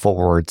very powerful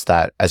words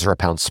that Ezra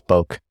Pound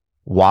spoke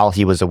while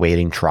he was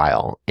awaiting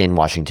trial in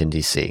Washington,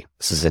 D.C.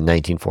 This is in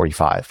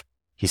 1945.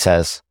 He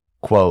says,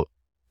 quote,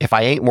 "If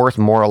I ain't worth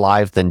more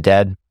alive than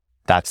dead,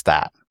 that's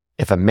that.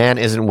 If a man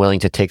isn't willing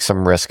to take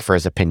some risk for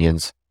his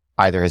opinions,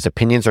 either his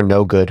opinions are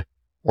no good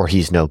or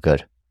he's no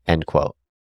good." End quote.